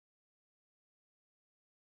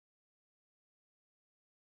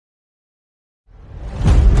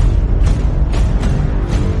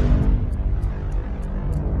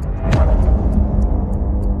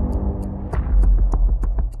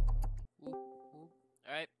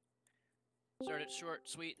Start it short,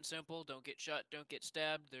 sweet, and simple. Don't get shot. Don't get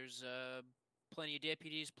stabbed. There's plenty of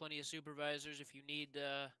deputies, plenty of supervisors. If you need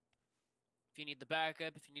the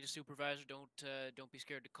backup, if you need a supervisor, don't be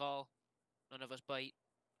scared to call. None of us bite,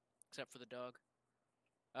 except for the dog.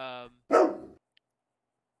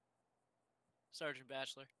 Sergeant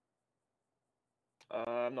Bachelor.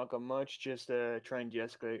 I've not got much. Just try and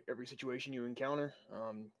de-escalate every situation you encounter.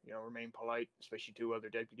 Remain polite, especially to other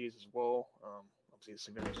deputies as well. Obviously the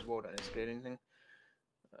civilians as well. Don't escalate anything.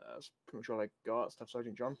 That's pretty much all I got. Staff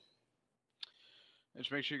Sergeant John. And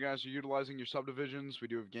just make sure you guys are utilizing your subdivisions. We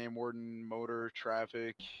do have game warden, motor,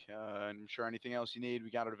 traffic, and I'm sure anything else you need,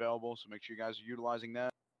 we got it available. So make sure you guys are utilizing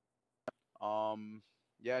that.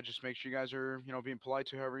 Yeah, just make sure you guys are, being polite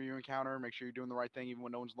to whoever you encounter. Make sure you're doing the right thing even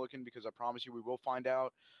when no one's looking, because I promise you we will find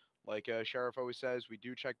out. Like Sheriff always says, we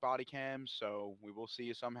do check body cams, so we will see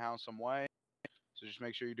you somehow, some way. So just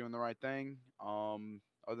make sure you're doing the right thing.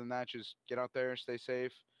 Other than that, just get out there, stay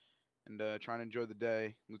safe, and try and enjoy the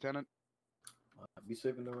day. Lieutenant? Be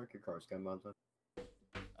safe and don't wreck your car, Sky Mountain.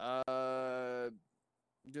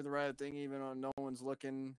 Do the right thing even when no one's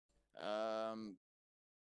looking.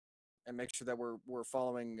 And make sure that we're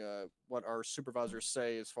following what our supervisors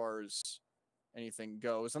say as far as anything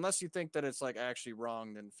goes. Unless you think that it's like actually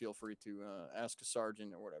wrong, then feel free to ask a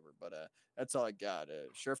sergeant or whatever. But that's all I got.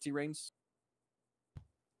 Sheriff T. Rains?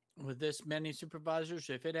 With this many supervisors,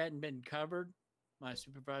 if it hadn't been covered, my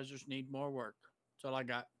supervisors need more work. That's all I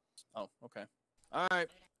got. Oh, okay. All right.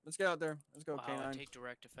 Let's get out there. Let's go, Wow, K9. I take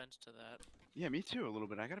direct offense to that. Yeah, me too, a little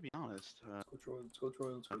bit. I gotta be honest. Let's go, Troy. Let's go,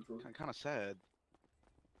 Troy. Let's go, Troy. Kind of sad.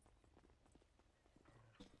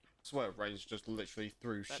 I swear, Range just literally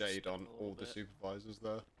threw That's shade on a little all the bit. supervisors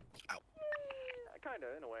there.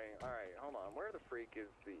 Kinda, in a way. Alright, hold on. Where the freak is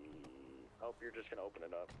the... Oh, you're just gonna open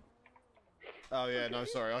it up. Oh yeah, no,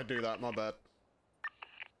 sorry, I do that, my bad.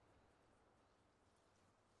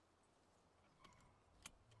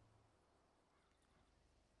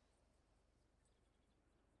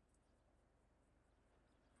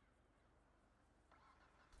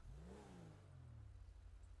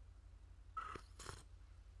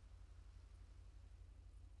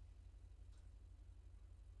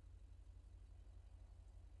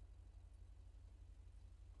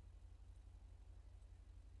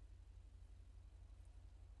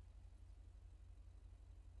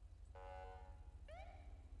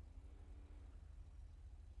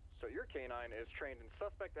 So your canine is trained in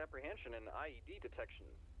suspect apprehension and IED detection.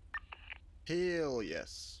 Hell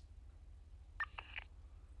yes.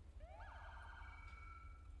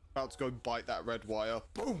 About to go bite that red wire.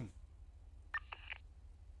 Boom!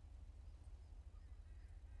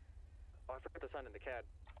 Oh, I forgot to sign in the CAD.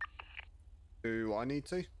 Do I need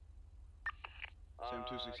to? Sam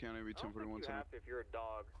 26 County, be I don't think 1041. you have to if you're a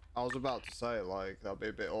dog. I was about to say, like, that'd be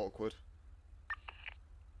a bit awkward.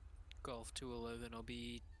 Golf 211. I'll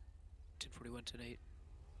be 1041 tonight.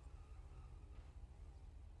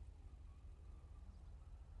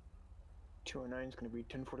 $209 is going to be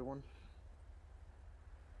 1041.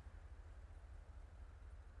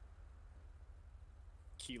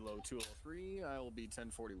 Kilo 203. I will be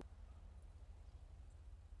 1041.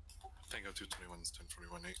 Tango 221 is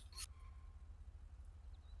 1041-8.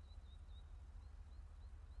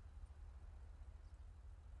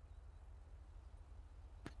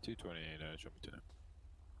 Show me to them.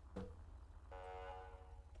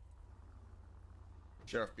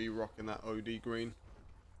 Sheriff be rocking that OD green.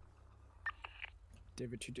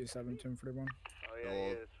 David 227, 1041. Oh yeah, Or he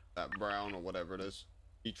is. that brown or whatever it is.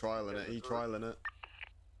 He trialing it, he trialing it.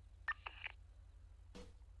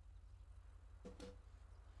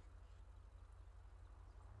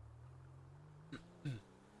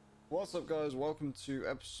 What's up, guys? Welcome to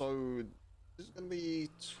episode... This is going to be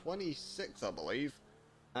 26, I believe.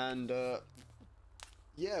 And,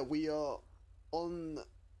 yeah, we are on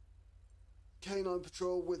K9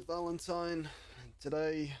 Patrol with Valentine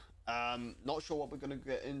today. Not sure what we're going to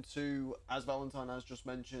get into. As Valentine has just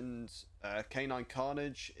mentioned, K9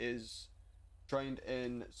 Carnage is trained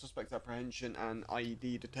in suspect apprehension and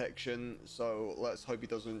IED detection, so let's hope he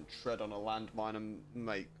doesn't tread on a landmine and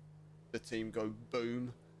make the team go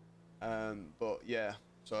boom. But yeah,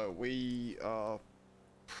 so we are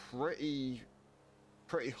pretty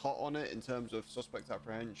hot on it in terms of suspect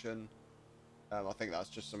apprehension. I think that's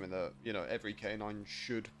just something that, you know, every K9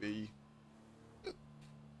 should be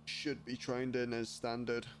trained in as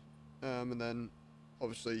standard, and then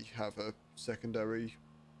obviously have a secondary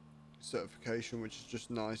certification, which is just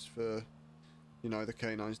nice for, you know, the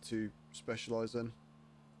K9s to specialize in.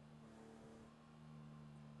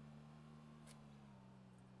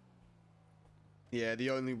 Yeah, the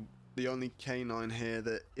only the only canine here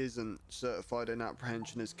that isn't certified in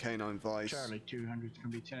apprehension is Canine Vice. Charlie 200 is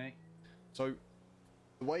going to be 10. So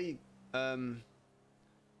the way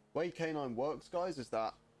canine works, guys, is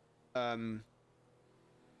that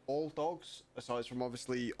all dogs, aside from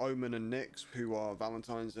obviously Omen and Nyx, who are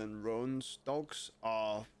Valentine's and Rowan's dogs,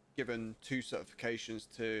 are given 2 certifications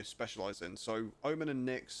to specialize in. So Omen and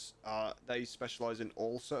Nyx, they specialize in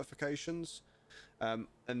all certifications, and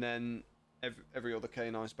then every other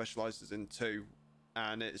canine specializes in 2,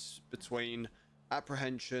 and it's between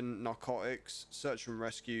apprehension, narcotics, search and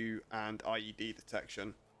rescue, and IED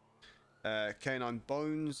detection. Canine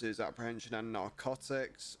Bones is apprehension and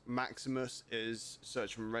narcotics. Maximus is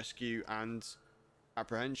search and rescue and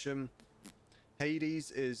apprehension.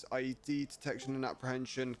 Hades is IED detection and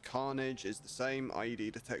apprehension. Carnage is the same,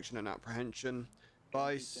 IED detection and apprehension.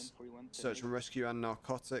 Vice, search and rescue and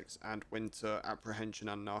narcotics. And Winter, apprehension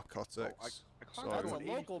and narcotics. Oh, That's a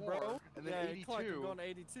local, bro. And then yeah, 82. Clark, you're going to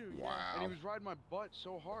 82. Wow. And he was riding my butt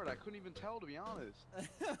so hard, I couldn't even tell, to be honest.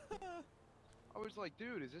 I was like,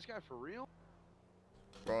 dude, is this guy for real?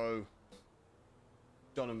 Bro.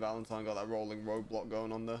 John and Valentine got that rolling roadblock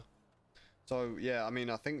going on there. So, yeah, I mean,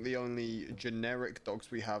 I think the only generic dogs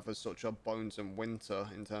we have as such are Bones and Winter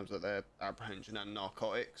in terms of their apprehension and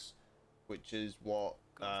narcotics, which is what,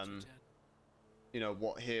 you know,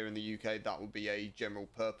 what here in the UK, that would be a general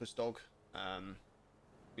purpose dog.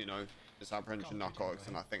 You know, it's apprehension, narcotics,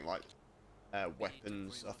 and I think, like,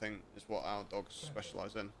 weapons, I think, is what our dogs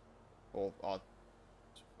specialize in. Or are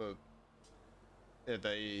for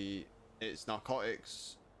it's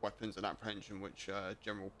narcotics, weapons, and apprehension, which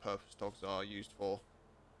general purpose dogs are used for.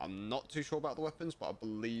 I'm not too sure about the weapons, but I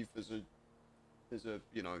believe as a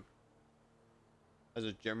you know, as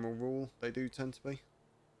a general rule, they do tend to be.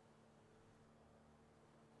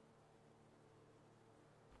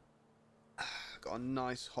 Got a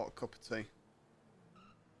nice hot cup of tea.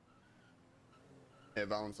 Here,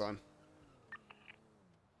 Valentine.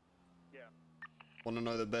 Want to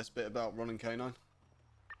know the best bit about running canine?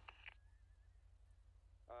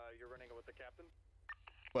 You're running it with the captain?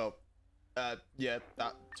 Well, yeah,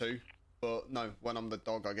 that too. But no, when I'm the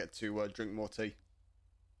dog, I get to drink more tea.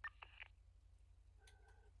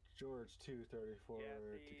 George 234 to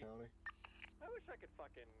county. I wish I could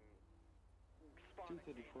fucking spawn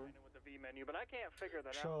 234 with the V menu, but I can't figure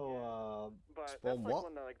that out. But spawn that's like what?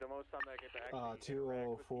 when the most time I get to actually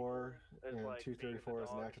 204 and like 234 is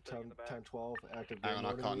an active 1012 active. Hang on,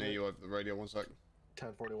 I can't hear you over the radio. 1 sec.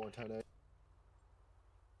 1041 10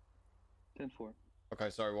 10-4. Okay,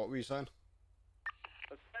 sorry. What were you saying?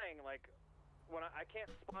 I was saying, like, when I can't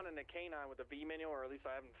spawn in a canine with the V menu, or at least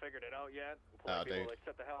I haven't figured it out yet. People like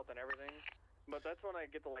set the health and everything. But that's when I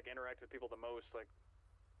get to like interact with people the most, like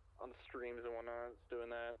on the streams and whatnot, doing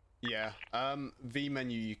that. Yeah. V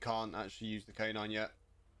menu, you can't actually use the canine yet.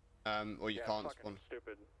 Or you can't spawn.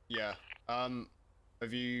 Stupid. Yeah. Are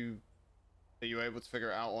you able to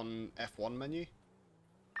figure it out on F1 menu?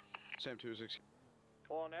 Sam 206.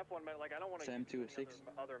 Well, on F1, like I don't want to Sam use 206.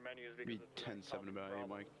 other menus because Be it's 10-7 about you,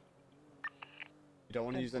 Mike. You don't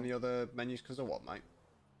want to use any other menus because of what, mate?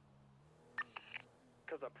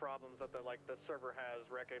 Because of problems that the server has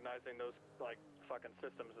recognizing those like fucking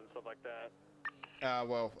systems and stuff like that.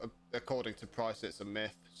 Well, according to Price, it's a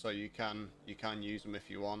myth, so you can use them if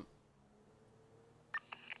you want.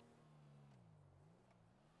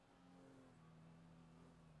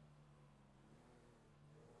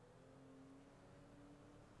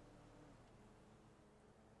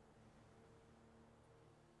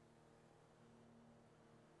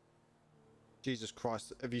 Jesus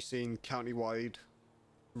Christ, have you seen Countywide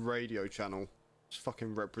radio channel? It's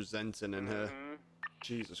fucking representing in here.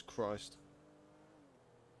 Jesus Christ.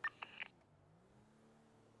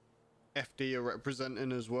 FD are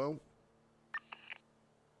representing as well.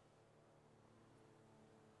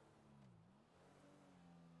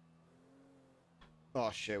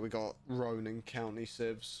 Oh shit, we got Ronan County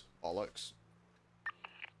Civs. Bollocks.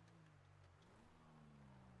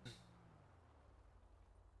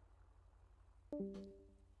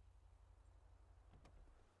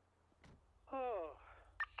 Oh.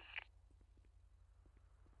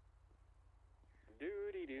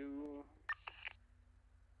 Doody doo.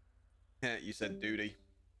 Yeah, you said duty.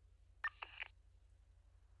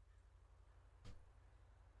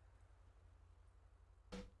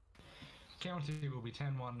 County will be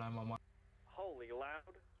 10-1 911. Holy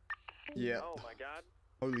loud. Yeah. Oh my god.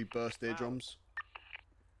 Holy burst eardrums.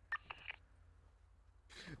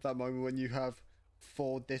 That moment when you have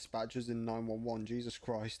 4 dispatchers in 911, Jesus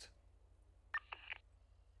Christ.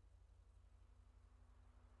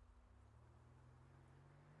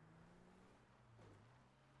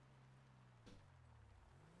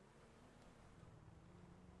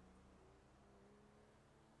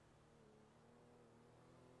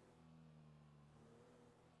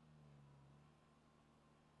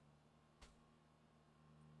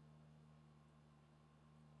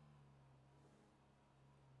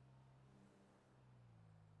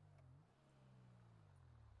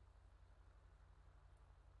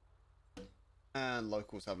 And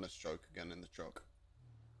locals having a stroke again in the truck.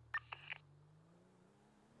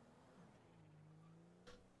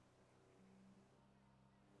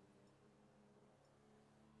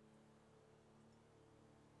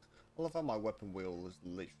 I love how my weapon wheel is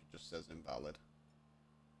literally just says invalid.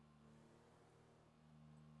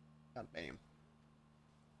 God damn.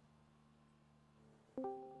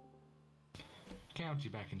 County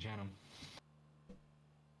back in Chatham.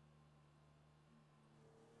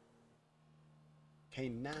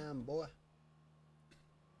 K9, boy.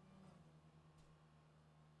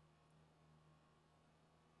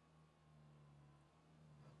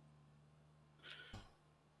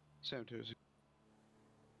 Sam 206.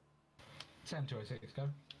 Sam 206, go. I'm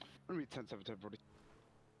gonna be 10 7 10 40.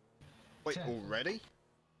 Wait, 10. already?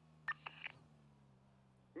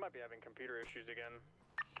 You might be having computer issues again.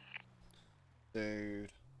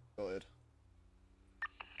 Dude. Good.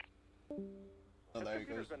 Oh, The there he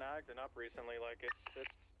computer's goes. been acting up recently, like it's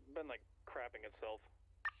been like crapping itself.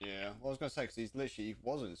 Yeah, well, I was gonna say, because he's literally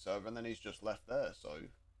was in server and then he's just left there, so.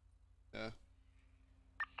 Yeah.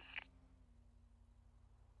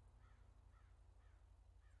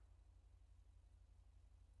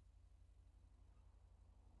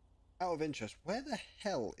 Out of interest, where the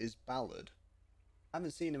hell is Ballard? I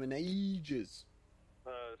haven't seen him in ages.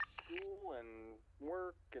 School and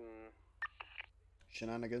work and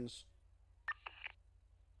Shenanigans.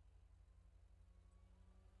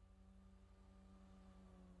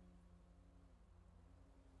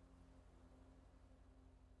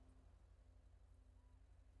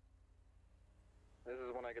 this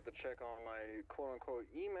is when I get to check on my quote-unquote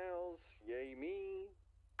emails. Yay me.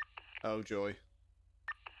 Oh, joy.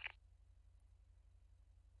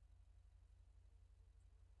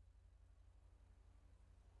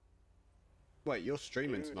 Wait, you're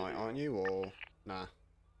streaming tonight, aren't you, or nah?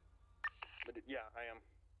 But yeah, I am.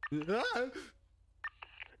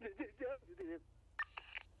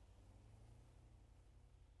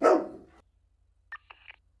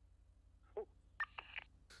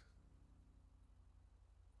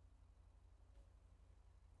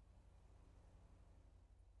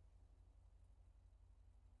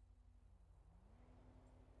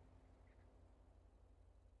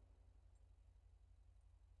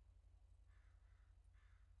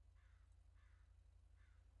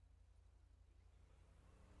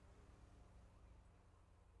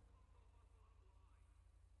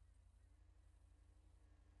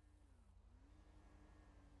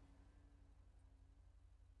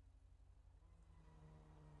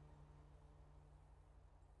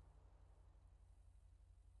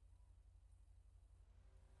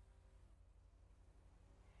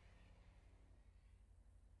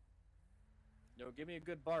 Yo, give me a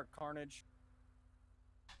good bark, Carnage.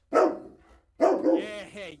 Yeah,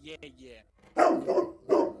 yeah.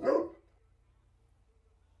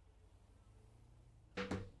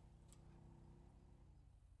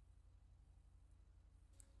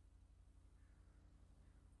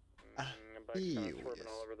 Bike's kind of swerving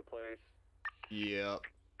all over the place. Yep.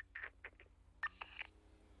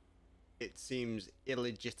 It seems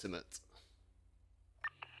illegitimate.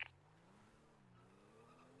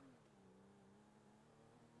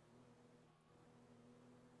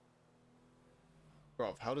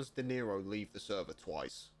 Bruv, how does De Niro leave the server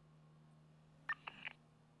twice?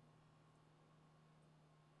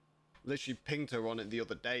 Literally pinged her on it the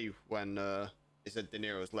other day when it said De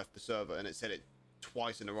Niro's left the server, and it said it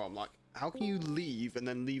twice in a row. I'm like, how can you leave and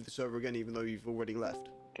then leave the server again even though you've already left?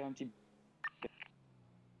 County.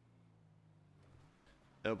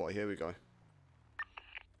 Oh boy, here we go.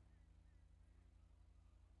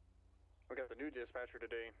 We got the new dispatcher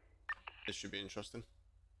today, This should be interesting.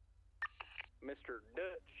 Mr.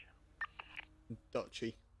 Dutch.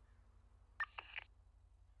 Dutchy.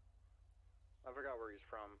 I forgot where he's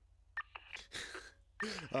from.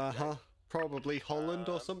 Uh-huh. Probably Holland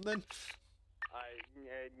or something.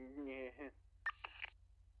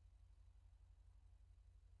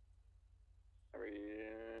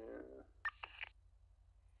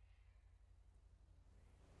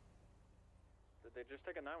 Did they just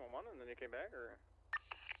take a 911 and then he came back, or?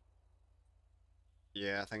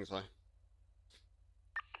 Yeah, I think so.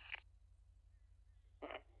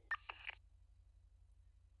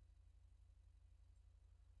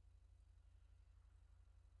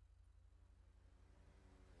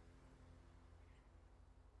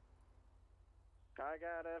 I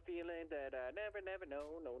got a feeling that I never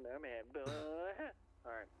know, no,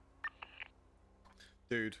 Alright.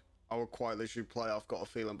 Dude, I will quite literally play I've Got a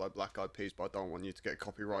Feeling by Black Eyed Peas, but I don't want you to get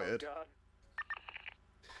copyrighted. Oh, God.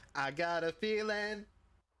 I got a feeling.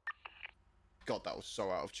 God, that was so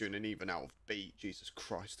out of tune and even out of beat. Jesus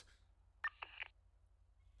Christ.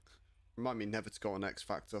 Remind me never to go on X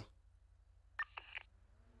Factor.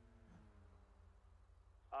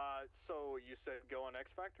 So you said go on X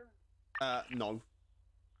Factor? No.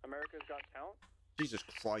 America's Got Talent? Jesus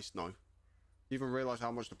Christ, no. You even realize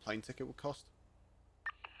how much the plane ticket would cost?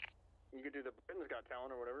 You could do the Britain's Got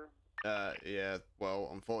Talent or whatever. Yeah, well,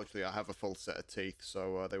 unfortunately I have a full set of teeth,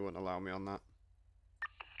 so they wouldn't allow me on that.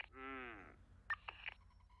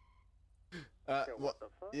 What the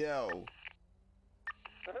fuck? Yo.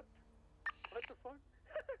 What the fuck?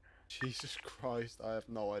 Jesus Christ, I have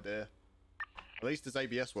no idea. At least his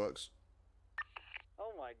ABS works.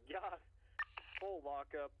 Oh my god. Full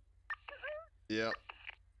lockup. Yep.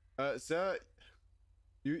 Sir,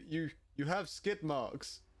 you have skid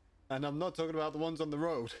marks, and I'm not talking about the ones on the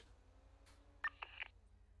road.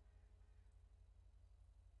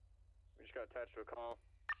 We just got attached to a call.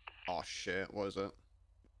 Oh shit, what is it?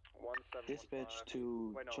 1715. Dispatch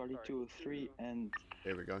to Wait, no, Charlie sorry. 203 and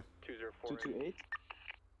Here we go. 2048. 228.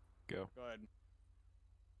 Go. Go ahead.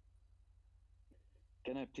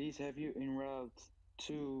 Can I please have you en route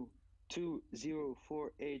to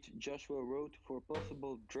 2048 Joshua Road for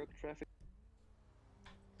possible drug traffic?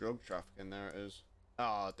 Drug trafficking, there it is.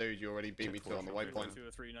 Ah, dude, you already beat me to it on the waypoint.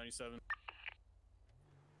 20397.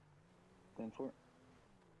 10-4.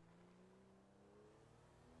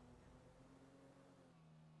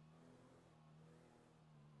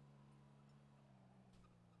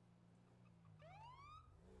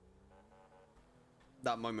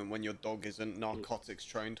 That moment when your dog isn't narcotics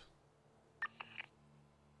trained.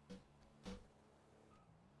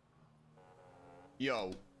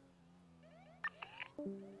 Yo.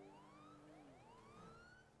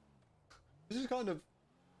 This is kind of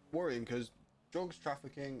worrying because drugs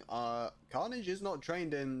trafficking, Carnage is not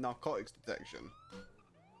trained in narcotics detection.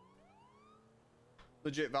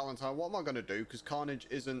 Legit, Valentine, what am I going to do? Because Carnage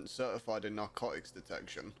isn't certified in narcotics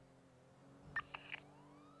detection.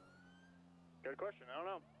 Good question, I don't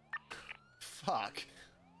know. Fuck.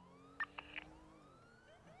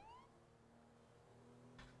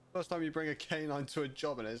 First time you bring a canine to a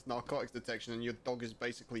job and it's narcotics detection and your dog is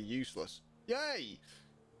basically useless. Yay!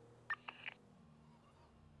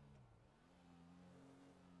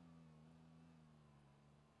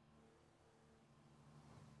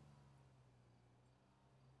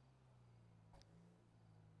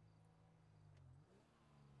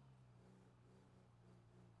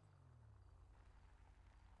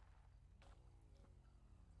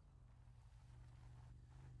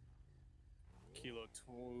 Kilo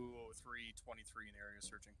 20323 in area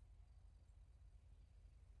searching.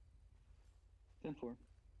 10-4.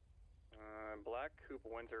 Black Coupe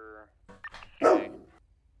Winter.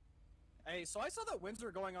 Hey, so I saw that Windsor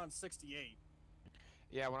going on 68.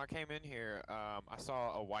 Yeah, when I came in here, I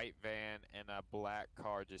saw a white van and a black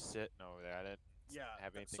car just sitting over there. I didn't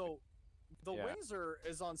have anything. So the Yeah. Windsor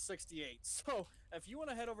is on 68. So if you want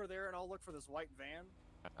to head over there and I'll look for this white van.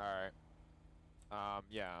 All right.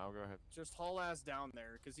 Yeah, I'll go ahead. Just haul ass down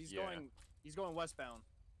there because he's going westbound.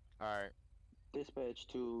 All right. Dispatch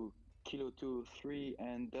to Kilo 23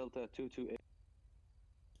 and Delta 228.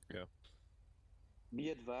 Yeah. Be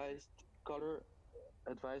advised, caller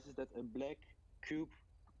advises that a black coupe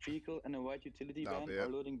vehicle and a white utility van are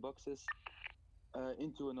loading boxes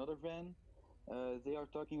into another van. They are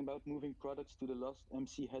talking about moving products to the Lost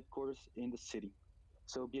MC headquarters in the city.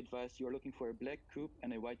 So be advised, you are looking for a black coupe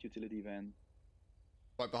and a white utility van.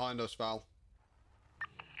 Right behind us, Val.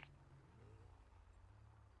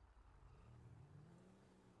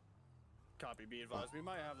 Copy, be advised. We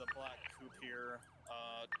might have the black coupe here,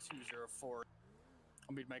 204.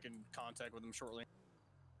 I'll be making contact with him shortly.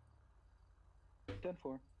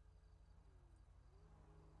 10-4.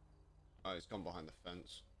 Oh, he's gone behind the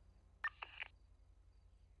fence.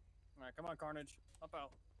 Alright, come on, Carnage. Up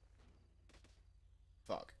out.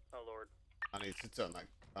 Fuck. Oh, Lord. I need to turn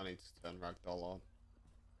Ragdoll on.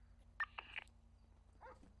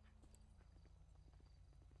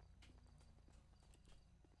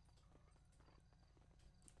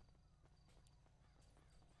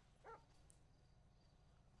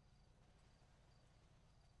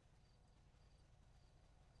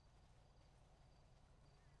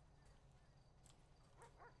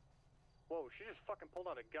 Whoa, she just fucking pulled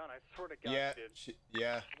out a gun. I swear to God, Yeah, she did.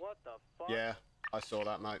 yeah. What the fuck? Yeah, I saw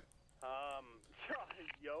that, mate.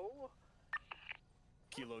 Yo.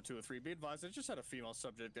 Kilo 203. Be advised, I just had a female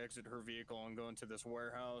subject exit her vehicle and go into this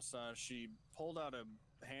warehouse. She pulled out a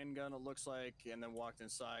handgun, it looks like, and then walked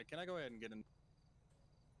inside. Can I go ahead and get in?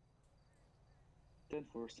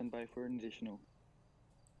 10-4, stand by for an additional.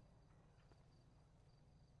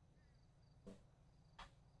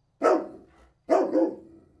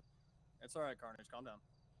 It's alright, Carnage, calm down.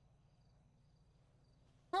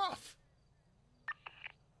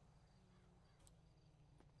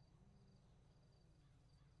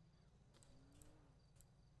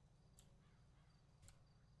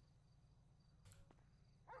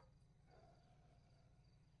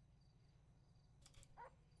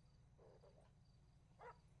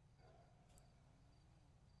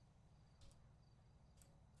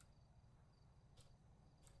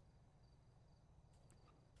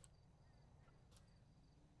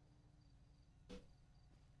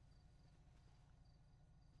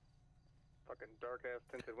 Fucking dark ass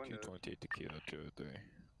tinted windows. 228 to Kilo 203.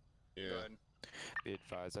 Yeah. Go ahead. Be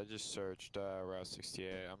advised, I just searched Route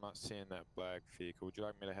 68. I'm not seeing that black vehicle. Would you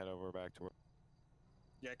like me to head over back to work?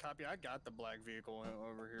 Yeah, copy. I got the black vehicle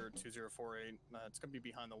over here at 2048. It's gonna be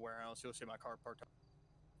behind the warehouse. You'll see my car parked.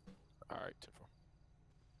 Alright, 10-4.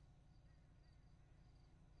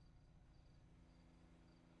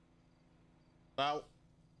 Well.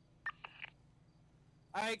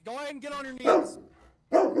 Alright, go ahead and get on your knees.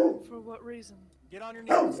 For what reason? Get on your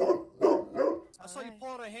knees. I saw you pull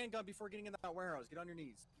out a handgun before getting in that warehouse. Get on your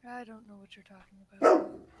knees. I don't know what you're talking about.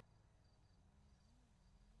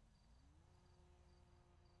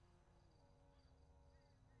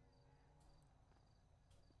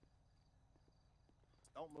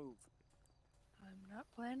 Don't move. I'm not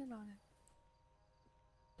planning on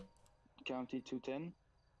it. County 210.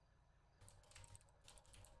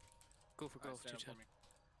 Go for golf, 210.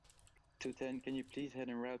 210, can you please head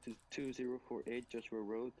en route to 2048 Joshua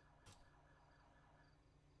Road?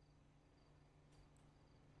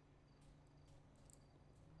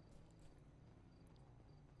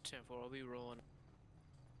 I'll be rolling.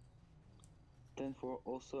 10-4,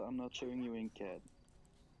 also I'm not showing you in CAD.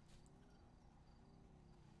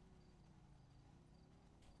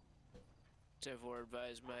 Therefore,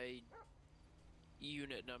 advise my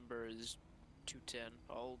unit number is 210.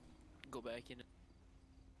 I'll go back in.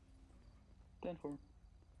 10-4.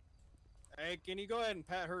 Hey, can you go ahead and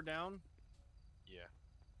pat her down? Yeah.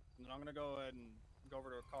 And then I'm gonna go ahead and go over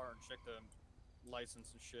to her car and check the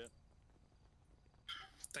license and shit.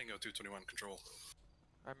 Tango 221 control.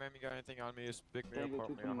 Alright, ma'am, you got anything on me? Just pick me Tango up,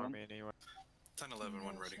 harm me, or harm 221. me in any way. 1011,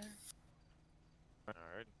 one ready.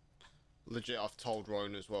 Alright. Legit, I've told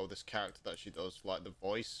Roan as well, this character that she does, like, the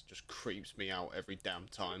voice just creeps me out every damn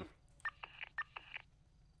time.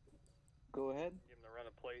 Go ahead. Give him the run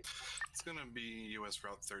of plate. It's gonna be US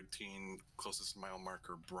Route 13, closest mile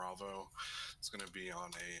marker Bravo. It's gonna be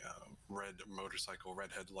on a red motorcycle,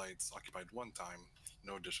 red headlights, occupied one time,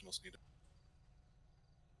 no additionals needed.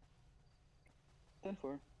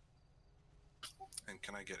 10-4. And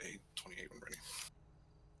can I get a 28 when ready?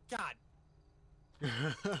 God.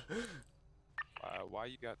 Why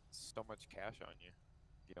you got so much cash on you?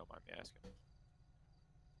 If you don't mind me asking.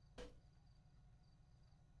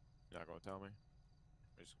 You're not gonna tell me?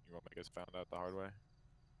 You gonna make us find out the hard way?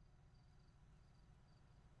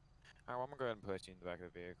 Alright, well, I'm gonna go ahead and place you in the back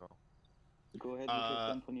of the vehicle. Go ahead with your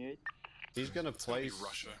 1028. He's gonna It's gonna be place...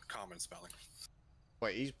 Russia, common spelling.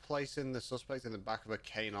 Wait, he's placing the suspect in the back of a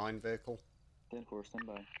K9 vehicle? 10-4, stand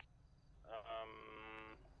by.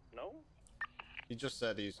 No? He just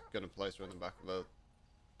said he's gonna place her in the back of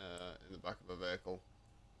a vehicle.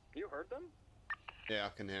 You heard them? Yeah, I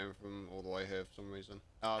can hear him from all the way here for some reason.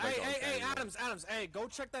 Oh, they Hey, got hey, him hey, down. Adams, hey, go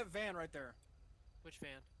check that van right there. Which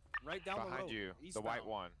van? Right down the road. Behind you, eastbound. the white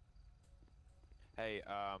one. Hey,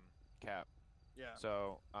 Cap. Yeah.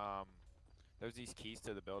 So, there's these keys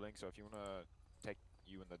to the building, so if you wanna take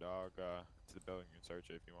you and the dog, to the building, you can search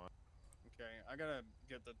it if you want. Okay, I gotta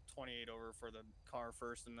get the 28 over for the car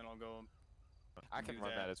first, and then I'll go. I can do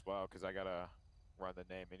run that as well, because I gotta run the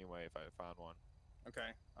name anyway if I found one.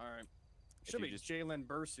 Okay, alright. If Should you be just- Jalen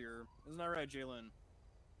Bercier. Isn't that right, Jalen?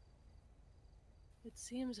 It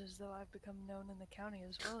seems as though I've become known in the county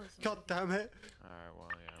as well as. God damn it! Alright, well,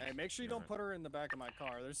 yeah. Hey, make sure you don't put her in the back of my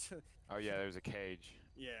car. There's. Oh yeah, there's a cage.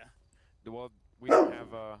 Yeah. Well, we don't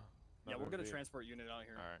have Yeah, we'll get a transport unit out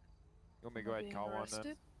here. Alright. You want me to go ahead and call one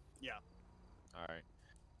then? Yeah. Alright.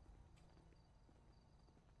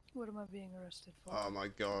 What am I being arrested for? Oh my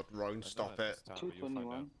god, Roan, stop it.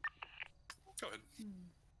 221. Go ahead.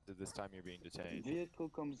 This time you're being detained. Vehicle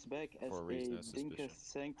comes back as For a a reason of Dinka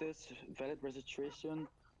Sanctus, valid registration,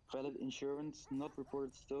 valid insurance, not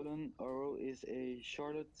reported stolen. Oro is a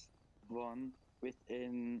Charlotte one with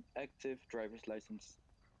an active driver's license.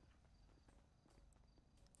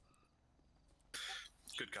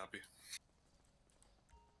 Good copy.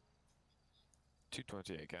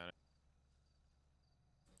 228 count.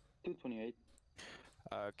 228.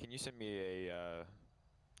 Can you send me a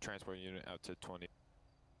transport unit out to 20?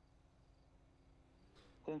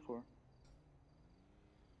 10-4.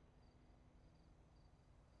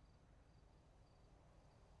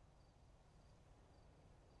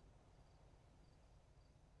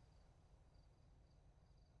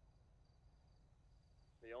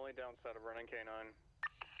 The only downside of running K9.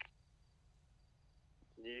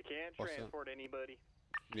 You can't What's that? transport anybody.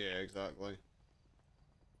 Yeah, exactly.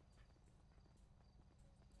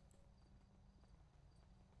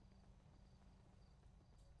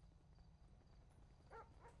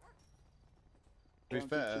 To be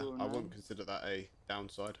fair, I wouldn't consider that a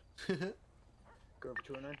downside. Go over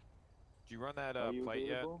 209. Do you run that Are you plate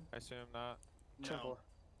yet? available? I assume not. No.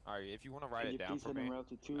 Alright, if you want to write Can it you down please for send me, en route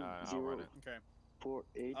to I'll run it. Okay.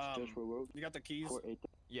 2048 Joshua Road? You got the keys? 48.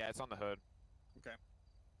 Yeah, it's on the hood. Okay.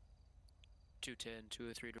 210,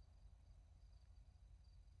 203.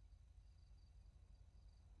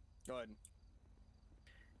 Go ahead.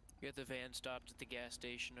 We got the van stopped at the gas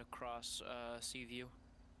station across Seaview.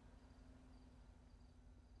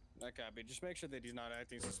 That copy. Just make sure that he's not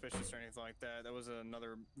acting suspicious or anything like that. That was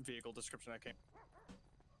another vehicle description I came.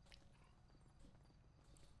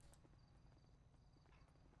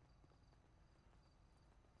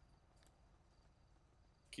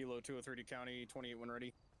 Kilo 203 County 28 when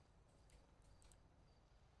ready.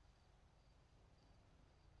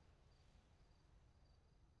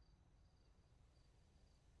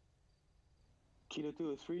 Kilo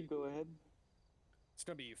 203, go ahead. It's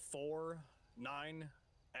gonna be 4-9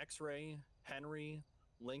 X-ray Henry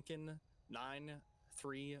Lincoln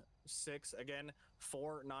 936. Again,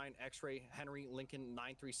 4-9 X-ray Henry Lincoln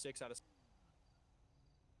 936 out of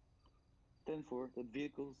 10-4, that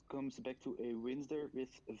vehicle comes back to a Windsor with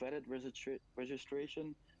valid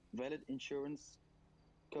registration, valid insurance,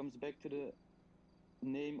 comes back to the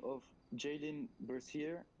name of Jalen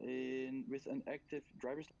Bercier with an active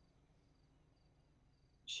driver's license.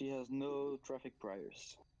 She has no traffic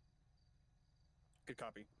priors. Good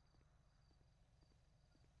copy.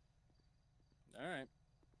 All right.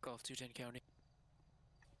 Golf 210 County.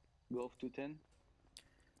 Golf 210.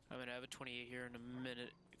 I'm gonna have a 28 here in a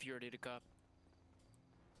minute if you're ready to cop.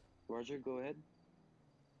 Roger, go ahead.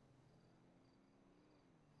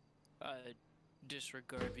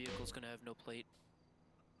 Disregard vehicle's gonna have no plate.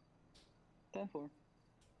 10-4.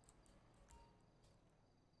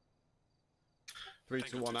 3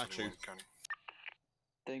 to 1 action.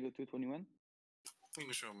 Tango 221. You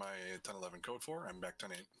can show my 1011 code 4. I'm back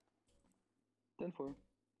 10-8. 10-4.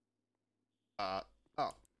 Oh.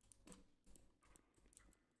 I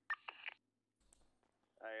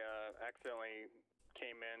accidentally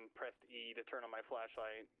came in, pressed E to turn on my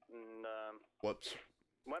flashlight, and Whoops.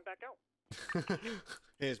 went back out.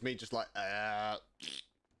 Here's me just like,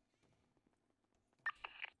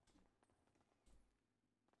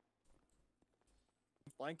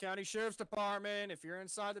 Blaine County Sheriff's Department, if you're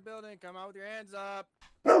inside the building, come out with your hands up.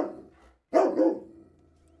 I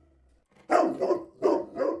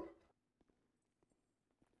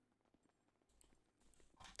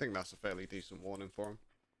think that's a fairly decent warning for him.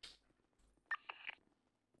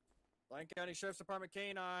 Blaine County Sheriff's Department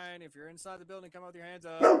K9, if you're inside the building, come out with your hands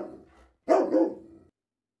up.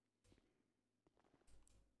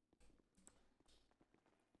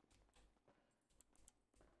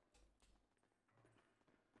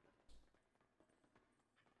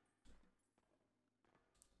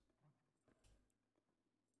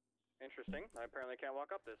 Interesting. I apparently can't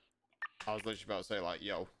walk up this. I was literally about to say like,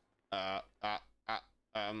 yo,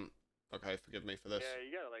 okay, forgive me for this. Yeah,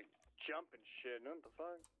 you gotta like jump and shit. What the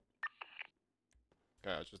fuck?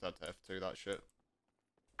 Okay, I just had to F2 that shit.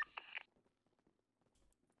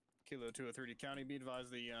 Kilo 203 County, be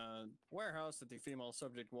advised the warehouse that the female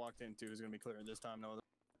subject walked into is going to be clear this time. No other.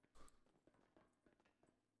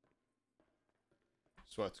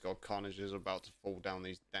 Swear to God, Carnage is about to fall down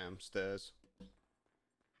these damn stairs.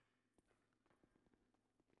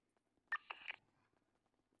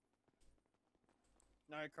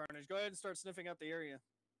 All right, Carnage, go ahead and start sniffing out the area.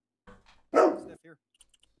 Sniff here.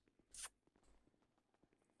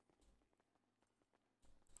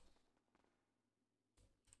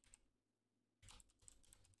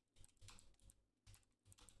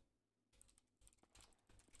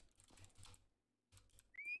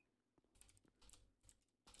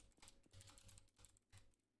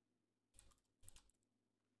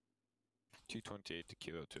 $228 to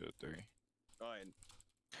Kilo 203. Go ahead.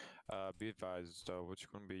 Be advised, what's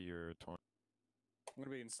going to be your 20? I'm going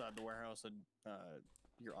to be inside the warehouse that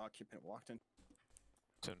your occupant walked in.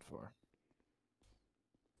 10-4.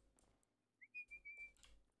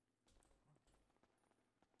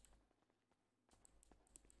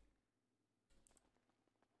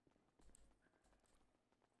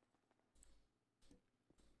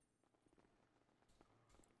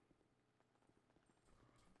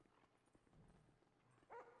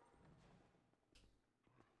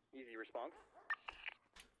 Easy response.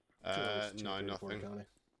 No, nothing.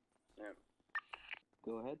 Yeah.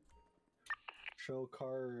 Go ahead. Show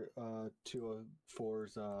car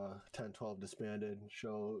 204's 1012 disbanded.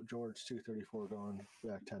 Show George 234 going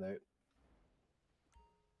back 10-8.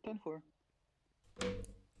 10-4.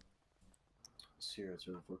 Sierra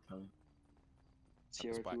 204 County.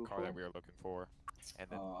 This black car that we were looking for.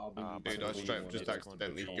 And then, Dude, I just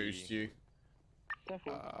accidentally goosed you.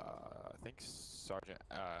 think Sergeant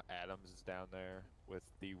Adams is down there with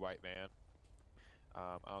the white van.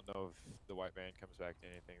 I don't know if the white van comes back to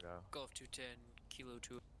anything though. Golf 210 Kilo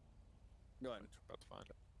 2. Go ahead. About to find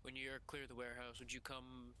it. When you're clear of the warehouse, would you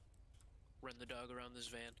come run the dog around this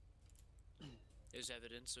van? There's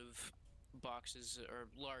evidence of boxes or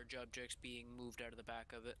large objects being moved out of the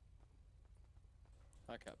back of it.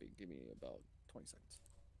 I copy. Give me about 20 seconds.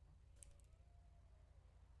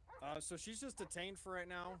 So she's just detained for right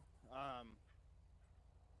now.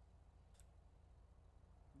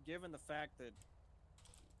 Given the fact that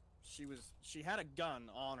she had a gun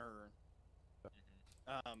on her,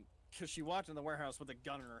 because she walked in the warehouse with a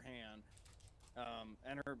gun in her hand,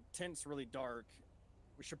 and her tint's really dark.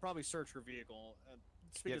 We should probably search her vehicle.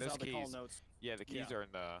 Speak Yeah, as how those the call keys. notes. Yeah, the keys are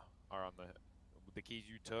on the keys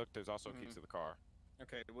you took. There's also keys to the car.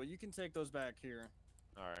 Okay, well you can take those back here.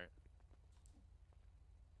 All right.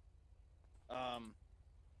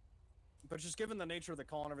 But just given the nature of the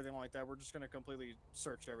call and everything like that, we're just gonna completely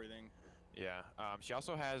search everything. Yeah. She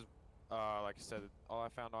also has, like I said, all I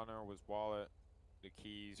found on her was wallet, the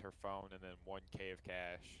keys, her phone, and then 1K of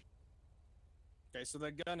cash. Okay, so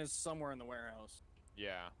the gun is somewhere in the warehouse.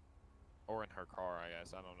 Yeah. Or in her car, I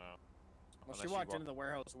guess. I don't know. Well, Unless she walked into the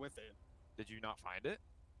warehouse with it. Did you not find it?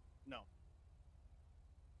 No.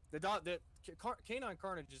 Canine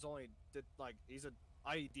Carnage is only he's a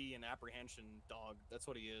IED and apprehension dog. That's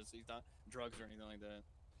what he is. He's not drugs or anything like that.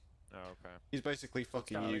 Oh, okay. He's basically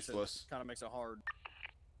fucking useless. Kind of makes it hard.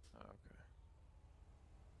 Oh, okay.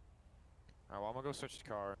 Alright, well, I'm gonna go search the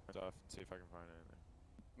car and stuff and see if I can find anything.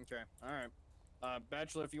 Okay, alright.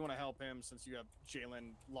 Bachelor, if you want to help him, since you have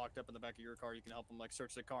Jalen locked up in the back of your car, you can help him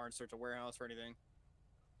search the car and search a warehouse or anything.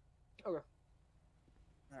 Okay.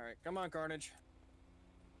 Alright, come on, Carnage.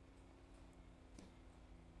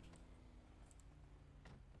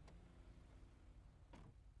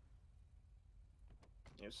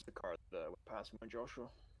 Yeah, this is the car that went past my Joshua.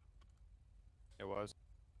 It was?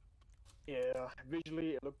 Yeah,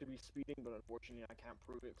 visually it looked to be speeding, but unfortunately I can't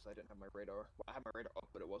prove it because I didn't have my radar. Well, I had my radar up,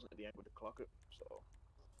 but it wasn't at the end with the clock it, so...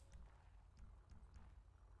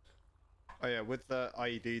 Oh yeah, with the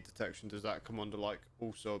IED detection, does that come under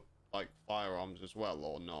also firearms as well,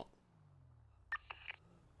 or not?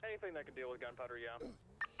 Anything that can deal with gunpowder, yeah.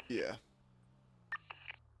 Yeah.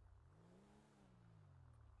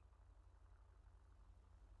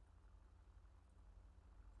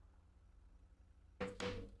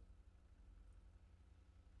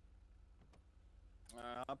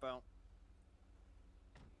 Hop out.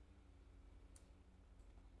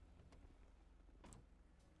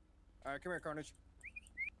 Alright, come here, Carnage.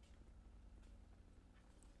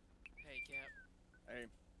 Hey, Cap. Hey.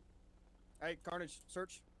 Hey, Carnage,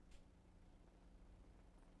 search.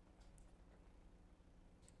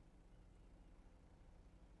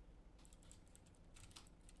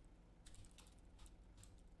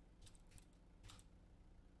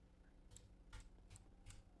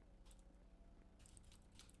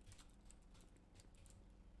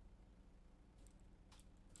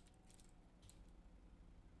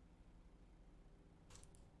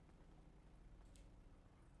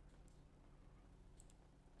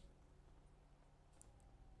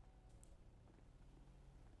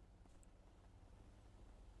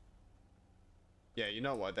 Yeah, you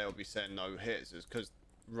know why they'll be saying no hits is because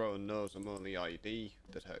Rowan knows I'm only ID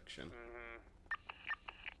detection.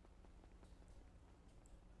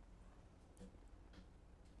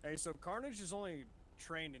 Hey, so Carnage is only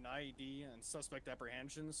trained in IED and suspect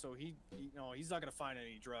apprehension, so he's not gonna find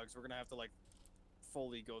any drugs. We're gonna have to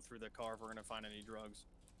fully go through the car if we're gonna find any drugs.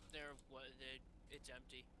 It's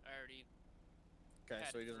empty. I already. Okay,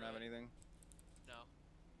 so he doesn't have anything. No.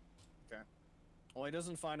 Okay. Well, he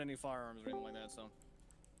doesn't find any firearms or anything like that, so. Well,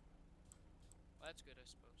 that's good, I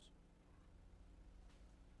suppose.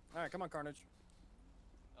 All right, come on, Carnage.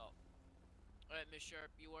 Oh. All right, Miss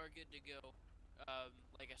Sharp, you are good to go.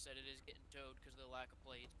 Like I said, it is getting towed because of the lack of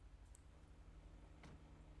plates.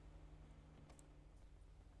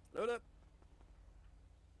 Load up.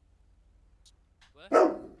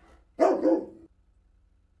 What?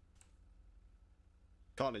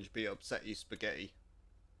 Carnage be upset you spaghetti.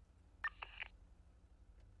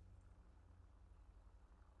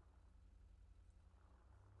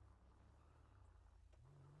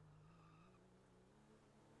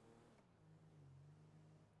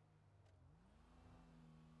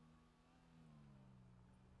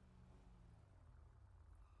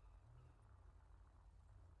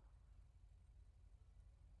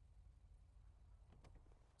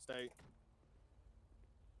 Stay.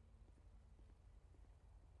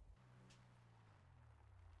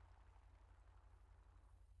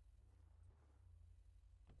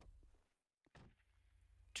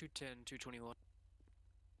 210, 221.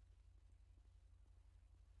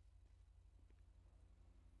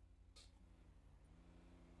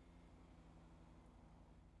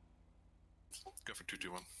 Go for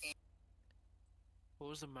 221. What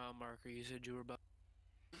was the mile marker you said you were about?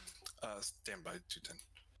 Stand by 210.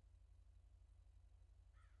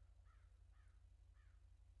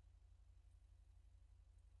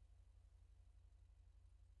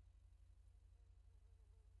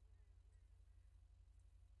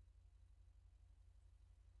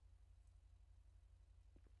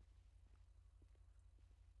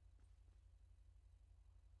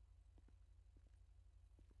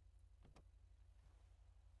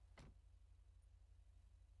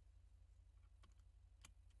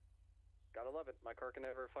 Gotta love it. My car can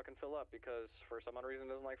never fucking fill up because for some odd reason it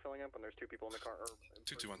doesn't like filling up when there's two people in the car. Or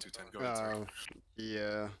 221, 210. Go ahead, sir.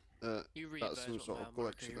 Yeah. You That's some what sort of mile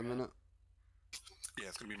marker glitch at you're the at. minute. Yeah,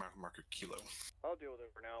 it's gonna be marker kilo. I'll deal with it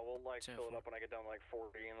for now. We'll like 10-4. fill it up when I get down to like 40,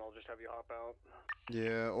 and I'll just have you hop out.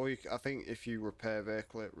 Yeah, or I think if you repair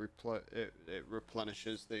vehicle, it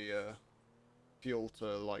replenishes the fuel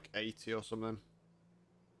to like 80 or something.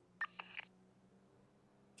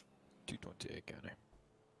 228 counter.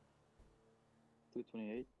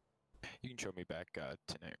 228. You can show me back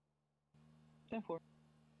 10-8. 10-4.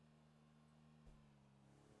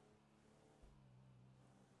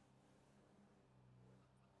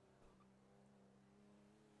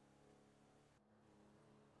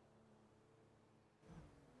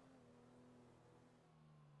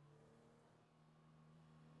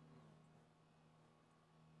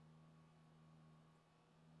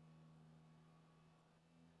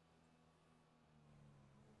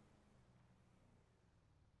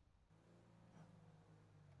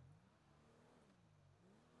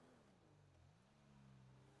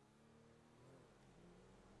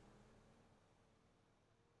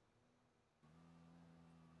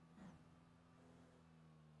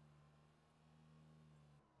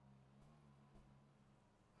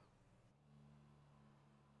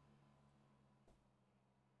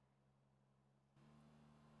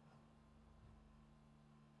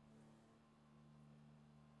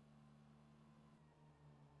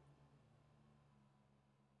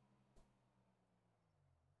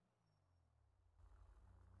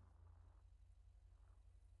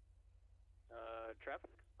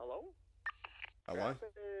 Traffic? Hello? Hello?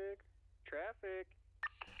 Traffic.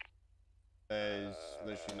 There's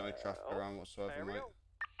literally no traffic around whatsoever, there we mate. go.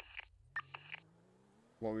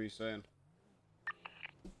 What were you saying?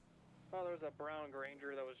 Oh, there was a brown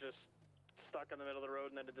Granger that was just stuck in the middle of the road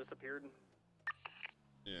and then it disappeared.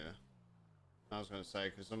 Yeah. I was going to say,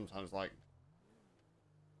 because sometimes, like,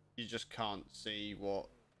 you just can't see what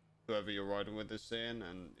whoever you're riding with is seeing,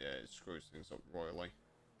 and yeah, it screws things up royally.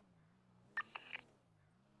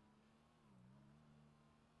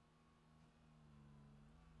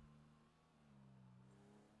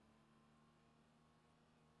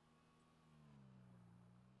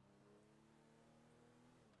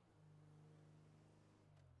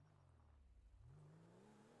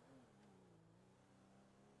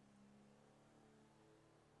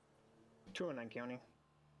 County.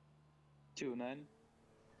 209.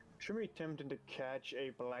 Should be attempting to catch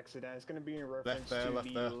a black sedan. It's going to be in reference there, to left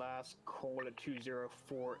the there. last call at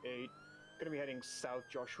 2048. Going to be heading south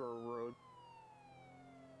Joshua Road.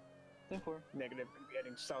 10-4. Negative. Going to be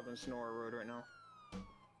heading south on Sonora Road right now.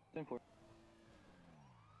 10-4.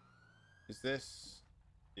 Is this?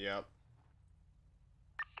 Yep.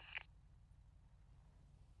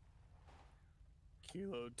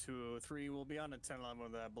 Kilo 203 will be on a 1011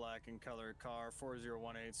 with that black and color car,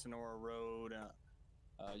 4018 Sonora Road.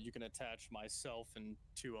 You can attach myself and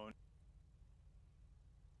 20.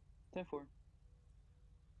 10-4.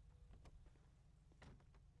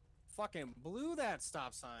 Fucking blew that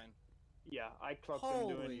stop sign. Yeah, I clocked them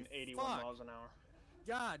Holy doing 81 fuck. miles an hour.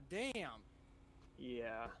 God damn.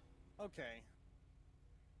 Yeah. Okay.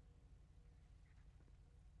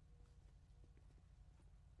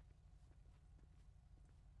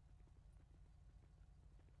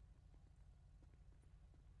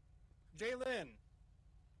 Jalen.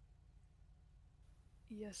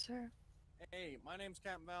 Yes, sir. Hey, my name's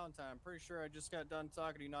Captain Valentine. I'm pretty sure I just got done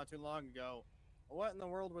talking to you not too long ago. What in the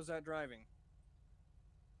world was that driving?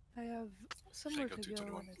 I have somewhere go to go,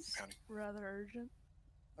 221 and it's County. rather urgent.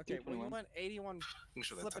 Okay, well, you 221. went 81 Make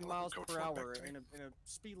sure that flipping title miles code per forward back hour to me. in a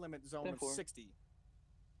speed limit zone of 10-4. 60.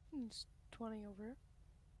 It's 20 over.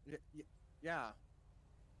 Yeah.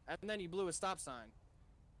 And then you blew a stop sign.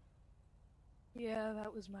 Yeah,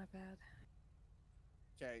 that was my bad.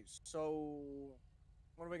 Okay, so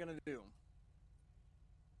what are we gonna do?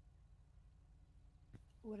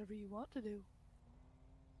 Whatever you want to do.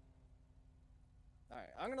 All right,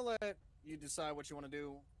 I'm gonna let you decide what you want to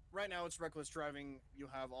do. Right now, it's reckless driving. You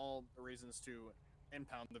have all the reasons to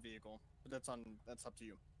impound the vehicle, but that's up to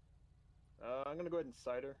you. I'm gonna go ahead and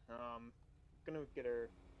cite her. Gonna get her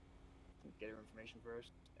information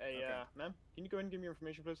first. Hey, Okay. ma'am, can you go ahead and give me your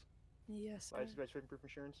information, please? Yes, sir. License, registration, proof of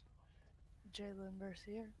insurance. Jalen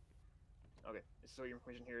Mercier. Okay, so your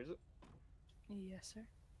information here, is it? Yes, sir.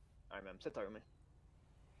 Alright, ma'am, sit tight with me.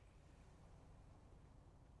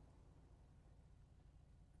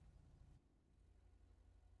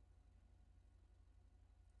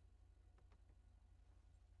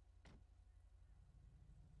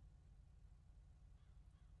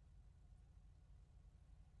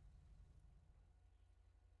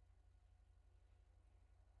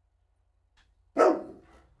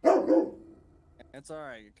 It's all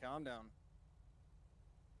right. Calm down.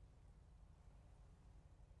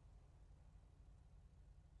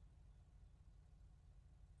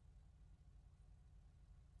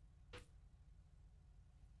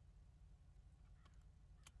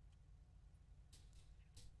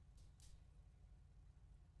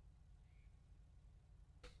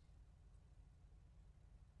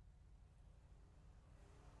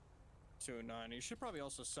 $209. You should probably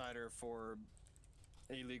also cite her for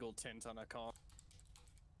illegal tint on a car.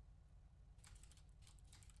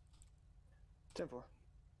 10-4.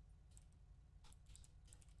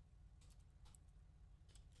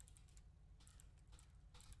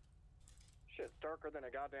 Shit's darker than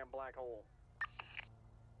a goddamn black hole.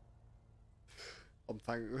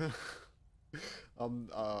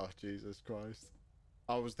 Jesus Christ.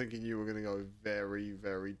 I was thinking you were gonna go very,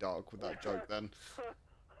 very dark with that joke then.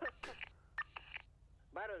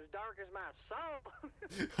 About as dark as my soul.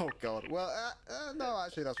 Oh god. Well, no,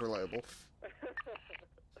 actually that's relatable.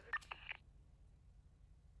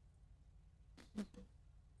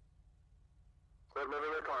 Quit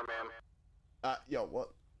moving your car, man. Yo, what?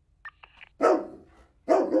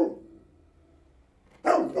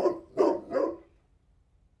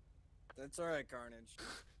 That's all right, Carnage.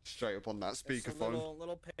 Straight up on that It's a speakerphone.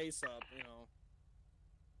 little pace up, you know.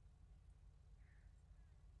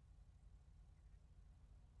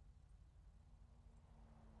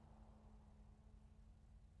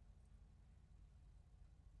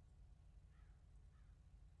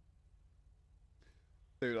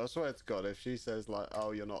 Dude, I swear to God, if she says like,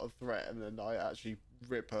 "Oh, you're not a threat," and then I actually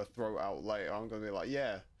rip her throat out later, I'm gonna be like,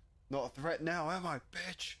 "Yeah, not a threat now, am I,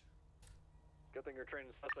 bitch?" Good thing you're trained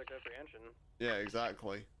in suspect apprehension. Yeah,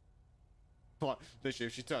 exactly. Like, literally,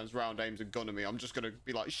 if she turns around, aims a gun at me, I'm just gonna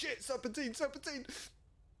be like, "Shit, serpentine, serpentine!"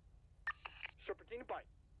 Serpentine bite.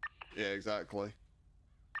 Yeah, exactly.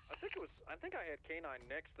 I think I had Canine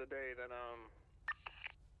next the day that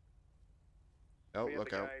Oh, we had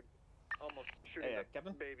look the out. guy almost shooting the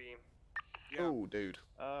Captain? baby. Oh, dude.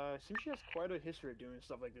 Seems she has quite a history of doing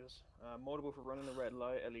stuff like this. Multiple for running the red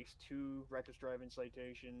light, at least 2 reckless driving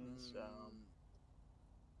citations.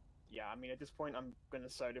 Yeah, I mean, at this point, I'm gonna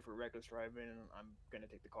cite her for reckless driving, and I'm gonna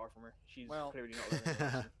take the car from her. She's clearly not learning her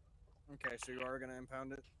lesson. Okay, so you are gonna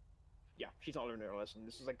impound it? Yeah, she's not learning her lesson.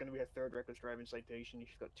 This is like gonna be her 3rd reckless driving citation.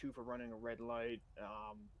 She's got 2 for running a red light,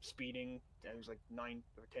 speeding. It was like 9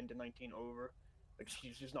 or 10 to 19 over. Like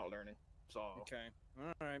she's just not learning. So Okay,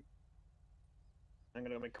 all right. I'm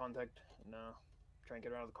gonna go make contact and try and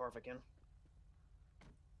get her out of the car if I can.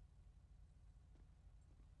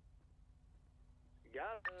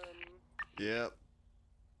 Got him. Yep.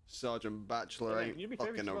 Sergeant Bachelor Hey, man, ain't can you do me a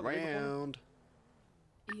favor, fucking just run the paper for me? around.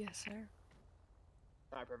 Yes, sir.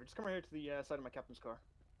 Alright, perfect. Just come right here to the side of my captain's car.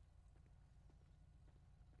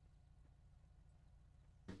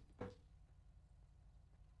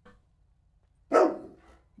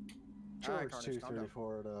 George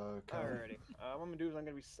 234 to come. Alrighty. What I'm gonna do is I'm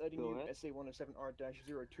gonna be setting you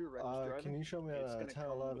SA107R-02 reckless driving. Can you show me It's a gonna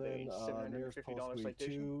come with a nearest $750 post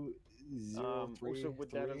citation. 2033 Also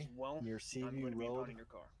with that as well, near I'm Seaview going to be Road impounding your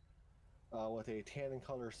car. with a tan and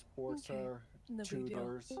color sports car, No 2 big deal.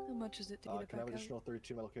 doors. How much is it to get it Can I back have out? additional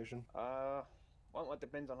 32 my location? Well, it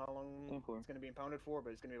depends on how long it's going to be impounded for,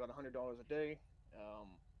 but it's going to be about $100 a day.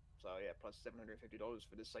 So yeah, plus $750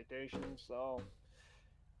 for this citation. So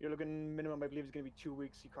you're looking minimum, I believe, is going to be 2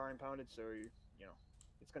 weeks your car impounded. So you know,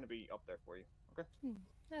 it's going to be up there for you. Okay.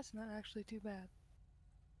 That's not actually too bad.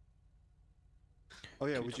 Oh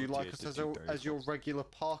yeah, would you like us as your regular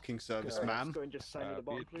parking service, ma'am? Go and just sign at the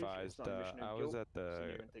bottom, please. Advised, It's not a mission of I guilt, was at so the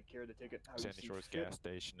you're going to take care of the ticket how you Sandy see Shores fit. gas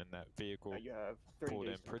station, and that vehicle You have 30 pulled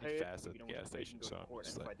in days to pretty pay it. fast If at you the don't gas want to pay, you station, can so go to I'm court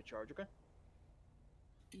just and like, fight the charge. Okay.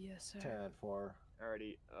 Yes, sir. 10-4.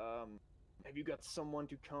 Alrighty. Have you got someone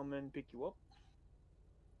to come and pick you up?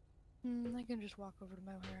 I can just walk over to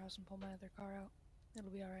my warehouse and pull my other car out. It'll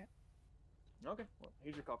be alright. Okay, well,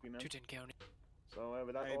 here's your copy, man. 210 County. So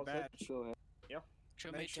with that Hey, all said, Batch. Go ahead. yeah.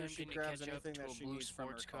 Show Make me sure Tim she didn't grabs catch up anything to that a she blue needs from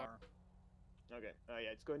her sports car. car. Okay,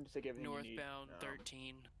 yeah, it's going to take everything you need. Northbound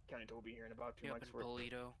 13. County will be here in about 2 Up months in for it.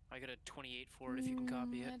 Polito. I got a 28 for it if you can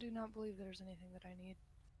copy it. I do not believe there's anything that I need.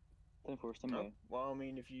 10-4, stand Oh, by. well, I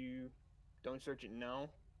mean, if you don't search it now,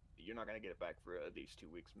 you're not going to get it back for at least 2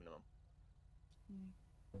 weeks minimum.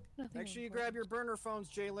 Nothing Make sure you grab your burner phones,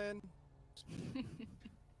 Jalen.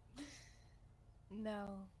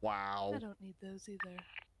 No. Wow. I don't need those either.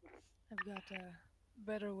 I've got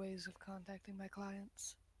better ways of contacting my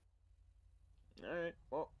clients. Alright,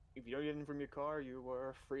 well, if you don't get in from your car, you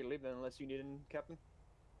are free to leave then, unless you need in, Captain.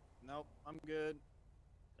 Nope, I'm good.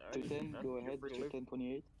 Alright, 210, man, go you're ahead, free to leave.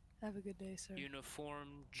 210-28. Have a good day, sir. Uniform,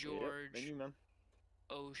 Yep, George, thank you, man.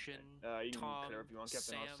 Ocean, You can Tom, clear if you want,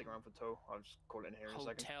 Captain. Sam, I'll stick around for tow. I'll just call it in here in a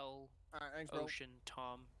second. Hotel, Alright, thanks, bro. Ocean,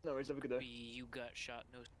 Tom. No worries, have a good day. B, you got shot,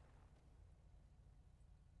 no.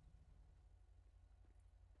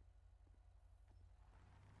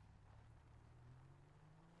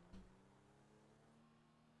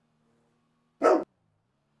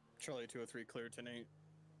 Charlie 203 clear 10-8.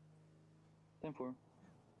 10-4.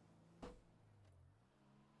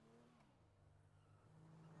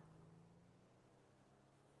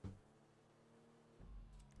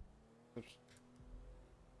 Oops.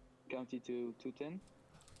 County to 210.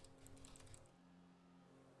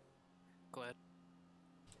 Go ahead.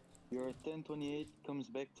 Your 1028 comes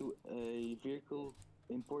back to a vehicle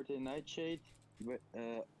imported nightshade.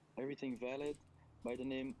 Everything valid. By the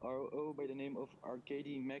name RO, by the name of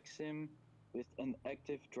Arcady Maxim, with an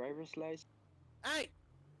active driver's license. Hey!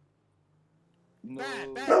 No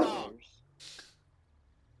Bad dog! tires.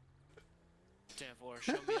 10-4,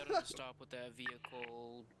 show me how to stop with that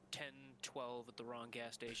vehicle 1012 at the wrong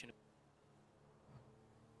gas station.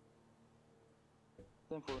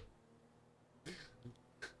 10-4.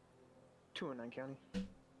 209 County.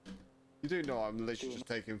 You do know I'm literally just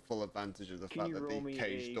taking full advantage of the Can fact you that roll the me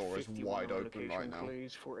cage a door is 51 wide open location, right now.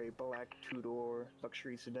 please, for a black 2-door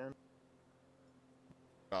luxury sedan?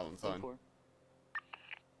 Valentine.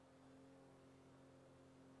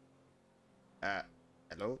 10-4.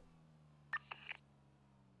 Hello?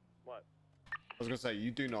 What? I was gonna say,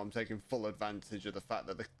 you do know I'm taking full advantage of the fact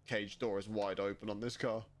that the cage door is wide open on this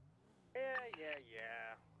car. Yeah.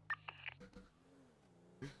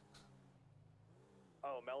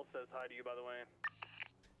 Oh, Mel says hi to you, by the way.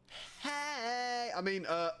 Hey! I mean,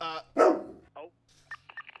 Oh.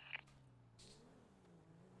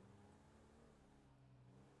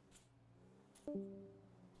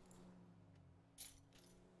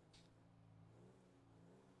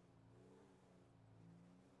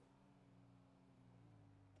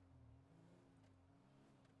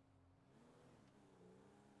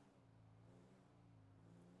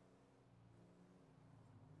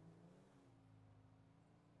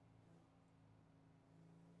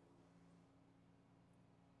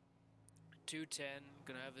 .210,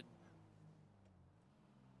 gonna have a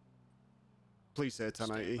please say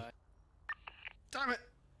 1080. standby. Damn it!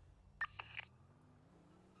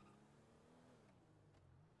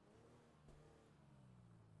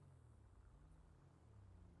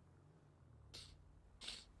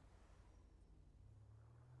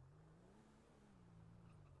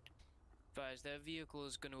 Advise, that vehicle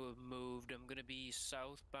is gonna have moved. I'm gonna be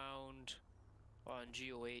southbound on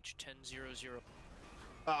GOH 1000.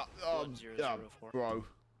 Yeah, bro.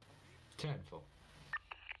 10-4.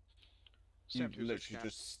 You literally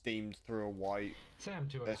just steamed through a white Sam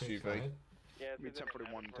 206, go SUV. ahead. Yeah, it's Me a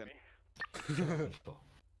different 1041 habit for 10. me. 10-4.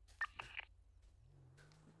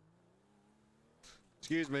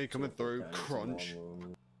 Excuse me, coming through. Crunch.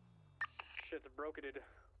 Shit's broketed.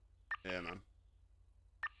 Yeah, man.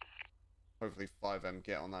 Hopefully 5M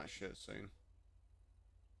get on that shit soon.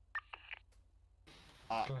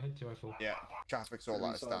 Go ahead, 204. Yeah, traffic's all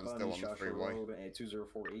at a standstill on the freeway. A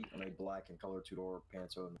 2048 on a black and color 2-door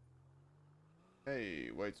Panto. Hey,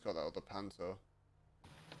 Wade's got that other Panther.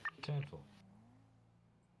 10-4.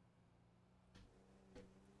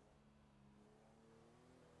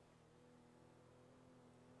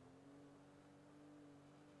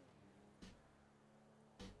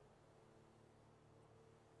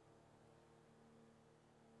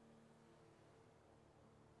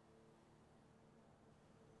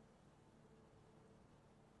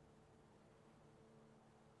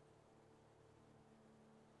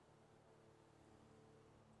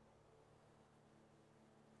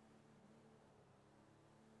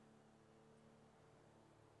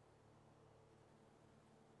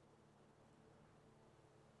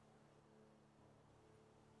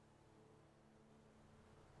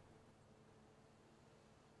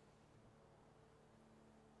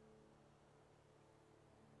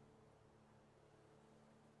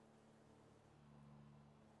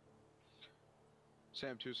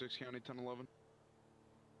 Sam 26 County 1011.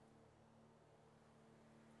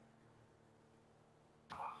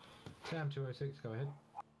 Sam 206, go ahead.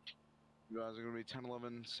 You guys are going to be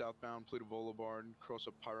 1011 southbound Pluto Boulevard, cross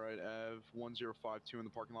up Pyrite Ave, 1052 in the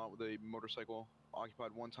parking lot with a motorcycle. Occupied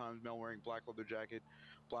one time, male wearing black leather jacket,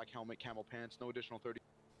 black helmet, camel pants, no additional 30.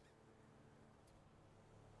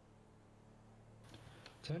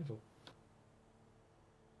 10-4.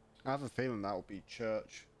 I have a feeling that will be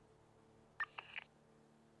church.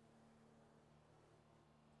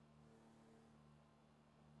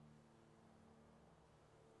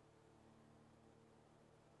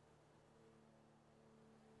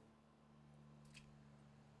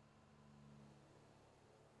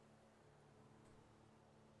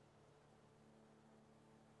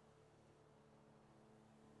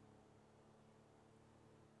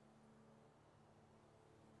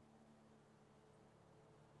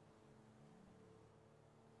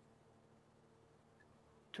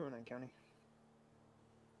 County.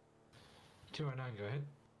 209, go ahead.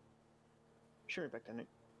 Sure, back to Nick.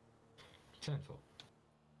 10-4.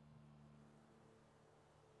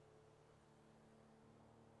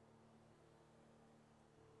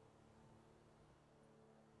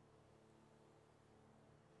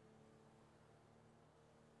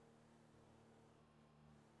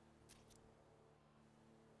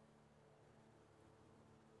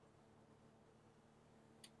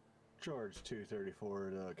 George 234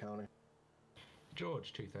 to county.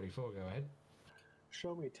 George 234, go ahead.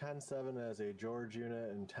 Show me 10-7 as a George unit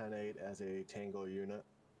and 10-8 as a Tango unit.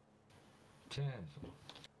 10-4.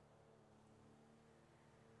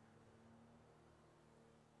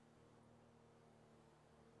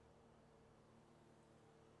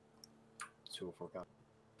 Two 204 county.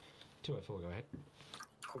 204, go ahead.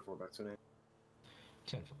 4 back to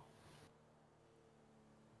 10-4.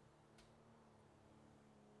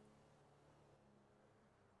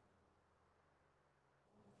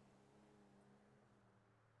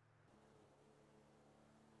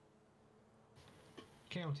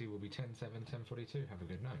 County will be 10-7, 1042. Have a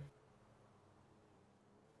good night.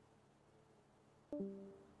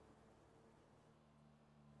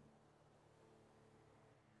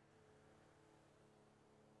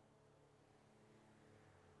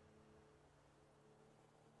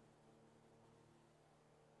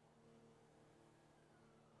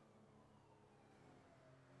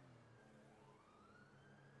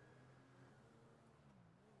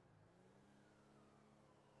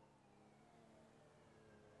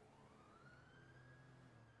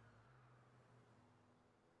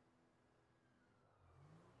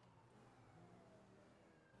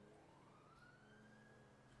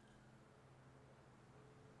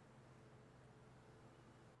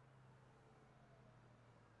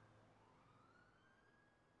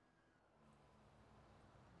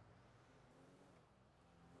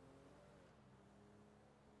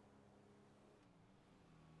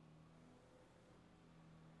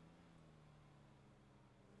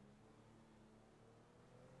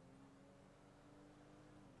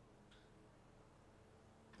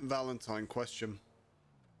 Valentine question.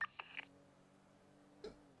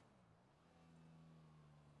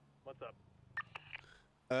 What's up?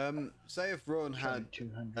 Say if Ron had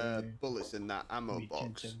bullets in that ammo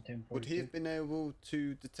box, would he have been able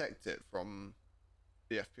to detect it from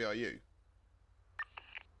the FPRU?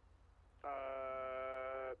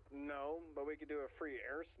 No, but we could do a free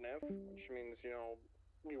air sniff, which means, you know,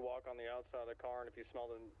 you walk on the outside of the car, and if you smell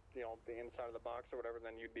the, you know, the inside of the box or whatever,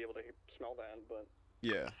 then you'd be able to smell that, but...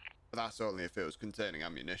 Yeah, but that's only if it was containing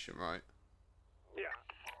ammunition, right? Yeah.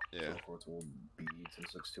 Yeah. Will be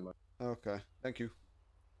since looks too much. Okay, thank you.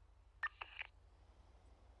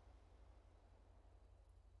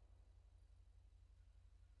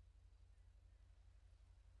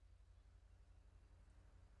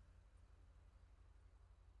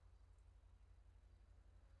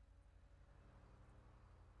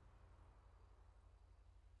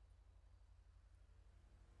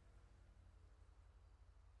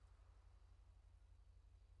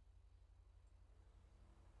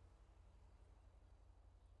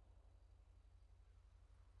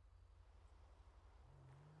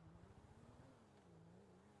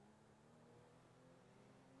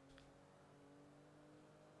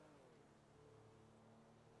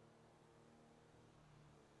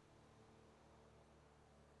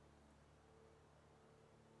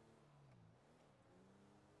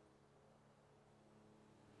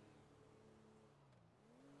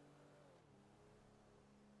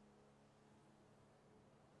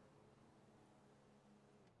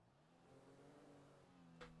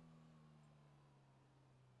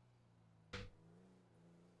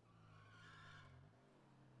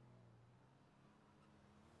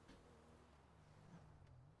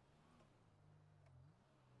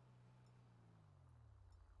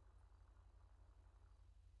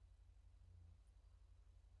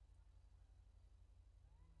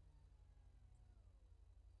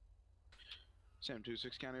 Sam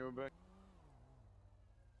 26 County over back.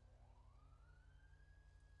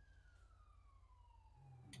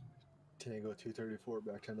 Tango 234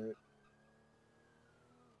 back 10-8.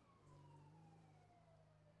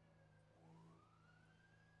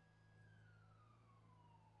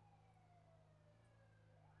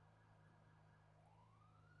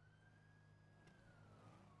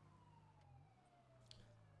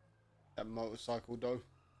 That motorcycle though.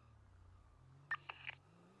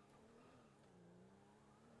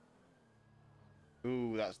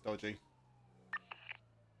 Ooh, that's dodgy.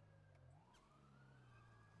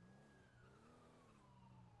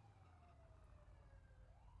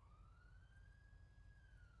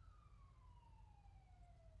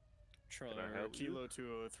 Trailer Kilo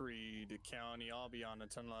 203 to County. I'll be on the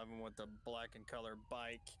 1011 with the black and color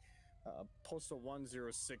bike. Postal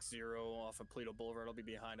 1060 off of Paleto Boulevard. I'll be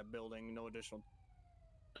behind a building. No additional.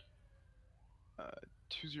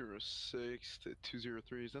 206 to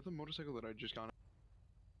 203. Is that the motorcycle that I just got?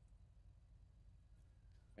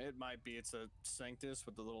 It might be. It's a Sanctus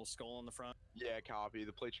with the little skull on the front. Yeah, copy.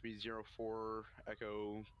 The plate should be 04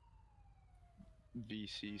 Echo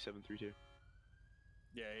VC 732.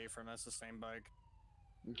 Yeah, A-frame. That's the same bike.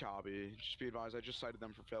 Copy. Just be advised, I just cited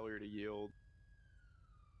them for failure to yield.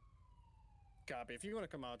 Copy. If you want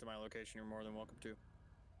to come out to my location, you're more than welcome to.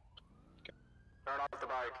 Turn off the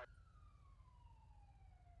bike.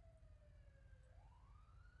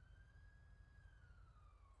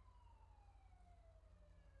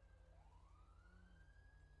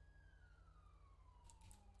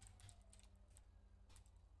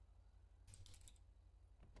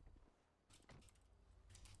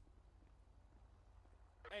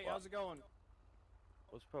 Hey, how's it going?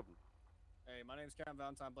 What's the problem? Hey, my name's Captain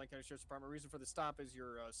Valentine, Blank County Sheriff's Department. Reason for the stop is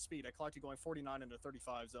your speed. I clocked you going 49 into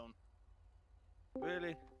 35 zone.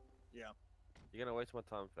 Really? Yeah. You're gonna waste my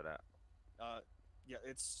time for that. Yeah,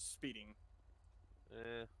 it's speeding.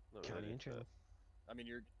 Not County really. and jail. I mean,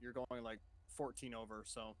 you're going like 14 over,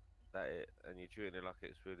 so. That it, and you're treating it like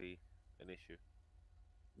it's really an issue.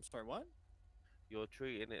 I'm sorry, what? You're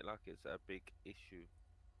treating it like it's a big issue.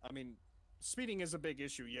 I mean, speeding is a big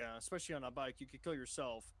issue, yeah, especially on a bike. You could kill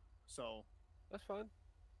yourself, so. That's fine.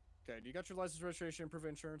 Okay, do you got your license, registration, and proof of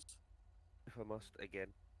insurance? If I must, again.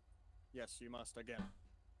 Yes, you must, again.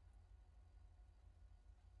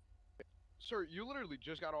 Sir, you literally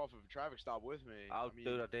just got off of a traffic stop with me.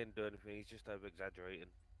 Dude, I didn't do anything. He's just over-exaggerating.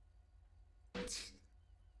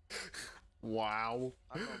 Wow.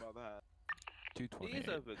 I don't know about that. 228. He's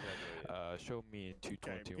over-exaggerating. Show me in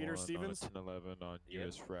 221 Peter on Stevens? 1011 on Yep.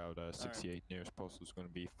 US Route 68. Right. Nearest postal is going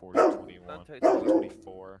to be 4021. Don't take too long.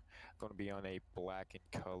 24. Going to be on a black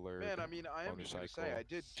and colored Man, I mean, I am just gonna say, motorcycle. I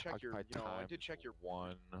did check your, Occupied I time, did check your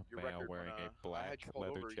one your male record wearing when, a black I had you pulled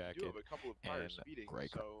leather over. jacket You do have a couple of prior and speeding, gray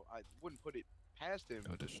car. so I wouldn't put it past him.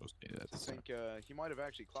 No additionals needed at I this time. think he might have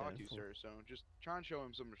actually clocked you, 10-4. sir. So just try and show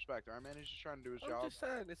him some respect. All right, man. He's just trying to do his I'm job. just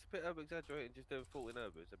saying, it's a bit over-exaggerating. Just doing 14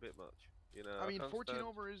 over. It's a bit much. You know. I mean, can't 14 stand-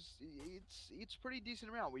 over is it's pretty decent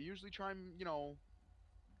amount. We usually try and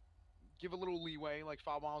give a little leeway, like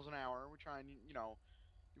 5 miles an hour. We try and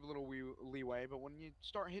give a little leeway. But when you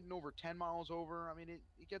start hitting over 10 miles over, I mean,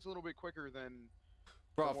 it gets a little bit quicker than.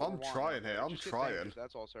 Bruv, what I'm we're wanting trying out there. here. It I'm just gets trying. dangerous,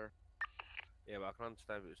 that's all, sir. Yeah, but I can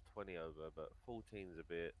understand if it was 20 over, but 14's a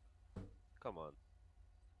bit. Come on.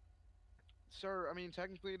 Sir, I mean,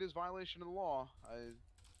 technically it is violation of the law.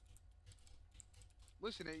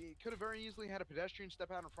 Listen, it could have very easily had a pedestrian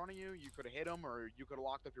step out in front of you. You could have hit him, or you could have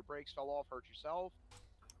locked up your brakes, fell off, hurt yourself.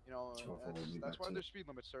 You know, that's why there's speed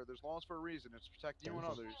limits, sir. There's laws for a reason. It's to protect you and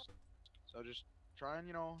others. So just try and,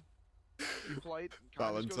 be polite.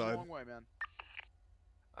 Kindness goes a long way, man.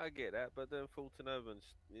 I get that, but then 14 over,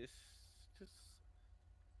 it's just.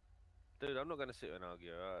 Dude, I'm not gonna sit and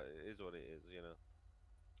argue. It is what it is, you know.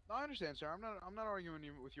 No, I understand, sir. I'm not arguing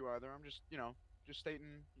with you either. I'm just, just stating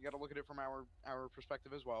you got to look at it from our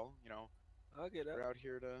perspective as well. I get that. We're out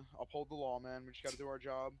here to uphold the law, man. We just got to do our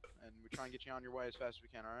job, and we try and get you on your way as fast as we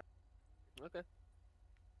can. All right. Okay.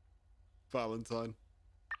 Valentine.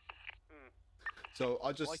 So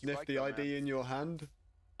I just sniffed the ID in your hand,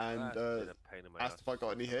 and asked if I got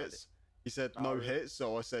any hits. He said no hits,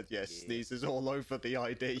 so I said yes. Sneezes all over the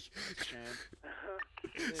ID.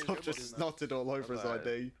 So I've just snotted all over his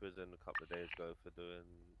ID. Prison a couple of days ago for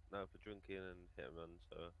drinking and hit and run.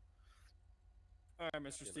 So. All right,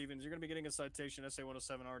 Mr. Stevens, you're going to be getting a citation SA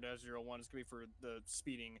 107R-01. It's going to be for the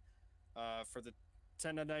speeding. For the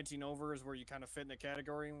 10 to 19 over is where you kind of fit in the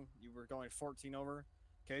category. You were going 14 over.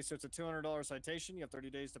 Okay, so it's a $200 citation. You have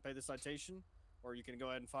 30 days to pay the citation, or you can go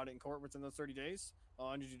ahead and file it in court within those 30 days. All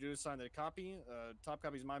I need you to do is sign the copy. Top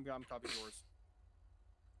copy is mine, bottom copy is yours.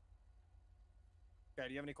 Okay,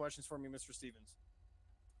 do you have any questions for me, Mr. Stevens?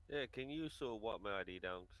 Yeah, can you sort of wipe my ID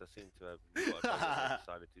down? Because I seem to have got a dog that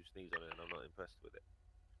decided to sneeze on it, and I'm not impressed with it.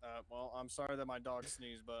 Well, I'm sorry that my dog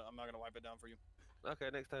sneezed, but I'm not gonna wipe it down for you. Okay,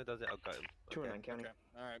 next time he does it, I'll gut him. 209 county. Okay,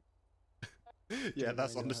 all right. Yeah,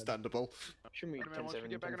 that's understandable. Should meet Man, once we 10-7,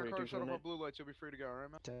 get back in our car, 10-42 shut for off the our night. blue lights, you'll be free to go, alright,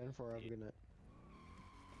 man? 10-4, have a good night.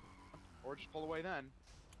 Or just pull away then.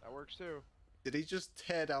 That works too. Did he just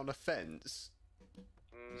tear down a fence?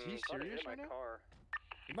 Is he serious right now?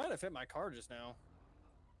 He might have hit my car just now.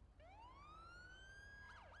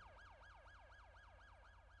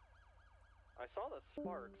 I saw the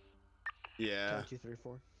sparks. Yeah. 10, 2, 3,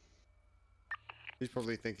 4. He's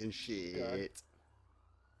probably thinking shit.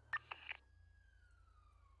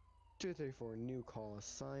 2, 3, 4. New call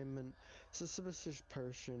assignment. Suspicious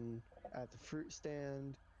person at the fruit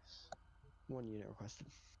stand. 1 unit requested.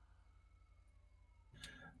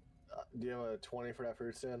 Do you have a 20 for that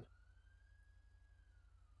fruit stand?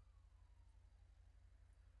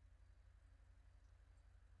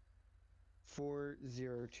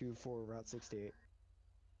 $4024 Route 68.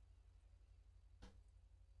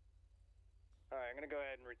 Alright, I'm gonna go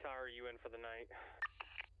ahead and retire you in for the night.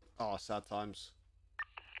 Oh, sad times.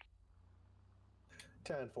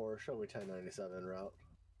 10-4, show me 1097 route.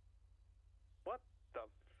 What the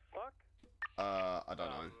fuck? I don't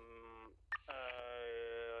know.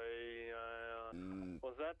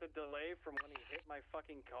 Was that the delay from when he hit my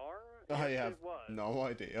fucking car? I Yes, have it was. no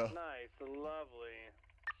idea. Nice, lovely.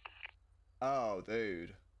 Oh,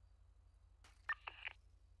 dude.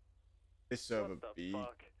 This server the be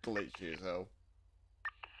fuck? glitchy as hell.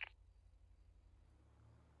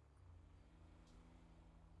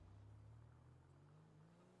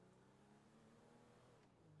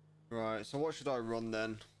 Right, so what should I run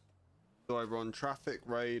then? Do I run traffic,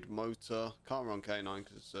 raid, motor? Can't run K9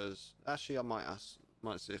 because it says... Actually, I might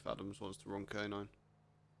see if Adams wants to run K9.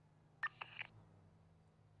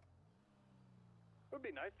 It would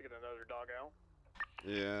be nice to get another dog out.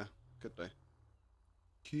 Yeah, could do.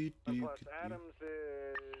 And plus, Adams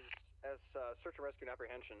is as search and rescue and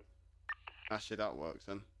apprehension. Actually, that works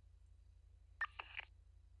then.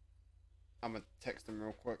 I'm gonna text him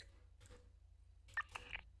real quick.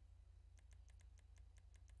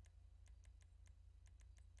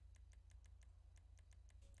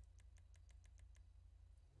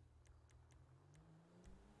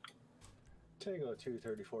 Tango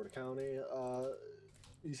 234 to county.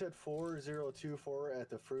 You said 4024 at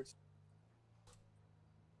the fruits.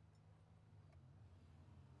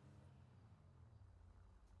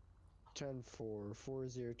 Ten 4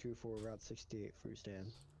 4024 Route 68 fruit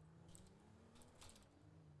stand.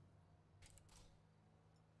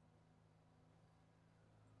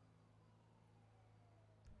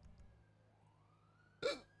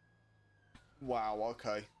 Wow,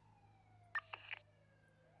 okay.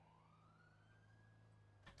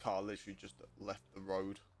 Car literally just left the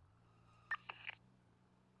road.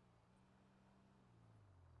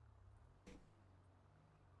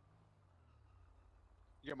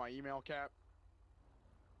 You got my email, Cap?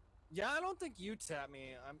 Yeah, I don't think you tapped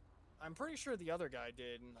me. I'm pretty sure the other guy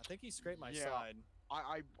did, and I think he scraped my side.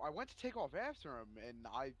 I went to take off after him, and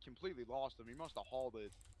I completely lost him. He must have hauled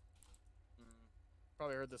it.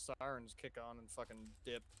 Probably heard the sirens kick on and fucking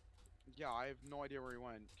dip. Yeah, I have no idea where he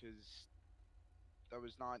went, because that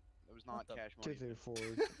was not cash money.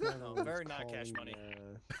 234. No, very not cash money.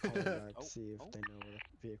 Calling back to see if they know where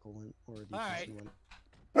the vehicle went or the person went.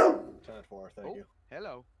 10-4, thank you.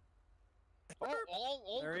 Hello.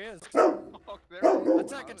 There he is. Oh, there he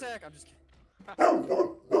is. Attack! I'm just kidding.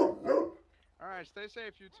 Alright, stay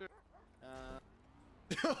safe, you two.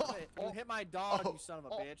 You hit my dog, you son of a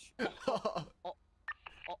bitch.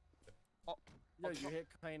 Yo, you hit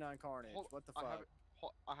Canine Carnage. What the fuck?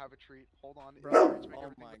 I have a treat. Hold on. Bro,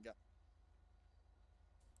 oh my god.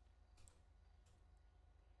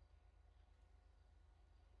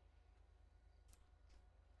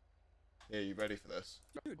 Yeah, you ready for this?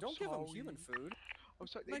 Dude, don't give him human food. I'm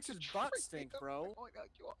sorry. It makes his butt stink, bro. Oh my god,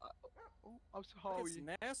 I'm sorry. It's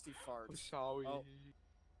nasty farts. I'm sorry. Oh.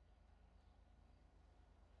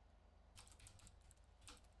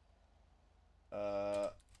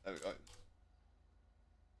 There we go.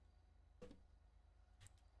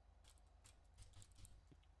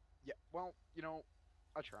 Yeah, well, you know,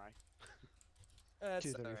 I'll try. That's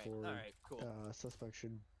 234. Alright, cool. Suspect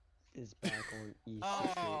is back on East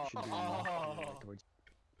Oh, Street. Should be oh. towards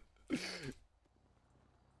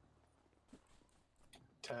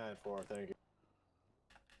 10-4, thank you.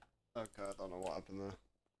 Okay, I don't know what happened there.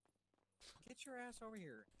 Get your ass over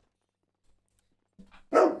here.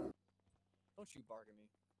 Don't you bark at me.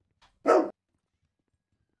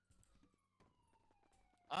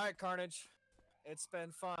 All right, Carnage. It's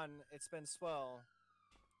been fun. It's been swell.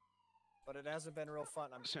 But it hasn't been real fun.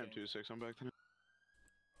 I'm just Sam kidding. 2-6, I'm back tonight.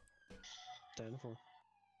 10-4.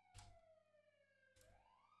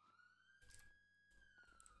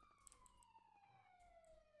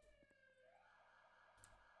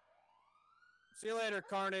 See you later,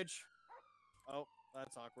 Carnage. Oh,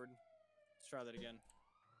 that's awkward. Let's try that again.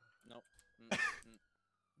 Nope.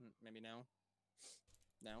 Maybe now.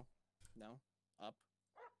 No. No. Up.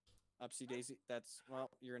 Upsy daisy. That's, well,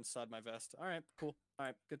 you're inside my vest. All right, cool. All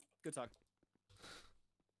right, good talk.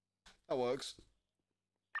 That works.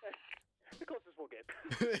 The closest we'll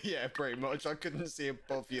get. Yeah, pretty much. I couldn't see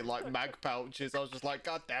above you like mag pouches. I was just like,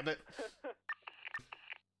 God damn it.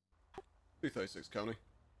 236 Coney.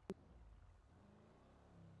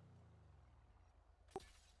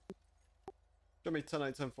 Show me 10-8,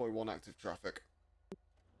 1041 active traffic.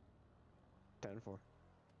 10-4.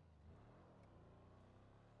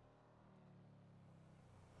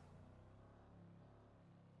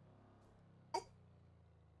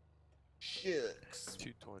 Shit.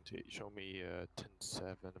 220. Show me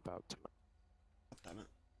 10-7 about tonight. Damn it.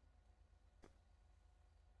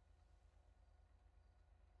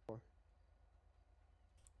 4.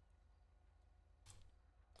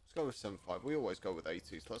 Let's go with 7.5. We always go with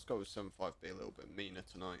 80s. Let's go with 7.5. Be a little bit meaner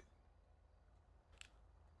tonight.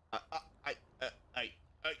 Hey.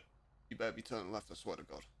 You better be turning left, I swear to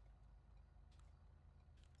God.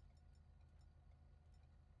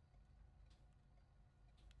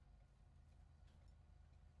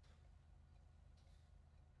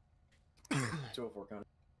 Two oh four County.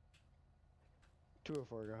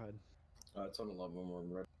 204, go ahead. It's on 11 when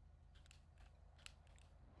we're ready.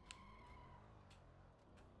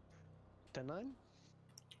 10-9?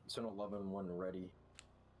 It's on 11 when ready.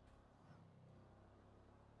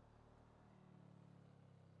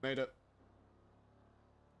 Made it.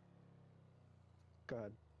 Go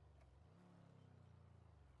ahead.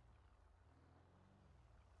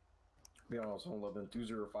 Be on also 11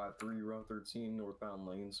 2053 Route 13 northbound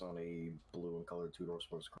lanes on a blue and colored two-door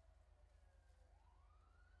sports car.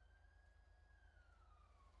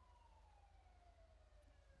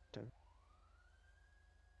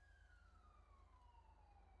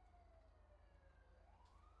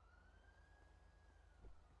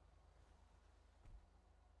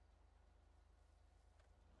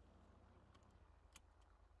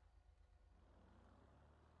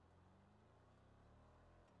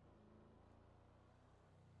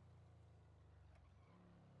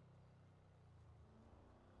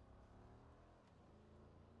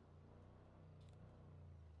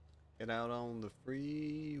 Get out on the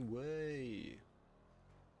freeway.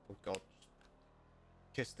 Oh God.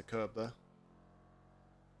 Kiss the curb there.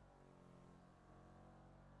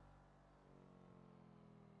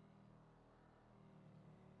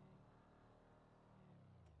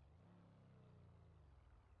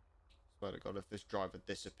 Swear to God, if this driver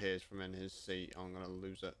disappears from in his seat, I'm gonna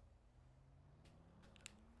lose it.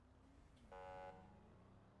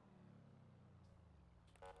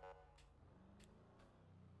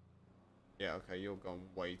 Yeah, okay, you're going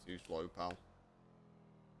way too slow, pal.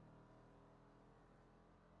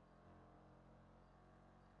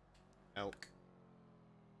 Elk.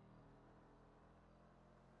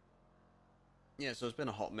 Yeah, so it's been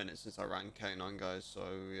a hot minute since I ran K9, guys, so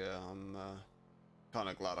yeah, I'm kind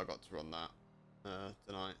of glad I got to run that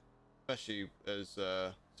tonight. Especially as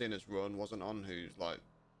seeing as Run wasn't on, who's like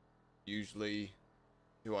usually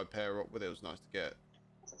who I pair up with. It was nice to get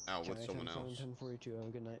out with someone else. 10-42, have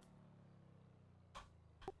a good night.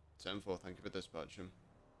 10-4, thank you for dispatching.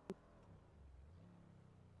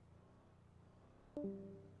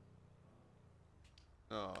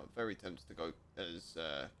 Oh, very tempted to go as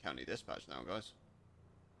county dispatch now, guys.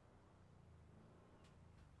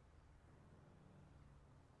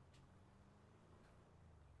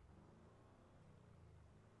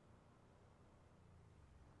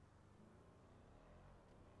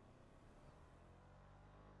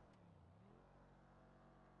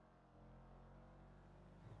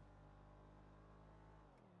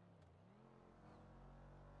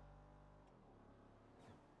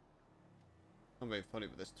 I'm very funny,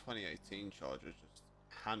 but this 2018 Charger just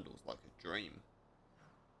handles like a dream.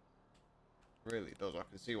 It really does. I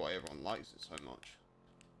can see why everyone likes it so much.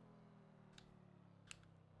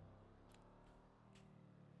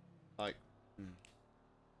 Like,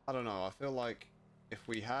 I don't know. I feel like if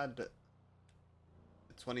we had the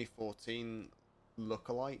 2014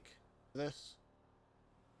 lookalike to this,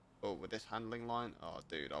 but with this handling line, oh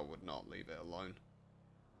dude, I would not leave it alone.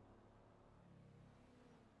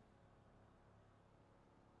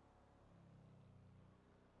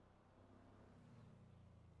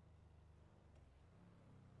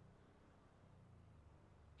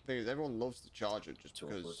 thing is, everyone loves the Charger just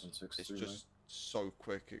 204, because 10, 6, it's 3, just so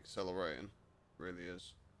quick accelerating. It really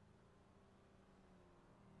is.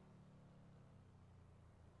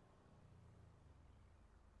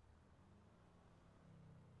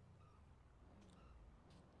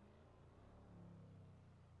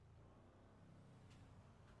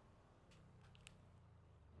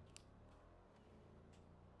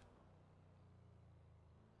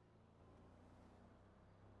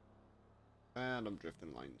 And I'm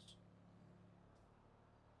drifting lanes.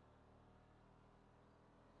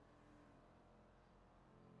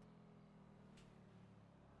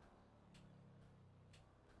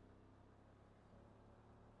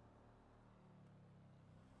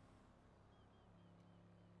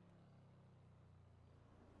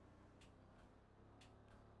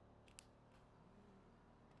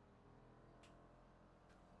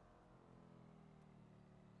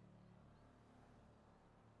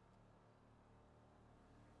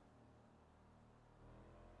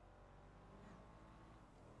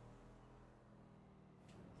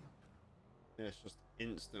 Yeah, it's just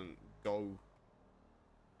instant go.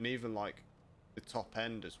 And even like the top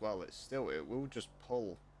end as well, it will just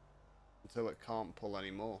pull until it can't pull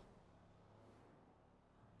anymore.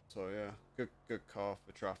 So yeah, good car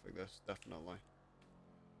for traffic, this, definitely.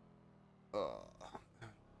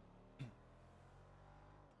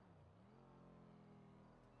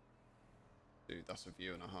 Dude, that's a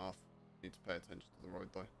view and a half. Need to pay attention to the road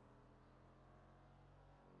though.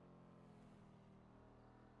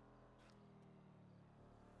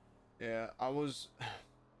 Yeah, I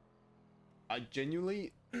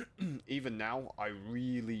genuinely, even now, I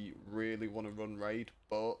really want to run raid,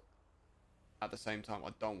 but at the same time, I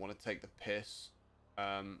don't want to take the piss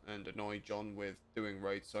and annoy John with doing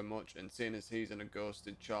raid so much. And seeing as he's in a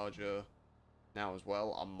ghosted Charger now as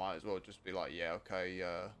well, I might as well just be like, yeah, okay,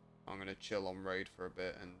 I'm gonna chill on raid for a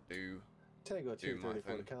bit and do Tango do my 234 to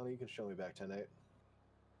thing county. You can show me back 10-8.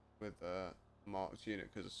 with Mark's unit,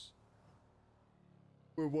 because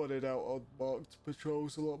we're wanted out on marked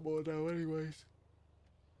patrols a lot more now anyways.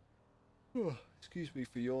 Oh, excuse me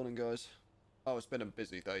for yawning, guys. Oh, it's been a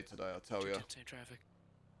busy day today, I'll tell you. Same traffic.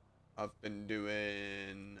 I've been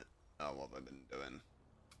doing... Oh, what have I been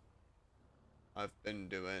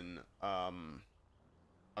doing?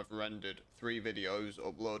 I've rendered 3 videos,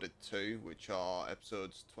 uploaded 2, which are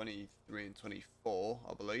episodes 23 and 24,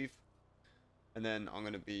 I believe. And then I'm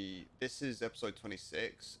going to be... This is episode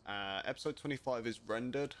 26. Episode 25 is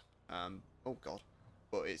rendered. Oh, God.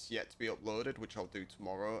 But it's yet to be uploaded, which I'll do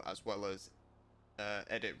tomorrow, as well as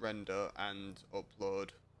edit, render, and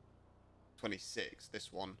upload 26,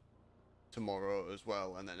 this one, tomorrow as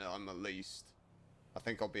well. And then I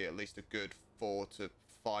think I'll be at least a good 4 to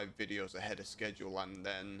 5 videos ahead of schedule. And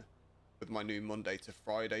then with my new Monday to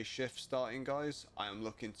Friday shift starting, guys, I am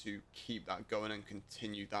looking to keep that going and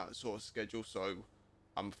continue that sort of schedule, so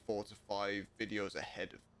I'm 4 to 5 videos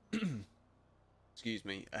ahead of excuse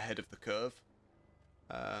me, ahead of the curve.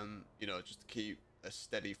 You know, just to keep a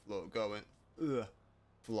steady flow going.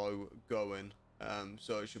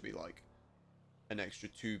 So it should be like an extra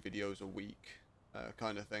 2 videos a week,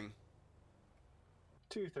 kind of thing.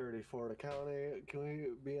 234 to county. Can we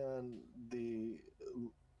be on the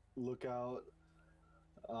lookout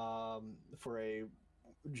for a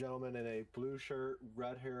gentleman in a blue shirt,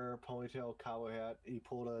 red hair, ponytail, cowboy hat? He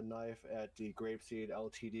pulled a knife at the Grapeseed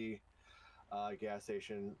LTD gas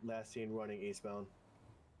station. Last seen running eastbound.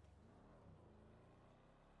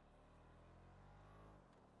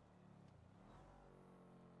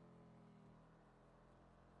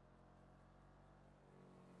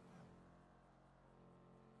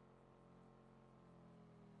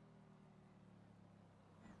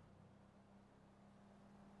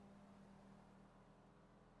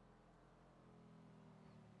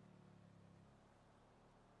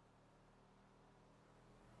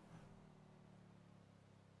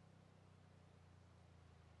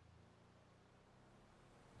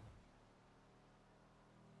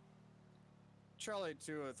 Charlie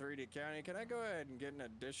 203 to county. Can I go ahead and get an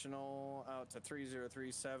additional out to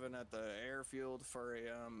 3037 at the airfield for a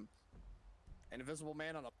an invisible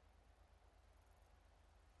man on a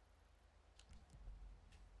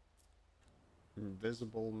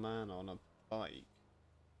Invisible man on a bike.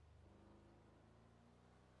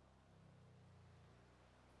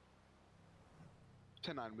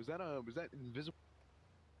 Was that invisible?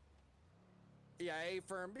 Yeah, A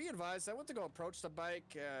firm. Be advised, I went to go approach the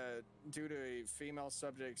bike due to a female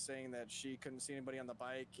subject saying that she couldn't see anybody on the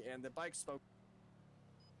bike, and the bike spoke.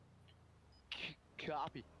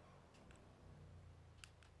 Copy.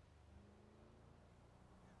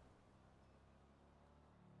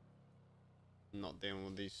 not dealing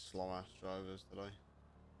with these slow ass drivers today.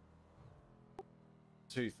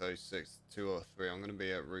 236, 203. I'm going to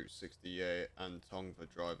be at Route 68 and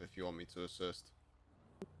Tongva Drive if you want me to assist.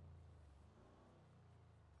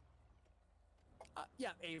 Yeah,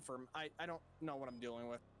 A firm. I don't know what I'm dealing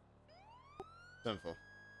with. 10-4.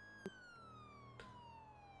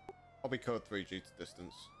 I'll be code 3G to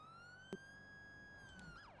distance.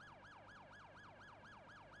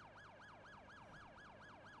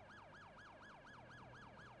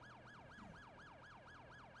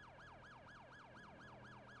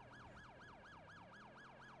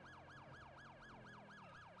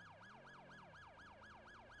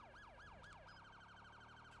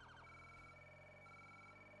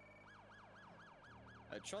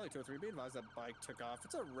 Charlie 203, be advised that bike took off.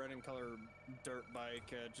 It's a red in color dirt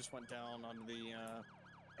bike. Just went down onto the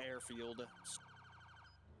airfield.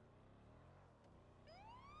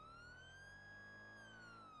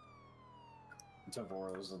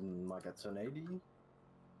 Temporal is in like a 1080.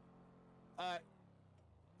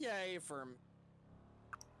 Yeah, A firm.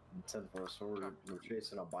 10-4, so we're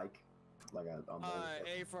chasing a bike, like a motorcycle.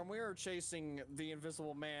 A firm. We are chasing the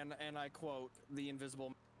Invisible Man, and I quote, the Invisible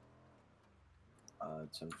Man.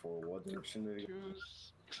 10-4, what direction did he go?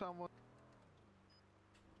 Choose someone.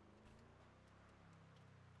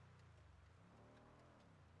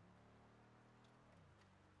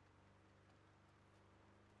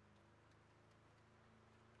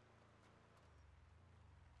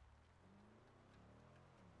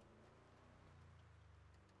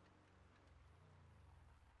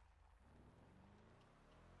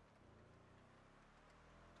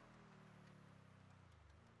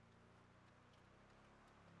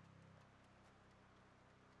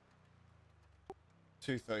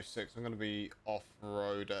 $236. I'm going to be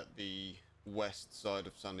off-road at the west side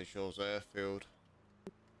of Sandy Shores Airfield.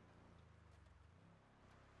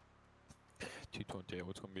 228.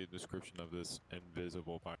 What's going to be the description of this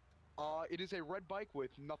invisible bike? It is a red bike with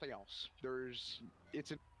nothing else.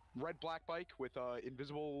 It's a red-black bike with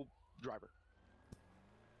invisible driver.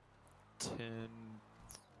 10-4.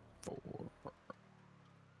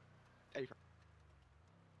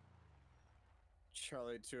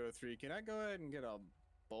 Charlie 203, can I go ahead and get a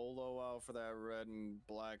bolo out for that red and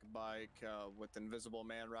black bike with Invisible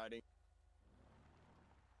Man riding?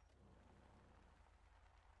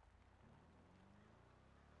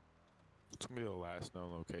 What's going to be the last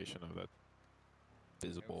known location of that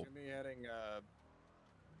visible? It's going to be heading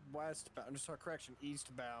westbound, correction,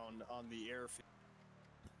 eastbound on the airfield.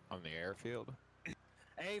 On the airfield?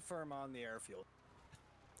 A firm on the airfield.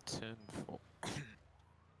 10-4.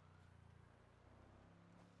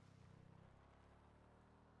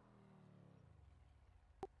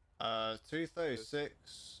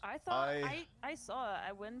 236. I thought I saw it.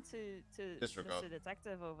 I went to Disregard. Mr.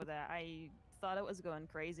 Detective over there. I thought it was going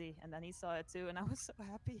crazy, and then he saw it too, and I was so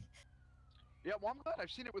happy. Yeah, well, I'm glad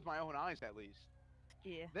I've seen it with my own eyes at least.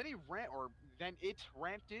 Yeah. Then then it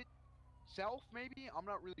ramped itself. Maybe I'm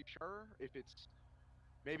not really sure if it's.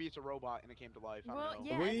 Maybe it's a robot and it came to life. I Well, don't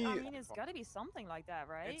yeah, know. I mean, it's got to be something like that,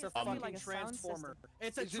 right? It's a gotta be fucking like a sound transformer. system.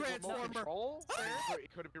 It's a Is it remote transformer. control?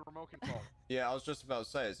 It could have been remote control. Yeah, I was just about to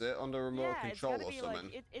say, is it under remote Yeah, control it's or gotta be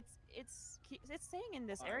something? like it's staying in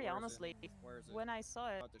this Alright, area. where is it? Honestly, Where is it? when I saw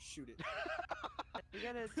it, About to shoot it. you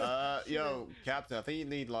gotta. shoot Yo, it. Captain, I think you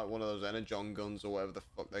need like one of those energon guns or whatever the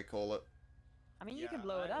fuck they call it. I mean, you can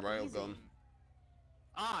blow it up. easy. Railgun.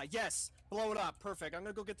 Ah, yes! Blow it up. Perfect. I'm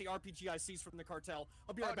gonna go get the RPG ICs from the cartel.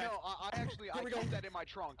 I'll be right back. No, I actually Here we go. keep that in my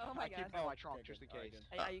trunk. Oh my I keep God. it in my Oh, trunk okay, just in good. Alright,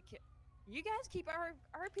 case. Are you you guys keep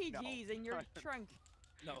RPGs in your trunk.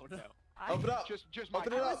 No. Open up! Just my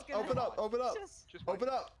Open it trunk. up! Open up! Open up! Just Open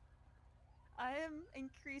up! I am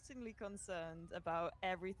increasingly concerned about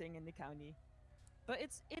everything in the county. But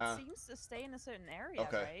it seems to stay in a certain area,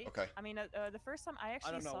 Okay, right? okay. I mean, the first time I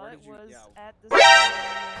actually don't know, saw where it did you- was yeah. at the.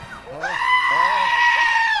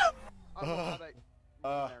 I don't know how that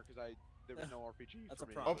got in there because there was no RPG That's for a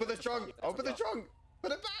me. problem. Open the trunk! Open the trunk!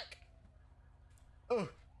 Put it back! Oh.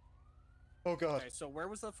 Oh god. Okay, so where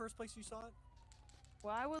was the first place you saw it?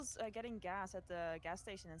 Well, I was getting gas at the gas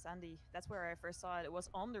station in Sandy. That's where I first saw it. It was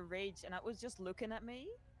on the ridge, and it was just looking at me,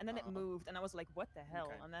 and then it moved, and I was like, "What the hell?"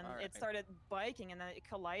 Okay, And then alright. it started biking, and then it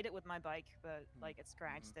collided with my bike, but like it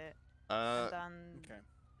scratched it. Uh, and then Okay.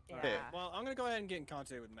 yeah. Here. Well, I'm gonna go ahead and get in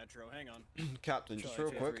contact with Metro. Hang on. Captain, just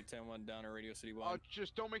real quick. 10-1 down at Radio City 1.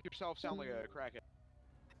 Just don't make yourself sound like a crackhead.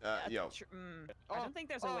 Yo. I don't think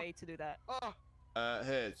there's a way to do that.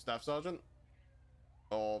 Here, Staff Sergeant.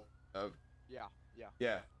 Or, Yeah.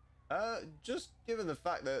 yeah. Just given the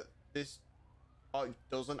fact that this bike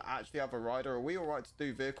doesn't actually have a rider, are we alright to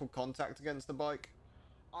do vehicle contact against the bike?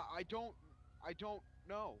 I don't I don't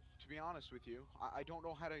know, to be honest with you. I don't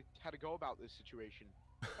know how to go about this situation.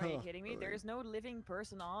 Are you kidding me? There's no living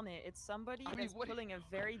person on it. It's somebody that's pulling a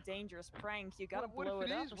very dangerous prank. You gotta blow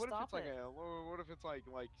it up or stop it. What if it's like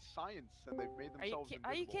science and they've made themselves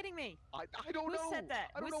invisible? Are you kidding me? I don't know. Who said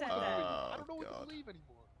that? I don't Who know said what to that? believe. I don't know what to believe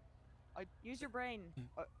anymore. Use your brain.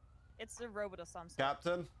 It's a robot of some sort.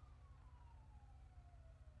 Captain?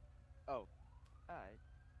 Oh.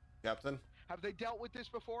 Captain? Have they dealt with this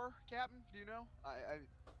before, Captain? Do you know?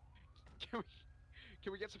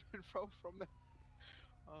 Can we get some info from them?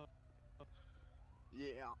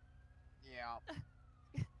 Yeah.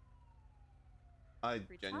 I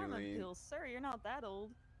Retirement genuinely. pills, sir. You're not that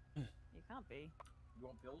old. You can't be. You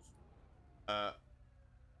want pills?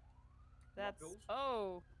 That's pills?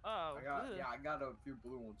 oh. I got ugh. I got a few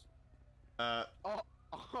blue ones. Oh,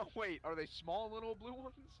 wait. Are they small little blue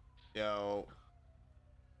ones? Yo.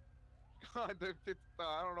 God,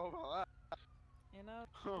 I don't know about that. You know,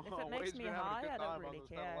 if it makes me high, I don't really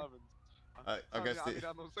care. I guess on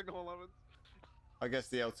those single 11s. I guess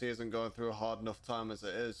the LT isn't going through a hard enough time as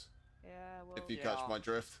it is. Yeah, well. If you catch my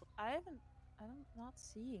drift. I'm not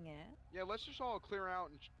seeing it. Yeah, let's just all clear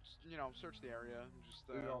out and search the area and just.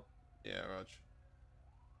 Yeah, Raj.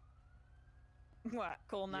 What?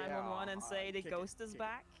 Call 911 and say the ghost is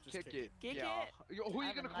back? Kick it. Kick yeah. it. Who are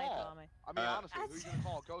you gonna call? I mean, honestly, who are you gonna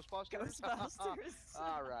call? Ghostbusters? Ghostbusters.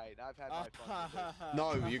 All right, I've had my fun. with this.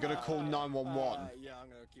 No, you're gonna call 911. Yeah, I'm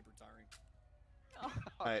gonna keep retiring.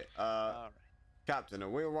 Hey, Captain, are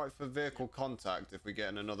we alright for vehicle contact if we get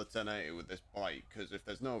in another 1080 with this bike? Because if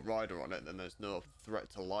there's no rider on it, then there's no threat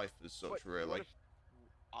to life as such, really.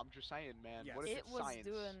 I'm just saying, man. Yes. What if It it's was science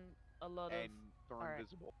doing a lot and of. they're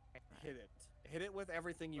invisible? Hit it. Hit it with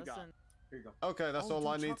everything you got. Listen. Here you go. Okay, that's all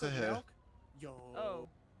I need to hear. Milk? Yo. Oh.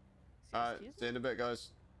 Alright, see you in a bit,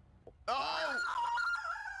 guys. Oh!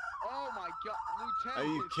 Oh my God, Lieutenant!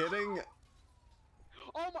 Are you kidding?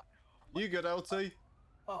 Oh my! You good, LT?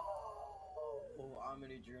 Oh, I'm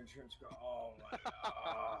gonna need your insurance. Oh my God.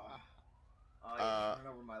 Oh, you ran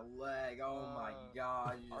over my leg. Oh my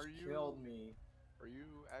God, you just killed me. Are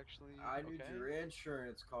you actually? I need your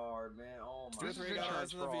insurance card, man. Oh my Just God.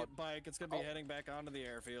 regards to the bike, it's gonna be heading back onto the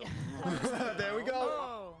airfield. There we go.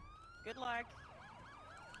 Oh, good luck.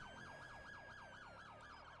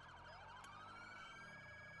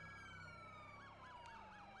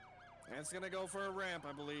 And it's gonna go for a ramp,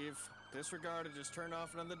 I believe. Disregarded, just turned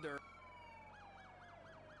off into the dirt.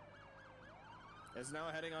 It's now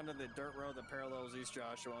heading onto the dirt road that parallels East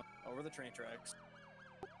Joshua, over the train tracks.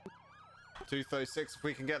 236, if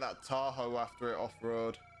we can get that Tahoe after it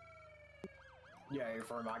off-road. Yeah, you're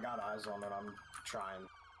firm. I got eyes on it. I'm trying.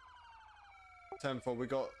 10-4, we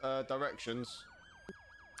got directions.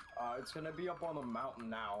 It's gonna be up on the mountain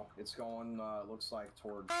now. It's going, looks like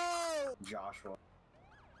towards Joshua.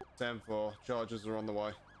 10-4, charges are on the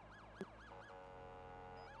way.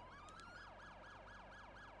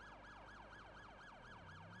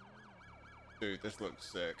 Dude, this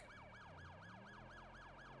looks sick.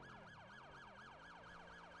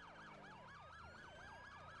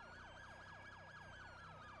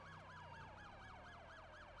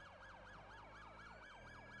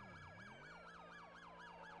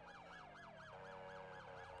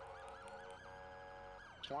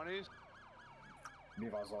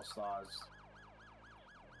 Levi's lost eyes.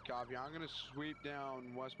 Copy. I'm gonna sweep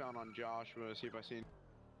down westbound on Joshua, see if I see.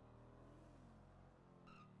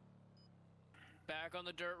 Back on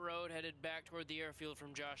the dirt road, headed back toward the airfield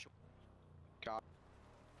from Joshua. Copy.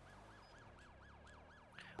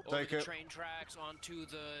 Over Take the it. train tracks onto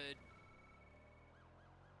the.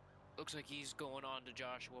 Looks like he's going on to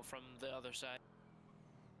Joshua from the other side.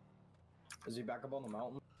 Is he back up on the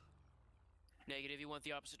mountain? Negative. You went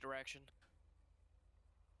the opposite direction.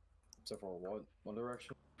 Except for what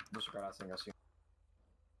direction? Disregard, I think I see.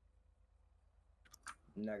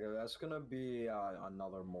 Negative. That's gonna be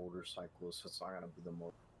another motorcyclist. It's not gonna be the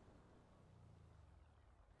motor.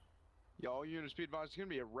 Yeah, all units be advised. It's gonna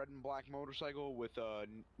be a red and black motorcycle with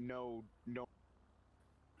no.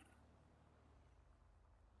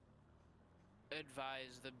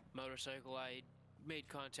 Advise the motorcycle I made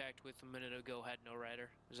contact with a minute ago had no rider.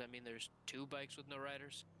 Does that mean there's 2 bikes with no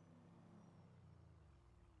riders?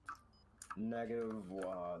 Negative.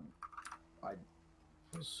 I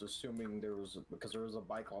was assuming there was because there was a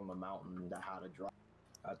bike on the mountain that had a drive.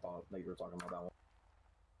 I thought that you were talking about that one.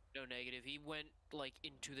 No, negative. He went like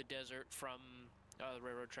into the desert from the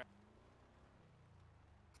railroad track.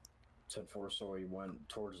 10-4, so he went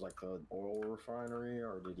towards like the oil refinery,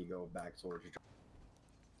 or did he go back towards?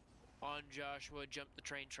 On Joshua, jumped the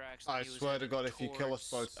train tracks. I and he was swear to headed God, if you kill us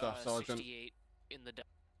both, towards, Staff Sergeant. 68 in the.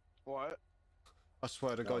 What? I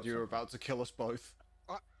swear to God, you were about to kill us both.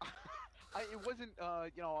 It wasn't,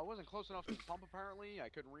 you know, I wasn't close enough to the pump. Apparently, I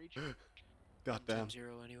couldn't reach. Goddamn.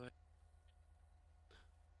 10-0 anyway.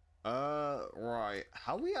 Right.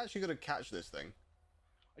 How are we actually gonna catch this thing?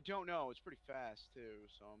 I don't know. It's pretty fast too,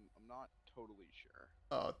 so I'm not totally sure.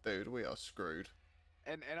 Oh, dude, we are screwed.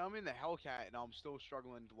 And I'm in the Hellcat, and I'm still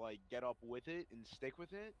struggling to like get up with it and stick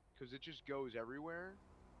with it because it just goes everywhere.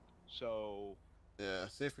 So Yeah,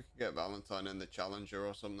 see if we can get Valentine in the Challenger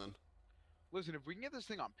or something. listen, if we can get this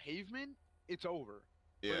thing on pavement, it's over.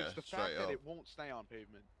 Yeah, but it's the fact straight that up. it won't stay on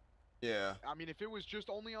pavement. Yeah. I mean, if it was just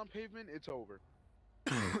only on pavement, it's over.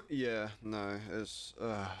 Yeah, no, it's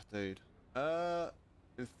dude.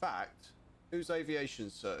 In fact, who's aviation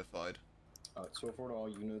certified? So for all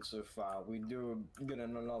units, if we do get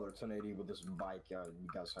in another 1080 with this bike, you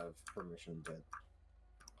guys have permission to.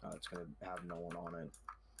 It's gonna have no one on it.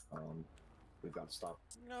 We've got to stop.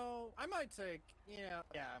 No, I might take. Yeah,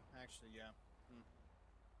 actually, yeah.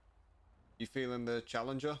 You feeling the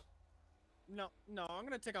Challenger? No, I'm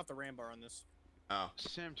gonna take off the ram bar on this. Oh.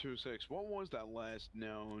 Sam 26. What was that last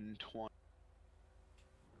known 20?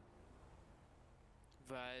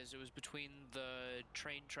 It was between the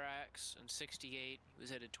train tracks and 68. He was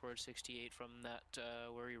headed towards 68 from that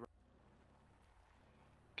where he.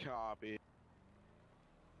 Copy.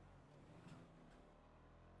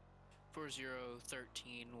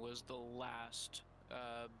 4013 was the last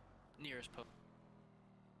nearest post.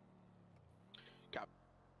 Copy.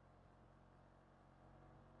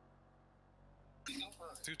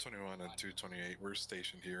 221 and 228. We're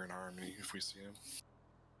stationed here in Harmony if we see him.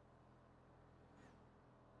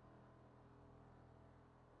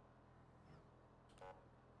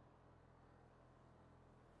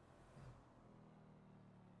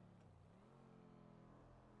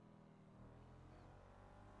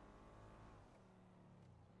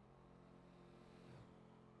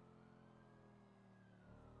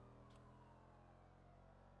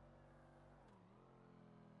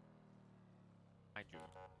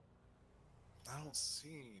 I don't see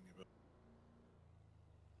anybody.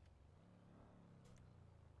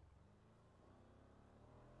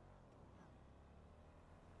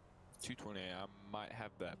 .228. I might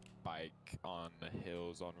have that bike on the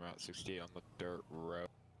hills on Route 68 on the dirt road.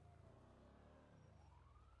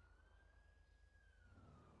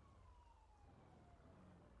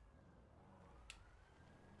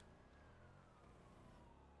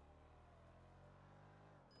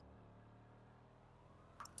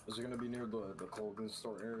 Is it gonna be near the clothing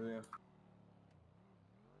store area?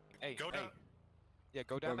 Hey, Go down. Yeah,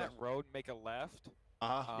 go down that road, make a left.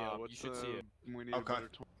 Yeah, You should see it. We need Okay.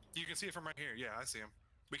 You can see it from right here. Yeah, I see him.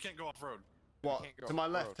 We can't go off road. What? can't go To my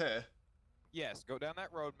off left road. here? Yes, go down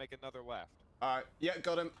that road, make another left. Alright, yeah,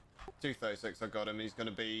 got him. 236, I got him. He's going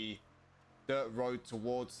to be dirt road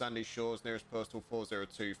towards Sandy Shores, nearest postal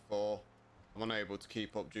 4024. I'm unable to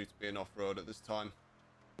keep up due to being off-road at this time.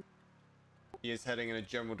 He is heading in a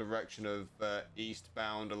general direction of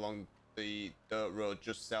eastbound along the dirt road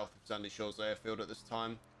just south of Sandy Shores Airfield at this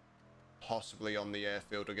time. Possibly on the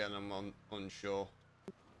airfield again, I'm unsure.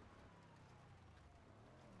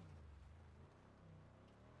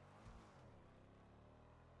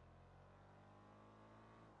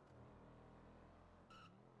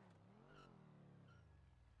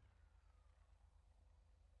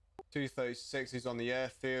 .236, he's on the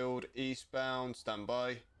airfield, eastbound,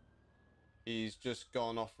 standby. He's just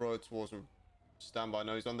gone off-road towards a standby.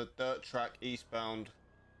 No, he's on the dirt track, eastbound,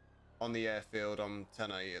 on the airfield. I'm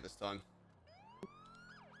 1080 at this time.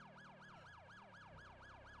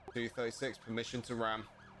 236, permission to ram.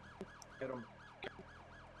 Hit him.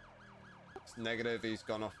 It's negative, he's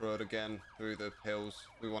gone off-road again through the hills.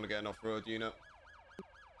 We want to get an off-road unit.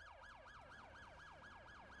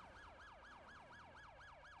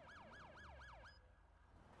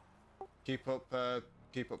 Keep up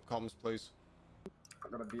comms, please.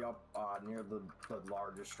 I'm gonna be up near the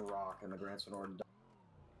largest rock in the Grand Sonoran.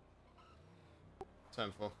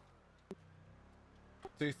 10-4.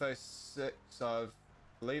 236, I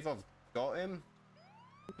believe I've got him.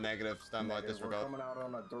 Negative, standby, Negative. disregard. We're coming out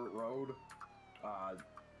on a dirt road.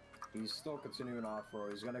 He's still continuing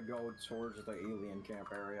off-road. He's gonna go towards the alien camp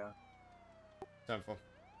area. 10-4.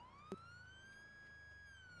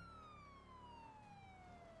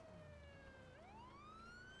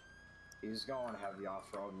 He's going heavy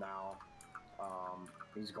off-road now.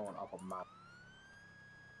 He's going up a mountain.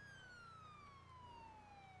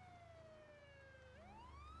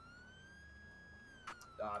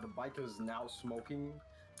 The bike is now smoking.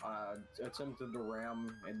 Attempted to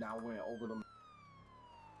ram and now went over the.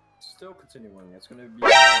 Still continuing. It's going to be.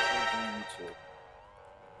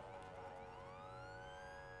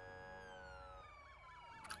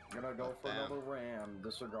 Gonna go for damn. another ram.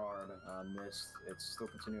 Disregard. Missed. It's still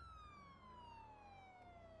continuing.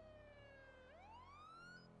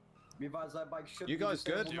 Be advised that bike should You be guys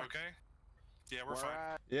good? disabled. You okay? Yeah, we're fine.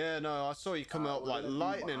 Yeah, no, I saw you coming up we're like gonna be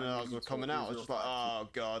lightning and behind I you was coming out. I was just like, 205. oh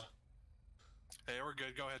god. Hey, we're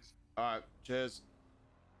good. Go ahead. Alright, cheers.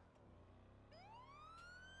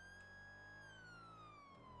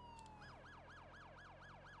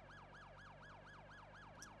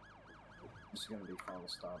 This is gonna be final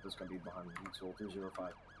stop. It's gonna be behind the Mutual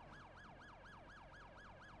 305.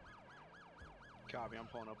 Copy, I'm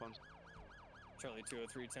pulling up on. Charlie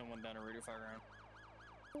 203, 10-1 down a radio fire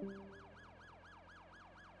round.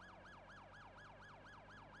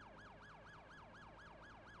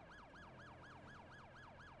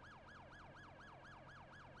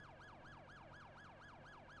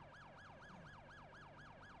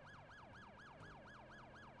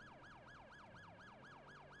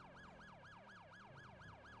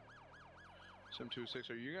 Sim 26,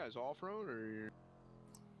 are you guys off road or? You're...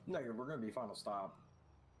 No, we're gonna be final stop.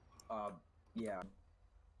 Yeah.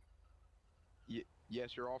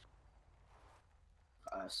 Yes, you're off.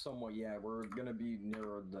 Somewhat, yeah. We're gonna be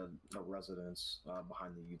near the residence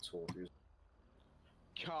behind the U-Tool.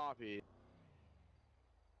 Copy.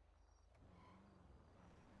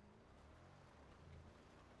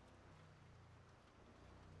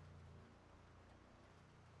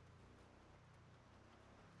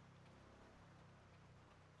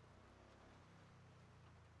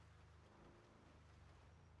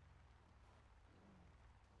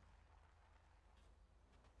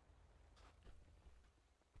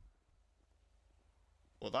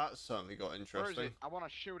 Well, that certainly got Where is interesting. it? I want to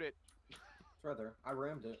shoot it. It's right there. I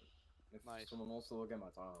rammed it. If Nice. someone wants to look at my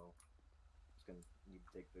Tahoe, it's gonna need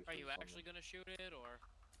to take pictures. Are you of actually something. gonna shoot it, or?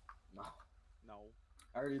 No. No.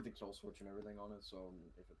 I already did the kill switch and everything on it, so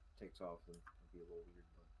if it takes off, then it'll be a little weird.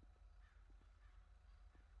 But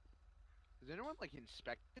Does anyone like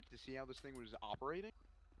inspect it to see how this thing was operating?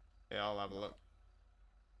 Yeah, I'll have a look.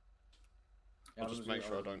 yeah, I'll just make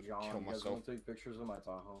sure I don't John, kill you guys myself. want to take pictures of my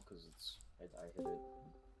Tahoe? Because I hit it.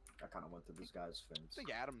 I kind of went through this guy's I fence.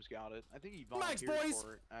 think Adams got it. I think he Max, volunteered boys!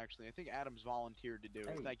 for it. Actually, I think Adams volunteered to do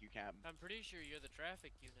it. Hey. Thank you, Captain. I'm pretty sure you're the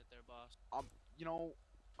traffic unit there, boss. You know,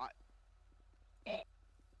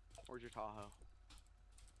 where's your Tahoe?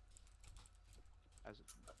 As it,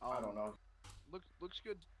 I don't know. Looks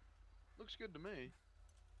good. Looks good to me.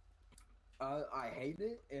 I hate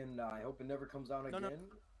it, and I hope it never comes out No, no. again.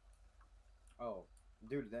 Oh,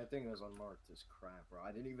 dude, that thing is unmarked as crap, bro.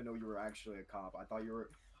 I didn't even know you were actually a cop.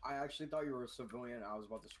 I actually thought you were a civilian. I was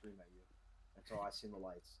about to scream at you until I seen the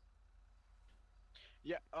lights.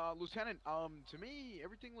 Yeah, Lieutenant. To me,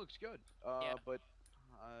 everything looks good. Yeah. But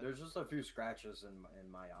There's just a few scratches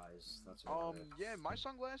in my eyes. That's about it. yeah, my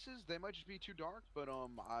sunglasses, they might just be too dark, but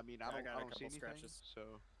I mean, I I got a don't see couple anything. scratches. So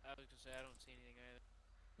I was gonna say I don't see anything either.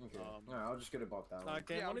 Okay. Alright, I'll just get it bumped that way.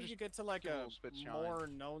 Okay, Yeah, what I'll if you just get to like give it a a little spit shine. more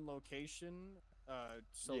known location,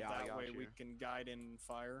 so Yeah, I that got way we you. can guide in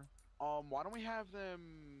fire? why don't we have them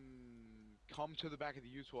come to the back of the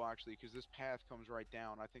U-Tool actually, because this path comes right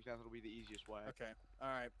down. I think that'll be the easiest way. Okay, all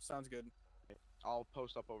right, sounds good. I'll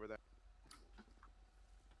post up over there.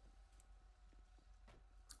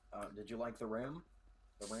 Did you like the ram?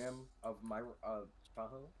 The ram of my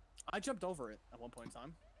Tahoe? I jumped over it at one point in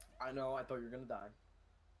time. I know. I thought you were gonna die.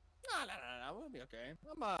 No, we'll be okay.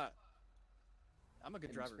 I'm a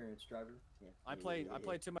good driver. Experienced driver. Yeah. I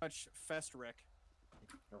play too much Fest Wreck.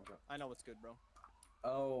 Okay. I know what's good, bro.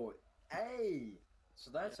 Oh, hey!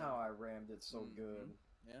 So that's how I rammed it so good.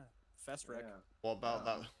 Yeah, Fest Wreck. Yeah. What about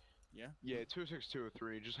that? Yeah. Yeah,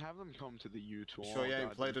 26203. Just have them come to the U-Tool. You sure you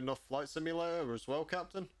ain't played enough Flight Simulator as well,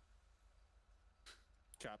 Captain?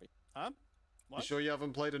 Copy. Huh? You What? sure you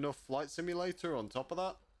haven't played enough Flight Simulator on top of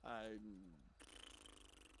that?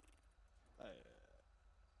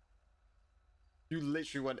 You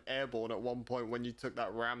literally went airborne at one point when you took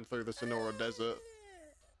that ram through the Sonora Desert.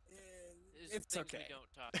 It's It's things okay. we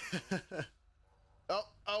don't talk about.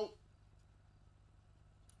 Oh!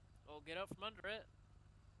 Oh, get out from under it.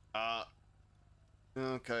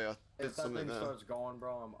 Okay, I did If that something thing there. starts going,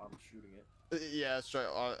 bro, I'm shooting it. Yeah, straight.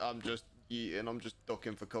 I'm just yeeting. I'm just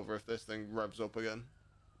ducking for cover if this thing revs up again.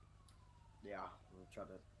 Yeah,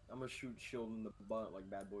 I'm gonna shoot shield in the butt like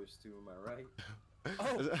Bad Boys 2. Am I right?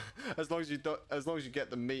 Oh. As long as you get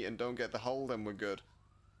the meat and don't get the hole, then we're good.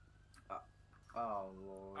 Oh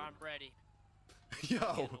lord. I'm ready. Yo,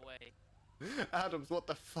 Getting away. Adams, what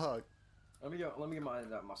the fuck? Let me get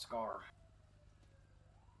my scar.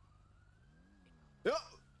 Yeah.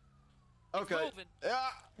 Okay. moving. Yeah.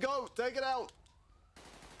 Go. Take it out.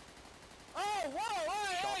 Oh, whoa,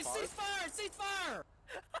 hey, Shot hey, fired. cease fire, cease fire!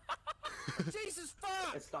 Jesus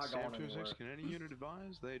fuck! It's not going Sam anywhere. 206, can any unit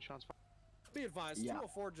advise? They had shots fired. Be advised, Yeah.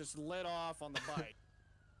 204 just lit off on the bike.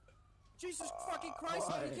 Jesus fucking Christ,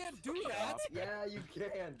 no, you what? can't do that! Yeah, you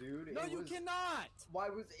can, dude. No, It you was- cannot! Why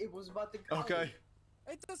was it was about to come? Okay.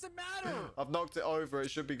 It doesn't matter! I've knocked it over. It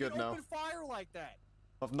should be good You can now. open fire like that!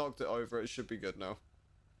 I've knocked it over. It should be good now.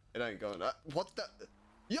 It ain't going. What the?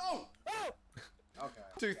 Yo! Oh! Okay.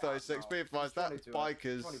 236. Be advised that bike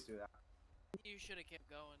is. You should have kept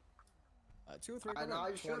going. 203 I know,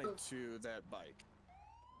 I should've. 22, that bike.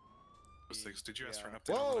 6, did you ask for an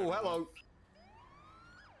update? Whoa! on the Hello.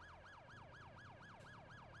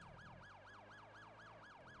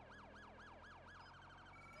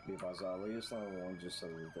 Because Leah's one just said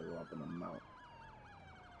that they were up in the mountain.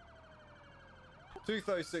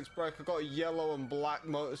 236 break. I got a yellow and black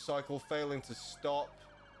motorcycle failing to stop.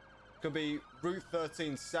 Could be Route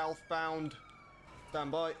 13 southbound.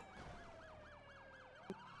 Stand by.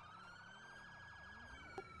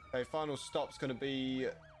 Okay, final stop's going to be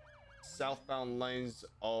southbound lanes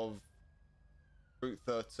of Route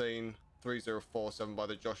 13, 3047 by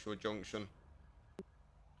the Joshua Junction.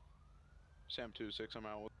 Sam 206, I'm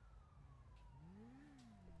out with.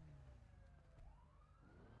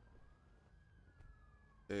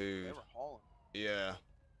 Dude. They were hauling. Yeah.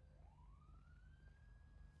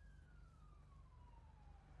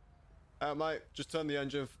 Mate, just turn the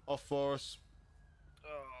engine off for us.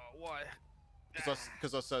 Why?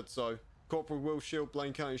 Because I said so. Corporal Will Shield,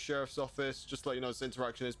 Blaine County Sheriff's Office. Just to let you know, this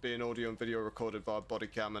interaction is being audio and video recorded via body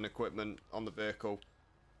cam and equipment on the vehicle.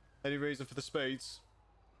 Any reason for the speeds?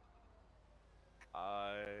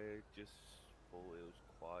 I just thought it was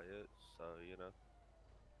quiet, so you know.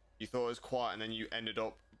 You thought it was quiet and then you ended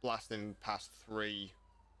up blasting past 3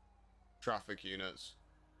 traffic units.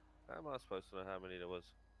 How am I supposed to know how many there was?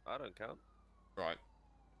 I don't count. Right.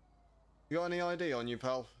 You got any ID on you,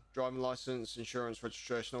 pal? Driving license, insurance,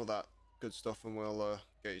 registration, all that good stuff, and we'll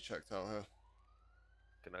get you checked out here.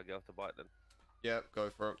 Can I get off the bike then? Yep, go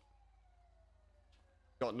for it.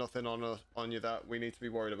 Got nothing on you that we need to be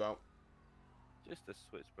worried about? Just a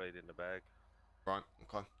switchblade in the bag. Right,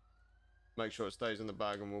 okay. Make sure it stays in the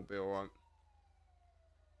bag and we'll be alright.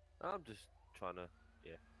 I'm just trying to,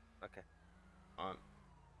 yeah. Okay. Alright.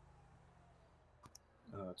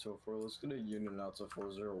 204, let's get a unit out to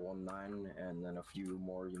 4019 and then a few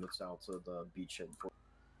more units out to the beachhead.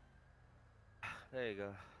 There you go.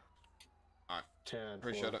 Alright. 10.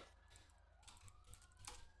 Appreciate it.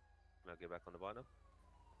 Can I get back on the bike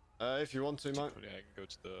now? If you want to, mate. Yeah, I can go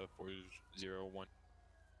to the 401.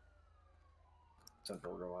 10-4,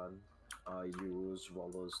 go ahead. You as well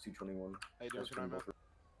as 221. How you doing tonight, man?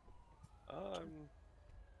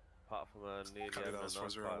 Apart from nearly Copy having that was a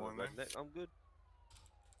 401 then. redneck, I'm good.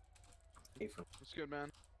 It's good, man.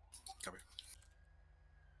 Copy.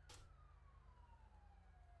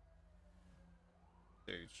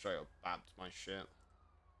 Dude, straight up babbed my shit.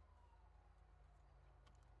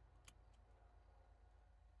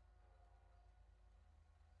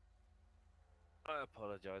 I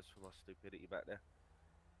apologize for my stupidity back there.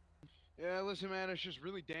 Yeah, listen, man, it's just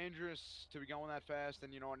really dangerous to be going that fast,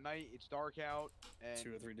 and you know, at night it's dark out, and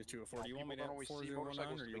 203 to 204. Do you want me to don't have always see 4019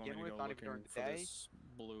 motorcycles or to do you want me begin to with, go not even looking during the for day. this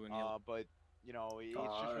blue and yellow? But you know, it's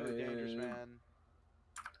just really dangerous, man.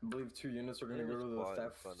 I believe 2 units are going to go to the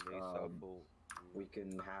theft. We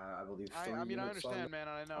can have, I believe, 3 I mean, I units understand, on man.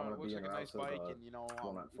 I I'm know gonna it looks be like a en nice route to bike, the and you know,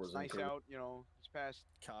 one at it's Zancudo. nice out. You know, these past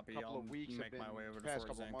Copy. couple I'll of weeks make have been, my way over to past Fort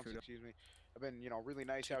couple of months, Zancudo. excuse me, have been, you know, really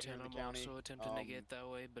nice out here in the I'm county. also attempting to get that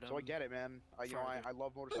way, but so I get it, man. You know, I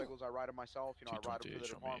love motorcycles. I ride them myself. You know, I ride them for the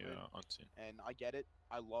department, and I get it.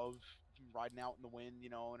 I love riding out in the wind, you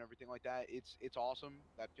know, and everything like that. It's awesome,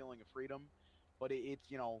 that feeling of freedom. But it's,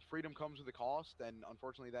 you know, freedom comes with a cost, and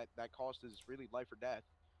unfortunately, that cost is really life or death.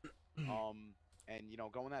 And you know,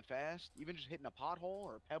 going that fast, even just hitting a pothole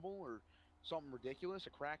or a pebble or something ridiculous, a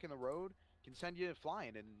crack in the road, can send you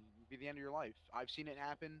flying and be the end of your life. I've seen it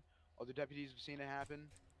happen. Other deputies have seen it happen.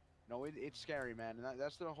 No, it's scary, man, and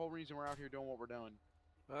that's the whole reason we're out here doing what we're doing.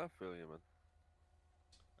 I feel you, man.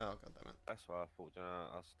 Oh, god damn it. That's why I thought, you know,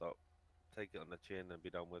 I'll stop, take it on the chin, and be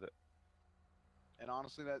done with it. And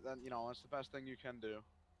honestly, that you know, that's the best thing you can do.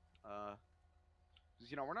 'Cause,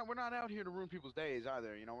 you know, we're not out here to ruin people's days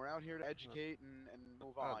either. You know, we're out here to educate and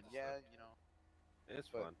move on. Yeah, you know. It's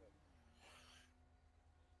fun.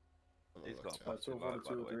 He's got a So busted light,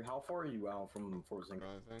 by the way. how far are you out from Fort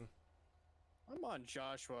Zancudo? I'm on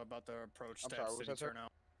Joshua about to approach I'm that sorry, what's city that, sir?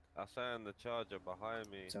 turnout. I found the charger behind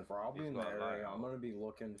me. I'll be He's in the got a light area. on. I'm gonna be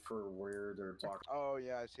looking for where they're talking. Oh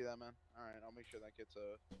yeah, I see that, man. All right, I'll make sure that gets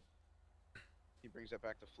He brings that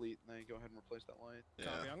back to fleet, and then go ahead and replace that light.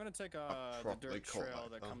 Copy. I'm gonna take the dirt trail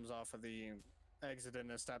that comes off of the exit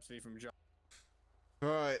in Stap City from John.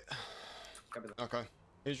 Right. Okay.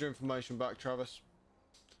 Here's your information back, Travis.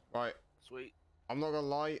 Right. Sweet. I'm not gonna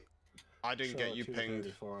lie, I didn't get you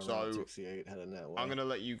pinged, so I'm gonna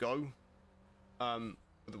let you go.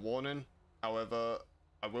 With a warning. However,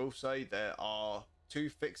 I will say there are 2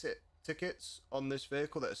 fix-it tickets on this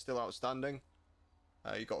vehicle that are still outstanding.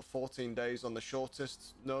 You got 14 days on the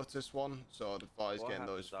shortest notice one, so I'd advise getting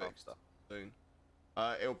those fixed soon.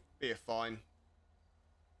 It'll be a fine,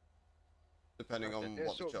 depending on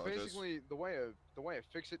what the charge is. Basically, the way a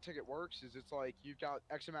fix-it ticket works is it's like you've got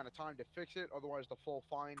X amount of time to fix it, otherwise the full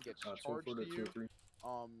fine gets charged to you.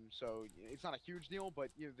 So it's not a huge deal, but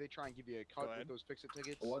they try and give you a cut with those fix-it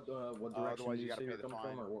tickets. What direction otherwise do you you gotta say pay you're the coming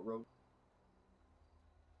fine. from, or what road?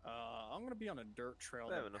 I'm gonna be on a dirt trail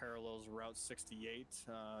Fair that enough. parallels Route 68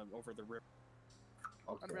 over the river.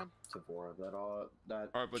 Okay, Sephora, that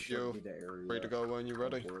Alright, but should you're be the area free to go when you're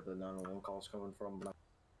ready. where the 911 call's coming from. But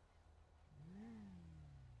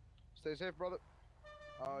Stay safe, brother.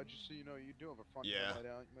 Just so you know, you do have a front Yeah. light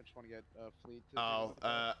out. You might just want to get fleet. To Oh,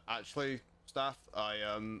 actually, staff, I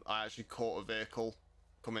actually caught a vehicle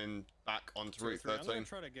coming back onto Route 13. I'm gonna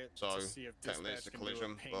try to get so to see if technically it's a dispatch can do a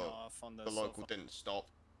collision, ping but off on the the cell local phone. didn't stop.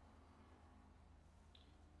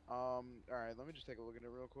 All right, let me just take a look at it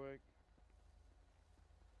real quick.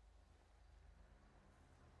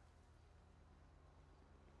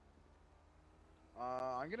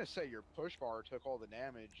 I'm gonna say your push bar took all the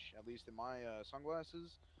damage, at least in my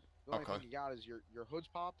sunglasses. The only thing you got is your hood's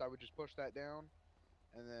popped. I would just push that down,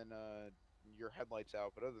 and then your headlights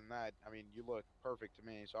out. But other than that, I mean, you look perfect to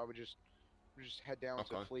me. So I would just head down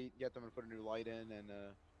to fleet, get them and put a new light in, and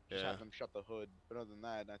just have them shut the hood. But other than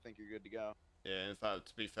that, I think you're good to go. Yeah, in fact,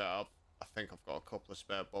 to be fair, I think I've got a couple of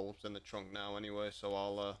spare bulbs in the trunk now anyway, so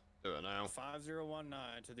I'll do it now.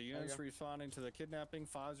 5019 to the units responding to the kidnapping.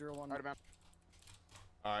 5019.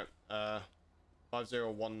 Alright,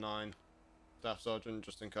 5019, Staff Sergeant,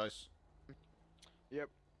 just in case. Yep,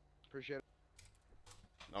 appreciate it.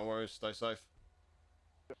 No worries, stay safe.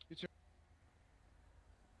 You too.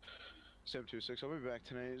 726, I'll be back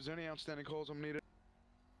tonight. Is there any outstanding calls I'm needed?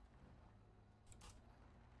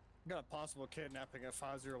 Got a possible kidnapping at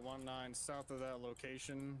 5019 south of that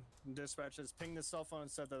location. Dispatch has pinged the cell phone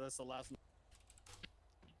and said that that's the last.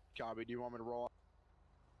 Copy, do you want me to roll out?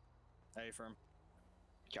 Hey, firm.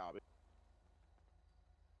 Copy.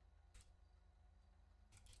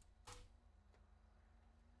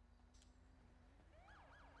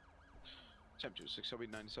 Temp 26, I'll be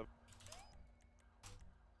 97.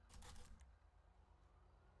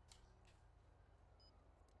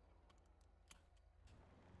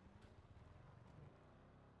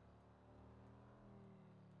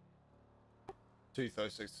 Two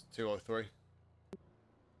 203.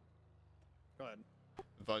 Go ahead.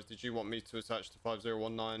 Advise, did you want me to attach to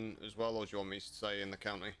 5019 as well, or do you want me to stay in the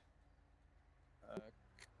county?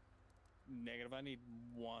 Negative. I need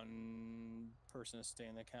one person to stay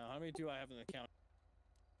in the count. How many do I have in the count?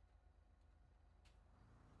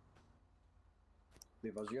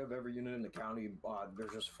 Because you have every unit in the county,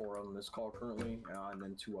 there's just 4 on this call currently, and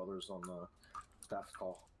then 2 others on the staff's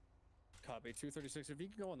call. Copy. 236. If you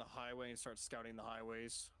can go on the highway and start scouting the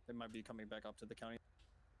highways, they might be coming back up to the county.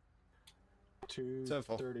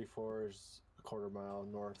 234 is a quarter mile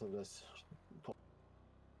north of this.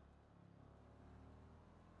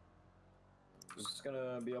 Is this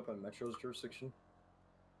gonna be up in Metro's jurisdiction?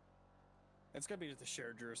 It's gonna be the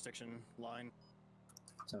shared jurisdiction line.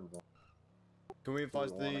 10-4. Can we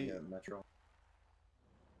advise the Metro?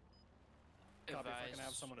 Copy. If I can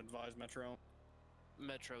have someone advise Metro.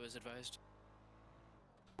 Metro is advised.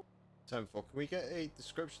 10-4, can we get a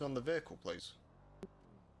description on the vehicle, please?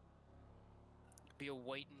 Be a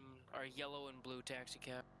white and or yellow and blue taxi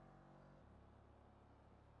cab.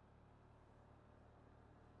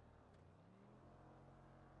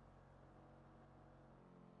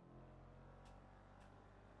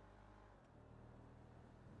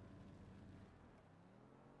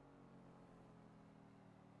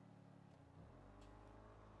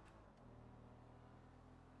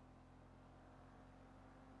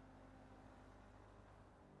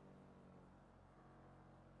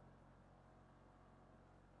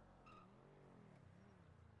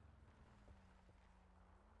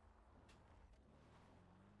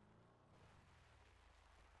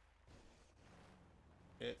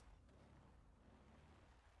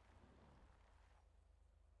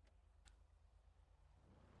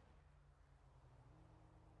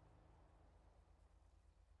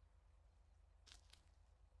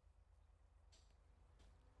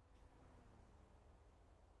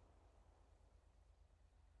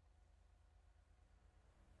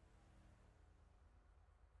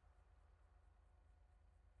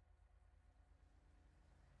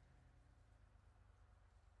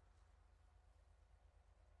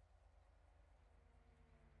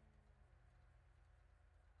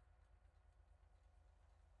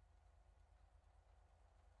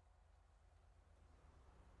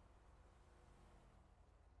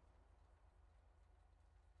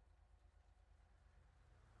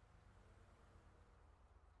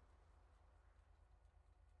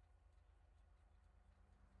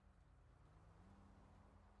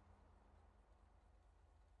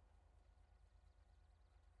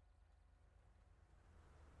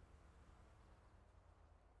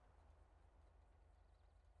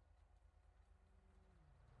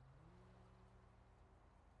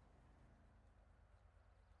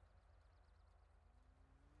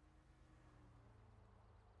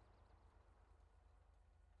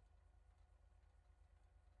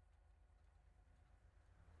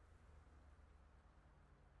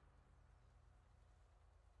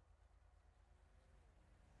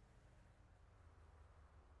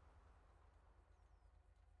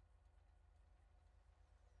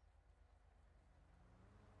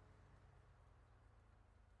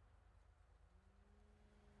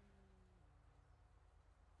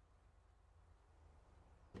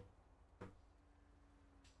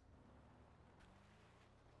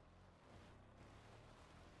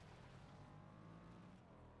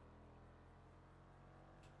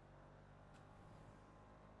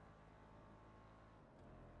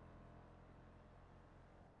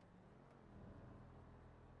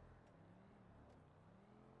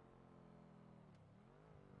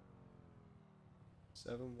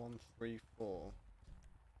 7134.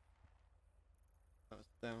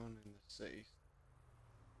 That's down in the city.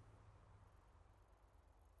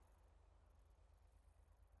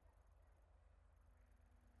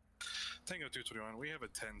 Tango 221, we have a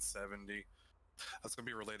 1070. That's going to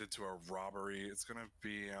be related to a robbery. It's going to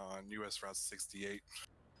be on US Route 68.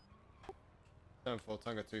 10-4,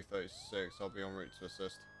 Tango 236, I'll be en route to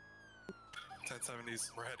assist.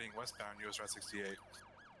 1070s, we're heading westbound US Route 68.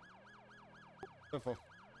 10-4.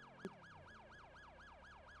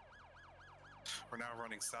 We're now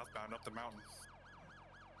running southbound up the mountain.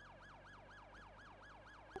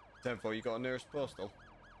 10-4, you got a nearest postal?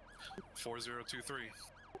 4023.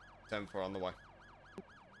 10-4 on the way.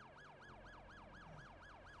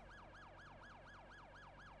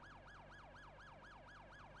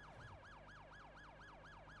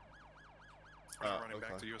 We're now running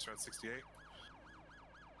back to US Route 68.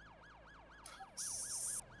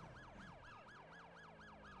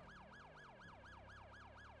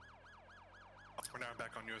 We're now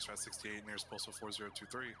back on US Route 68 nearest postal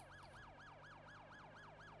 4023.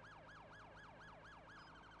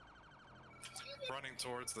 Running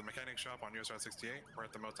towards the mechanic shop on US Route 68. We're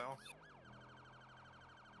at the motel.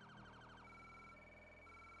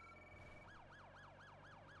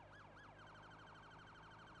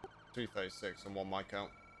 $336 and 1 mic count.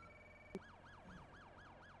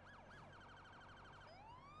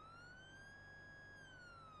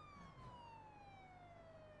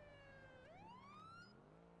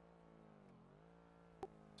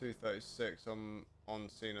 $236. I'm on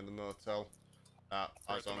scene in the motel. We're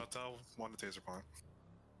Eyes at the on. motel. One to taser point.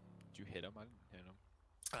 Did you hit him? I didn't hit him.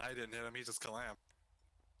 I didn't hit him. He just collapsed.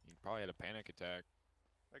 He probably had a panic attack.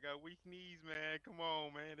 I got weak knees, man. Come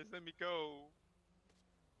on, man. Just let me go.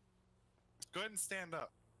 Go ahead and stand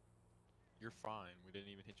up. You're fine. We didn't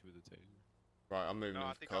even hit you with a taser. Right, I'm moving No,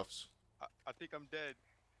 in for cuffs. I think I'm dead.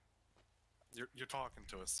 You're talking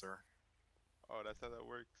to us, sir. Oh, that's how that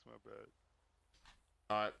works. My bad.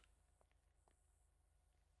 Alright.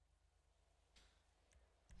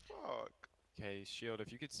 Fuck. Okay, Shield,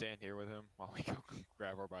 if you could stand here with him while we go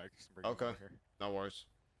grab our bikes and bring them Okay, over here. no worries.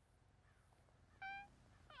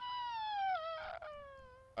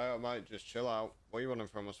 Alright, mate, just chill out. What are you running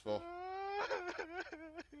from us for?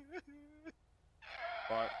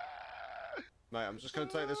 Right. Mate, I'm just gonna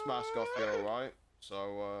take this mask off you, alright?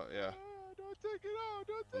 So, yeah. Don't take it out.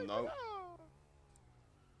 Don't take Nope. it out.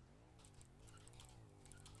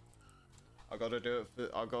 I gotta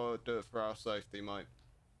do it for our safety, mate.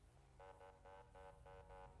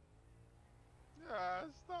 Ah,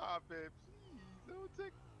 stop it, please. Don't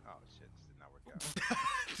take. Oh shit, this did not work out.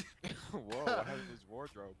 Whoa, what happened to his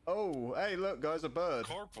wardrobe? Oh, hey, look, guys, a bird.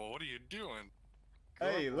 Corporal, what are you doing?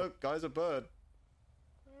 Hey, look, guys, a bird.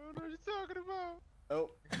 I don't know what you're talking about.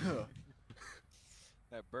 Oh.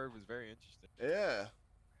 That bird was very interesting. Yeah,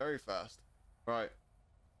 very fast. Right.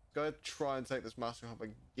 Go ahead, try and take this mask off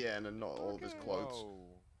again and not all of his clothes.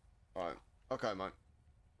 Whoa. Alright. Okay, mate.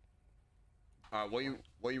 Alright, what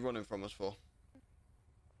are you running from us for?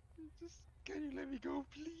 Just can you let me go,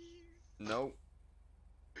 please? No.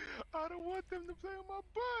 I don't want them to play on my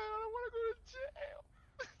butt. I don't want to go to jail.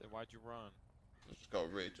 Then why'd you run? I just gotta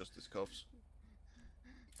readjust his cuffs.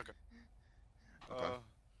 Okay. Okay.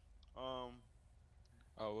 Oh,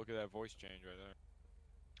 look at that voice change right there.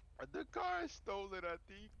 The car is stolen, I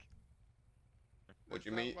think. What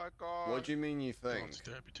do you That's not mean? my car. What do you mean you think?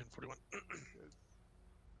 Happy 1041.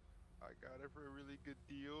 I got it for a really good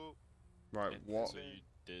deal. Right, And what? So you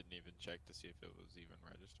didn't even check to see if it was even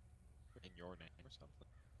registered in your name or something?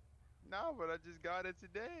 No, but I just got it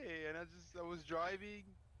today, and I was driving,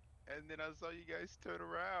 and then I saw you guys turn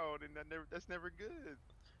around, and that's never good.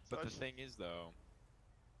 So But the thing is, though,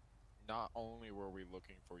 not only were we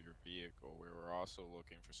looking for your vehicle, we were also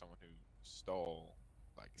looking for someone who stole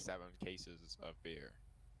like 7 cases of beer,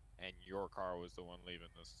 and your car was the one leaving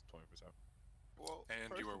this 24/7. Well,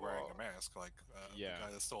 And you were wearing a mask like Yeah. the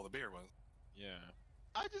guy that stole the beer was. Yeah.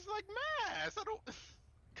 I just like mass. I don't. Please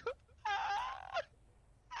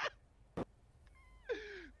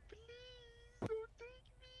don't take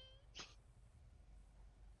me.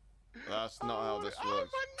 That's not how this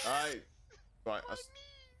works. Right,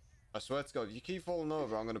 I swear to God, if you keep falling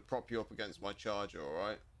over, I'm gonna prop you up against my charger,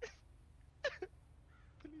 alright?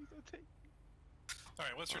 Please don't take me.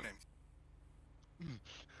 Alright, what's your name?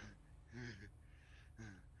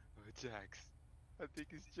 Jax. I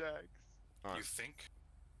think it's Jax. You think?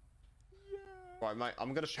 Yeah. Right, mate,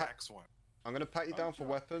 I'm gonna Jax one. I'm gonna pat you down for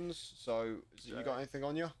weapons, so you got anything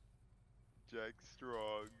on you? Jax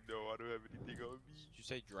Strong. No, I don't have anything on me. Did you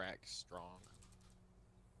say Drax Strong?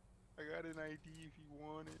 I got an ID if you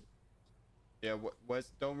want it. Yeah,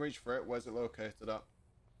 where's... Don't reach for it. Where's it located at?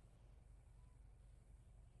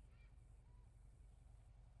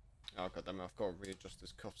 Oh, goddammit, I've got to readjust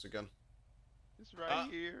his cuffs again. It's right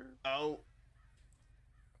here. Oh.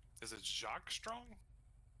 Is it Jacques Strong?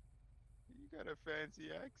 You got a fancy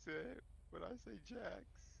accent, but I say Jax.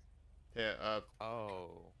 Here,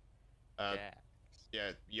 Jax.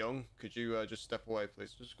 Yeah, Young, could you just step away,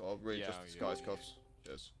 please? Just got to readjust this guy's cuffs.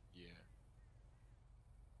 Cheers. Yeah.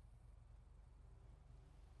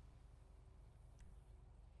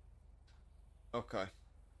 Okay.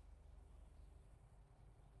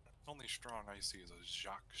 Only Strong I see is a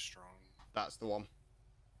Jacques Strong. That's the one.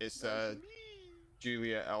 It's That's me.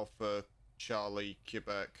 Julia Alpha Charlie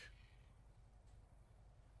Quebec.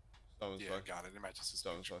 So Yeah, got it. It matches his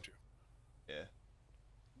picture too. Yeah.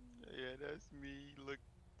 Yeah, that's me. Look.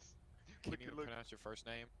 Can you pronounce your first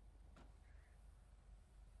name?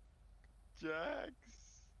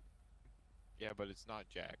 Jax. Yeah, but it's not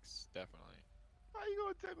Jax, definitely. How you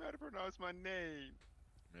gonna tell me how to pronounce my name?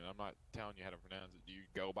 I mean, I'm not telling you how to pronounce it. Do you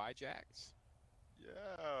go by Jax?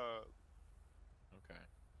 Yeah. Okay.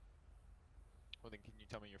 Well, then can you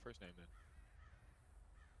tell me your first name then?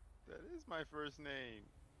 That is my first name.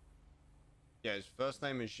 Yeah, his first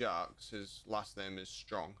name is Jacques, his last name is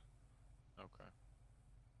Strong. Okay.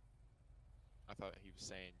 I thought he was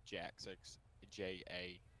saying Jax, Jax.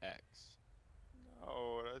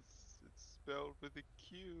 No, it's spelled with a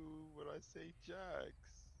Q, but I say Jax.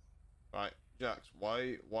 Right, Jax,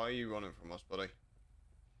 why are you running from us, buddy?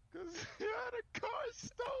 Cause I had a car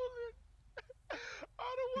stolen.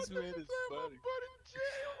 I don't want them to throw my butt in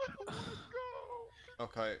jail. I don't want to go.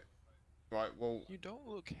 Okay. Right, well... You don't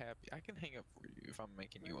look happy. I can hang up for you if I'm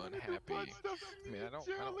making you unhappy. I mean, I don't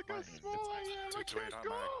Look how mind. small I am. I can't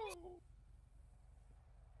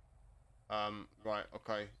go. Right,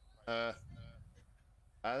 okay.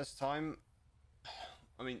 At this time...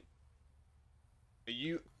 I mean... Are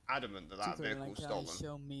you adamant that that vehicle's stolen?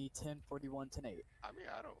 Show me 1041 10-8. I mean,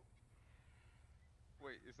 I don't...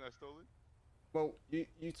 Wait, it's not stolen? Well,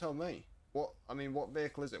 you tell me. What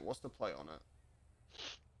vehicle is it? What's the plate on it?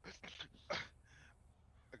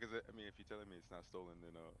 Because, I mean, if you're telling me it's not stolen,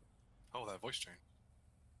 then, Oh, that voice chain.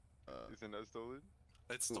 Isn't that stolen?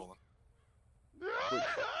 It's stolen. Which...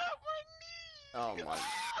 Oh my...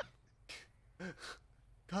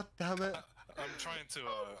 God damn it! I'm trying to.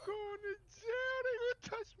 I'm going to jail. They gonna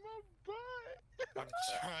touch my butt. I'm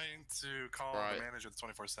trying to call Right. the manager of the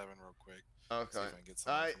 24/7 real quick. Okay. See if I can get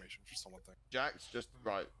some information for someone thing. Jax, just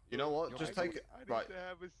right. You know what? Just take it. I Right. need to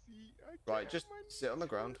have a seat. Right. Just sit on the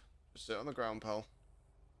ground. Just sit on the ground, pal.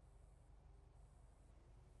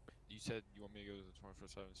 You said you want me to go to the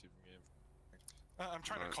 24/7 see if we can get I'm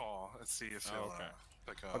trying to call and see if he'll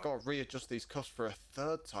pick up. I gotta readjust these cuffs for a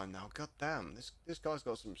third time now. God damn, this guy's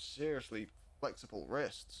got some seriously flexible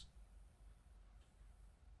wrists.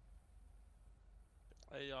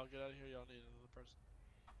 Hey, y'all, get out of here. Y'all need another person.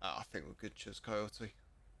 I think we're good. Cheers, Coyote.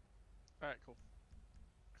 Alright, cool.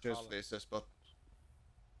 Cheers for the assist, bud.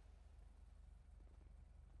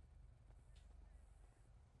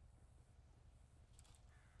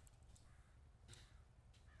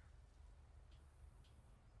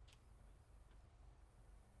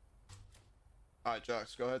 Alright,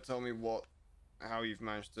 Jax, go ahead, tell me how you've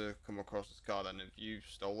managed to come across this car then. Have you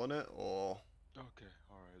stolen it, or...? Okay,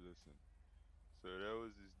 alright, listen. So there was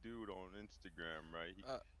this dude on Instagram, right?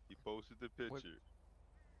 He posted the picture.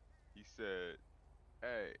 He said,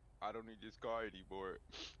 hey, I don't need this car anymore.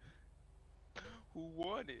 Who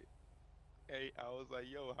won it? Hey, I was like,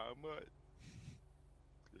 yo, how much?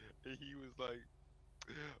 And he was like,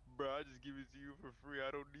 bro, I just give it to you for free. I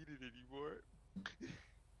don't need it anymore.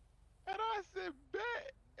 And I said,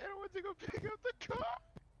 bet. And I went to go pick up the car.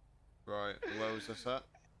 Right, and where was this at?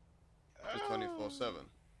 Just 24/7.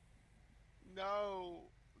 No.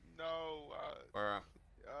 Where at?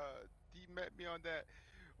 He met me on that,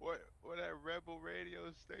 what that Rebel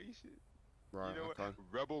radio station. Right, You know okay. what?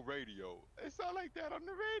 Rebel radio. It sound like that on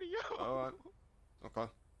the radio. Alright.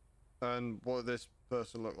 Okay. And what did this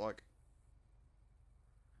person look like?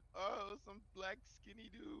 Oh, some black skinny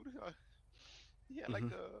dude. He had like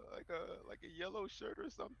a yellow shirt or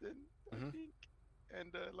something, I think,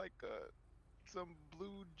 and some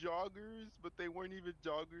blue joggers, but they weren't even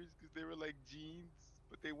joggers because they were like jeans,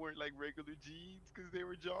 but they weren't like regular jeans because they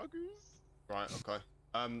were joggers. Right, okay.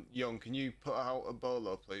 Young, can you put out a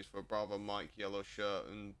bolo, please, for Bravo Mike, yellow shirt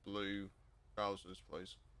and blue trousers,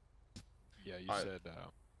 please? Yeah, you said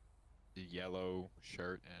the yellow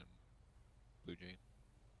shirt and blue jeans.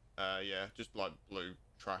 Yeah, just like blue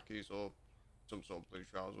trackies or some sort of blue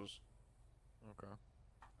trousers. Okay.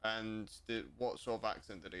 And what sort of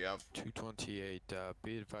accent did he have? 228.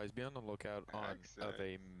 Be advised, be on the lookout of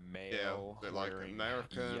a male is it like wearing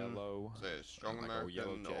American? yellow, Is it strong like American a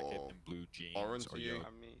yellow jacket or and blue jeans, foreign or to you? yellow.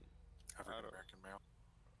 I mean, African American male.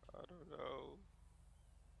 I don't know.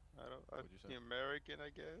 What'd you say? American, I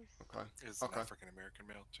guess. Okay. Is an African American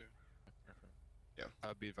male too? Yeah.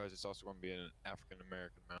 Be advised, it's also going to be an African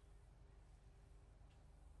American male.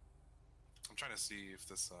 I'm trying to see if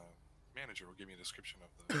this manager will give me a description of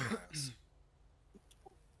the class.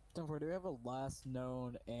 Don't worry, do we have a last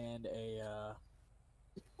known and a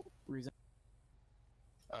reason?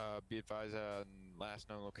 Be advised, last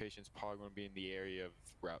known location is probably going to be in the area of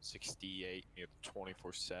Route 68 near the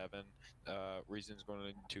 24/7. Reason's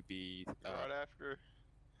going to be Right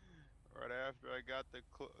after I got the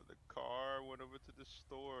car, went over to the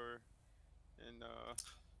store, and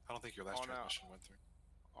I don't think your last transmission went through.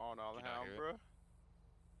 On Alhambra,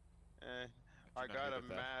 and I got a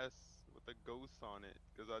mask with a ghost on it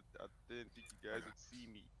because I didn't think you guys would see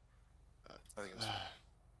me. I think it's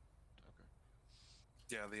okay.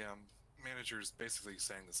 Yeah, the manager's basically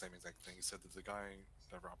saying the same exact thing. He said that the guy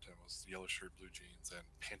that robbed him was yellow shirt, blue jeans, and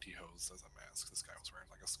pantyhose as a mask. This guy was wearing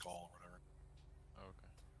like a skull or whatever. Okay.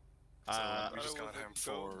 So we just got him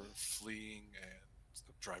for fleeing and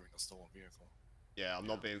driving a stolen vehicle. Yeah, I'm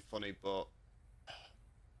not being funny, but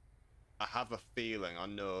I have a feeling I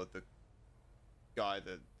know the guy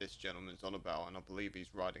that this gentleman's on about, and I believe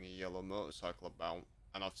he's riding a yellow motorcycle about,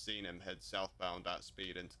 and I've seen him head southbound at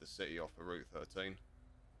speed into the city off of Route 13.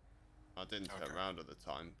 I didn't turn around at the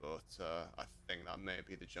time, but I think that may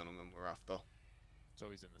be the gentleman we're after. So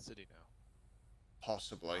he's in the city now.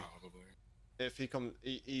 Possibly. Probably. If he comes,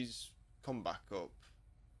 he's come back up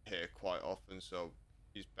here quite often, so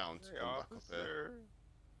he's bound to come back up here.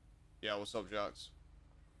 Yeah, what's up, Jax?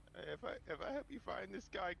 Hey, if I help you find this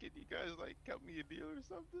guy, can you guys like cut me a deal or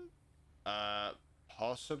something?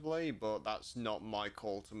 Possibly, but that's not my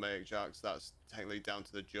call to make, Jax. That's technically down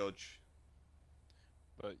to the judge.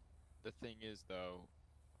 But the thing is, though,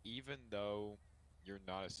 even though you're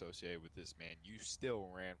not associated with this man, you still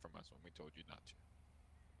ran from us when we told you not to.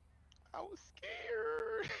 I was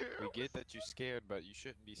scared. We get that you're scared, but you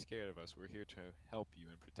shouldn't be scared of us. We're here to help you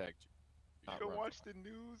and protect you. You don't watch the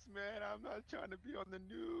news, man. I'm not trying to be on the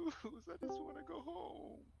news. I just want to go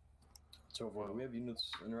home. So far, do we have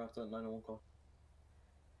units interact at 911 call?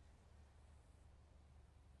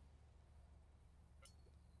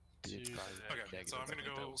 Okay, so I'm gonna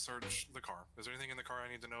go search the car. Is there anything in the car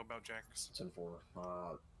I need to know about Jax?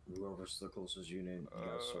 10-4. Whoever's the closest unit, you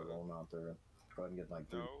guys start rolling out there. Go ahead and get like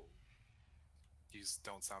 3. You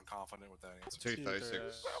don't sound confident with that answer.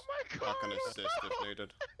 236. Oh my God. I can assist if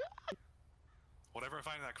needed. Whatever I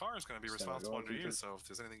find in that car is going to be responsible under you, so if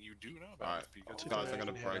there's anything you do know about it, be good to guys, know. I'm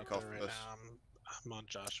going to break off this. I'm on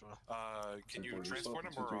Joshua. Can you transport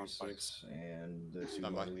him or on bikes? And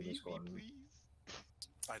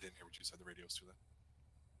I didn't hear what you said. The radio's too loud.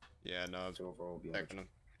 Yeah, no,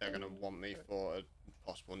 they're gonna want me for a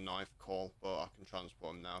possible knife call, but I can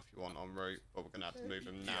transport him now if you want en route. But we're gonna have to move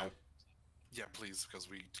him now. Yeah, please, because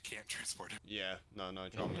we can't transport him. Yeah, no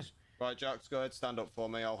dramas. Right, Jax, go ahead, stand up for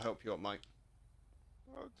me. I'll help you up, mate.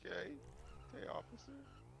 Okay. Hey,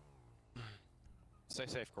 officer. Stay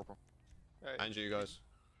safe, Corporal. Hey, And you guys.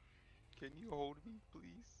 Can you hold me,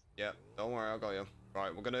 please? Yeah, don't worry, I got you.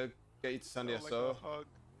 Right, we're gonna get you to San Diego. Like a hug.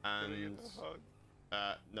 And Can I get a hug?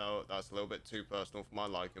 no, that's a little bit too personal for my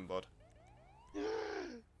liking, bud.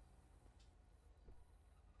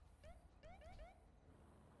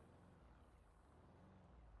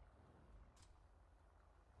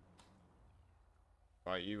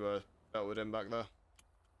 Right, you dealt with him back there?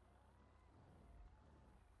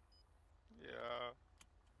 Yeah.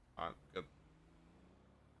 Alright, good.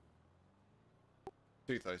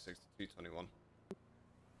 236 to 221.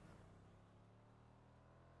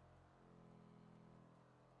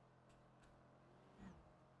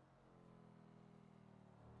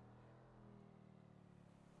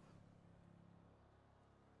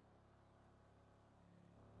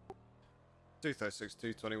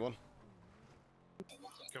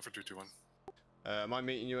 Go for 221. Am I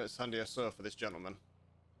meeting you at San Diego for this gentleman?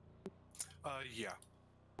 Yeah.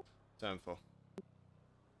 10-4.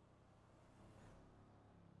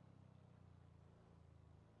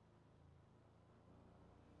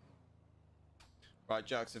 Right,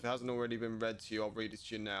 Jax, if it hasn't already been read to you, I'll read it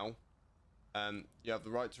to you now. You have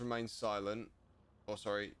the right to remain silent. Oh,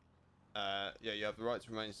 sorry. Yeah, you have the right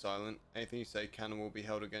to remain silent. Anything you say can and will be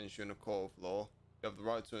held against you in a court of law. You have the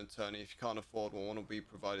right to an attorney. If you can't afford one will be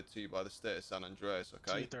provided to you by the state of San Andreas,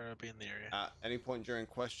 okay? 2:30 will be in the area. At any point during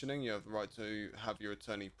questioning, you have the right to have your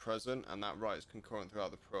attorney present, and that right is concurrent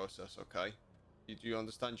throughout the process, okay? Do you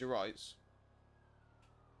understand your rights?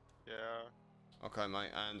 Yeah. Okay,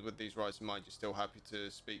 mate, and with these rights in mind, you're still happy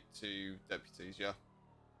to speak to deputies, yeah?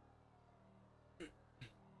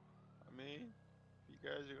 I mean, if you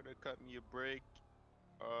guys are gonna cut me a break,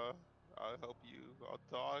 I'll help you. I'll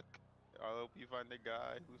talk. I'll help you find the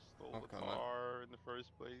guy who stole the Okay, car in the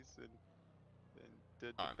first place and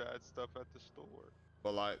did the Alright. bad stuff at the store.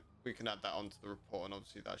 Well, like, we can add that onto the report, and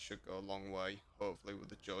obviously that should go a long way, hopefully, with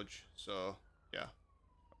the judge. So, yeah.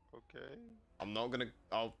 Okay.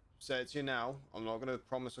 I'll say it to you now, I'm not gonna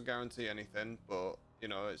promise or guarantee anything, but, you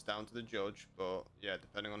know, it's down to the judge. But, yeah,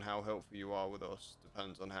 depending on how helpful you are with us,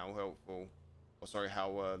 depends on how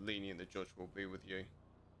how lenient the judge will be with you.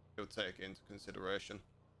 He'll take it into consideration.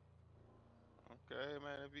 Okay,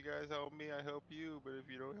 man. If you guys help me, I help you. But if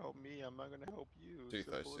you don't help me, I'm not gonna help you.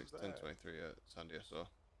 Simple as 236, that. 1023 at San Diego.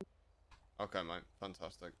 Okay, mate.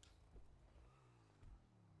 Fantastic.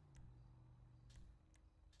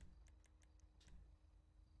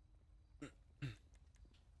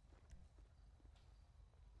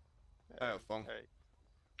 Hey, Fong.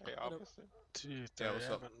 Hey, officer. 2:30. Yeah, what's I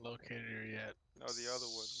up? haven't located her yet. No, the other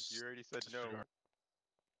one. You already said no.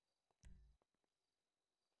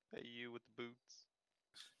 Hey, you with the boots.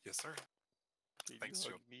 Yes, sir. Can Thanks,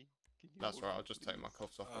 you Joe. hug me? Can you That's hold right, me, I'll just take my please?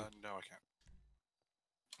 cuffs off. No, I can't.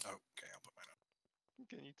 Okay, I'll put mine on.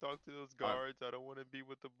 Can you talk to those Alright. guards? I don't want to be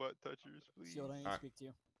with the butt touchers, please. Shield, I need to Alright. speak to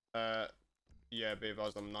you. Yeah, be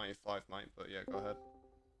advised I'm 95, mate, but yeah, go ahead.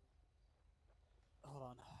 Hold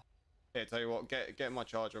on. Here, tell you what, get my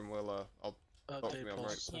charger and I'll talk to me on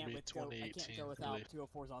break. I can't go without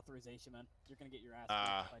 204's authorization, man. You're gonna get your ass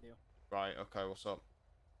Ah, kicked if I do. right, okay, what's up?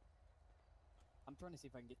 I'm trying to see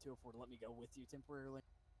if I can get 204 to let me go with you temporarily.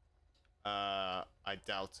 I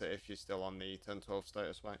doubt it if you're still on the 10-12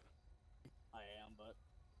 status, mate. I am, but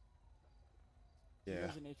he Yeah.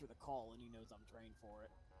 knows the nature of the call and he knows I'm trained for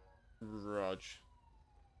it. Raj.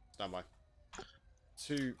 Stand by.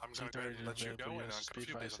 Two. I'm gonna go ahead and let you go, and Just be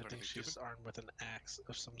advised, I think she's armed with an axe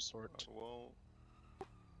of some sort. Well,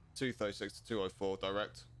 236 to 204,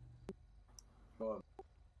 direct.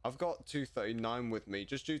 I've got 239 with me.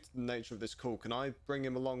 Just due to the nature of this call, can I bring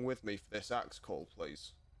him along with me for this axe call,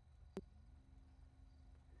 please?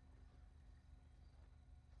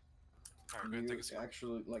 You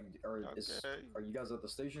actually are you guys at the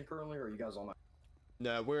station currently, or are you guys on that?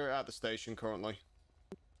 No, we're at the station currently.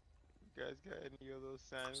 You guys got any of those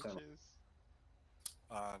sandwiches?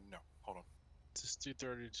 No. Hold on. Just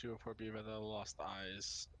 2:30 to 204 be about the lost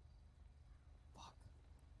eyes. Fuck.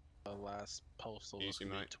 The last postal was Easy,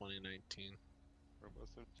 gonna be mate. 2019. What about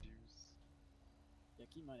some juice? Yeah,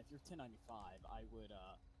 keep in mind, if you're 1095, I would,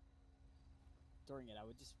 during it, I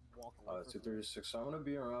would just walk away. 236. I'm gonna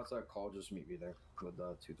be around that call. Just meet me there with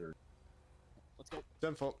 230. Let's go.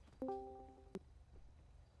 10-4.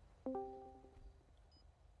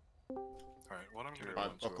 Alright, what I'm gonna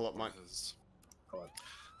Alright, do buckle up, mate. is Go ahead.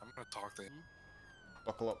 I'm gonna talk to him.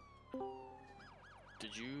 Buckle up.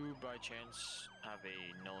 Did you by chance have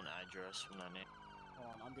a known address from that name?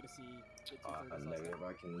 Hold on, I'm gonna see. The 230's Negative.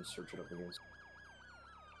 I can search it up against.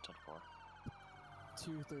 10-4.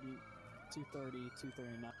 230,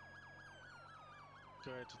 239.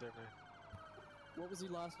 Go ahead to their name. What was the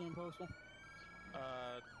last name, Postal?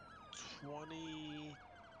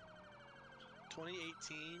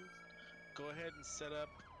 2018. Go ahead and set up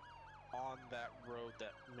on that road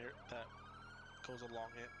that goes along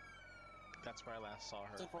it. That's where I last saw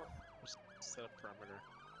her. Just set up perimeter.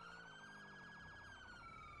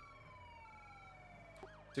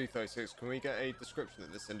 236. Can we get a description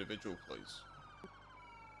of this individual, please?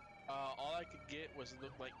 All I could get was it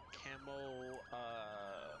looked like camo,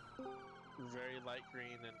 very light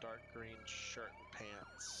green and dark green shirt and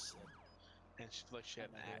pants, and she looked like she had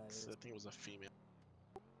an axe. I think it was a female.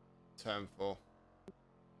 10-4.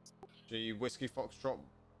 G Whiskey Foxtrot,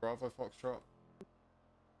 Bravo Foxtrot.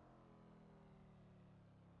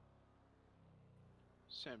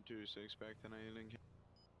 Sam 226 back to 90.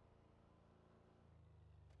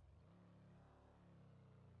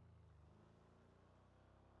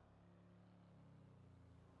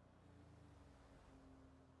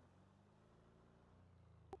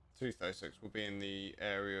 .236 will be in the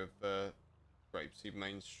area of Grapeseed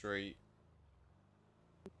Main Street.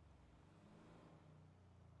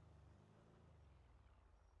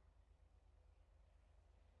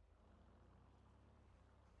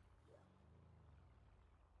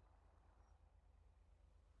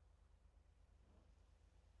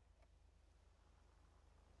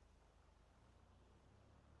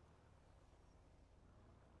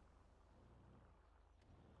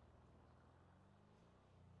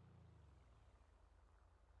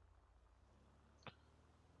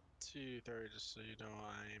 2:30, just so you know,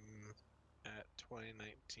 I'm at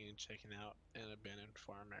 2019 checking out an abandoned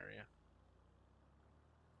farm area.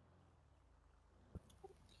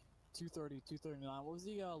 2:30, 2:39. What was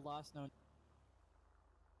the last known?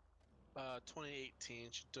 2018,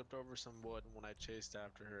 she jumped over some wood, and when I chased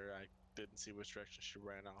after her, I didn't see which direction she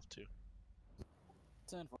ran off to.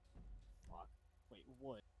 10 for. Fuck. Wait,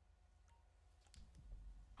 what?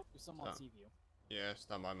 There's some on So- TV. Yeah,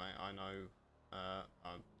 stand by, mate. I know. I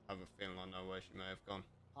have a feeling I know where she may have gone.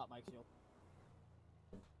 Hot mic shield.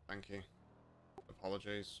 Thank you.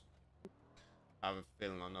 Apologies. I have a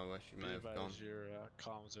feeling I know where she Be may have gone. advised, your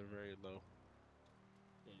comms are very low.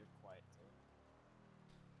 Yeah, you're quiet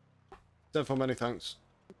too. Therefore, many thanks.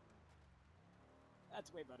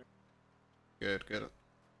 That's way better. Good, good.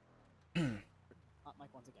 Hot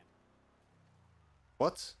mic once again.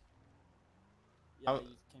 What? Yeah, How-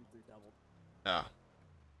 you came through doubled. Yeah.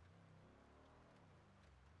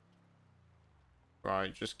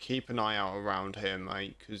 Right, just keep an eye out around here,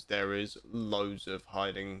 mate, because there is loads of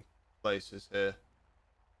hiding places here.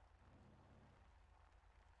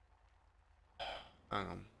 Hang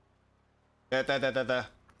on. There.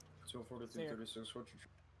 24236, what you...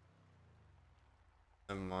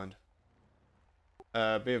 Never mind.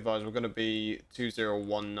 Be advised, we're going to be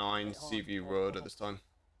 2019 CV Road at this time.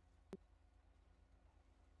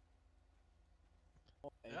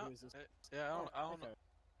 Hey, Yeah, who is this? yeah, I don't okay. know.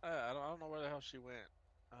 I don't know where the hell she went.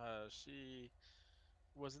 She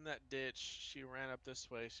was in that ditch. She ran up this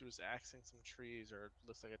way. She was axing some trees, or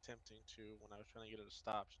looks like attempting to. When I was trying to get her to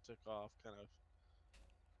stop, she took off, kind of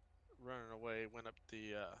running away. Went up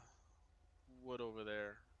the wood over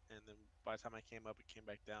there, and then by the time I came up, it came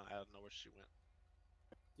back down. I don't know where she went.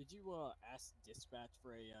 Did you ask dispatch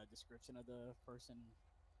for a description of the person?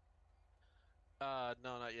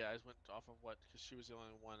 No, not yet. I just went off of what, because she was the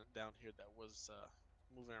only one down here that was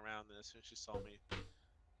moving around. And as soon as she saw me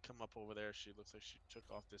come up over there, she looks like she took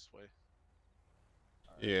off this way.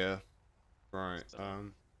 Yeah. Right. So-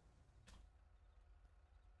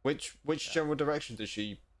 Which general direction did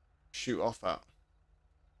she shoot off at?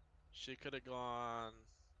 She could have gone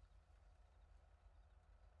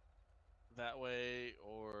that way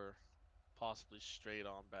or possibly straight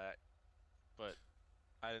on back, but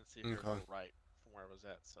I didn't see her Okay. go right from where I was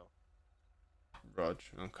at, so. Rog,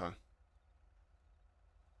 okay.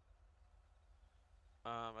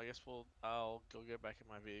 I guess I'll go get back in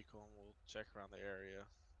my vehicle and we'll check around the area.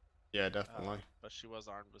 Yeah, definitely. But she was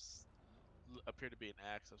armed with, appeared to be an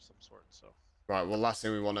axe of some sort, so. Right, well, last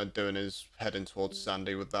thing we want to doing is heading towards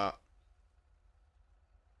Sandy with that.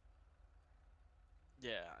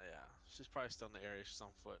 Yeah. She's probably still in the area. She's on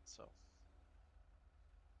foot, so.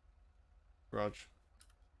 Rog.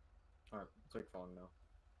 Alright, take phone now.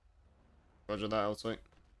 Roger that, LT.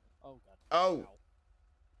 Oh, God. Oh! Ow.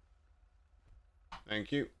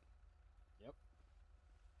 Thank you. Yep.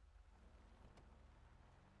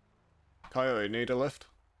 Coyote, need a lift?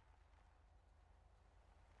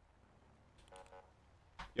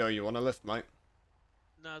 Yo, you want a lift, mate?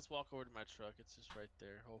 No, let's walk over to my truck. It's just right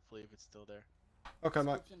there. Hopefully, if it's still there. Okay,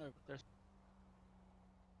 mate. Description of- There's.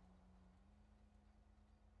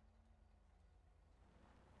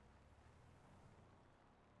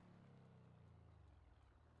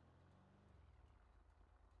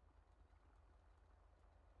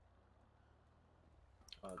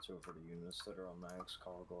 Two for the units that are on max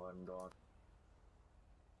call, go ahead and go on.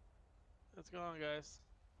 Let's go on, guys.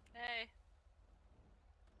 Hey,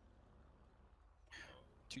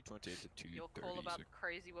 228 to 230. you'll call about the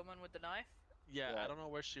crazy woman with the knife? Yeah, I don't know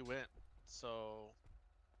where she went, so.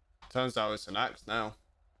 Turns out it's an axe now.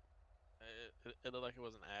 It looked like it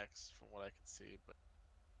was an axe from what I could see, but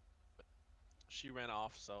she ran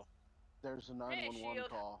off, so. There's a 911 Shield.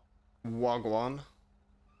 call. Wagwan.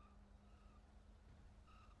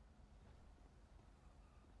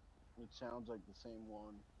 It sounds like the same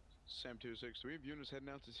one. Sam 26. Do we have units heading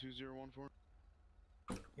out to 2014?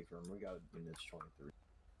 Hey, firm, we got units 23.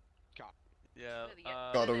 Cop. Yeah.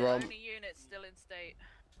 Got a the rum. only unit still in state.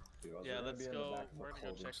 Dude, Yeah, gonna let's be in the go. back of a We're gonna go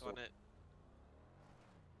clothing check store. on it.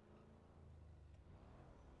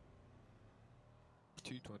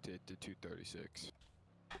 Two 228 to 236.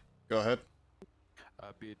 Go ahead.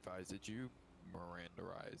 Be advised, did you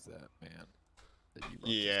Mirandarize that man? That you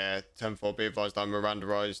Yeah, 10-4, be advised I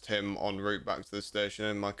Mirandarized him en route back to the station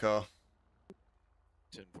in my car.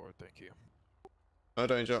 10-4, thank you. No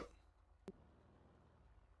danger.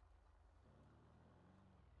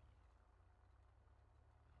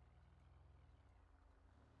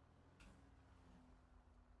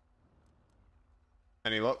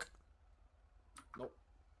 Any luck? Nope.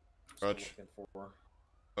 Rog. Still looking for...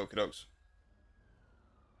 Okie dokes.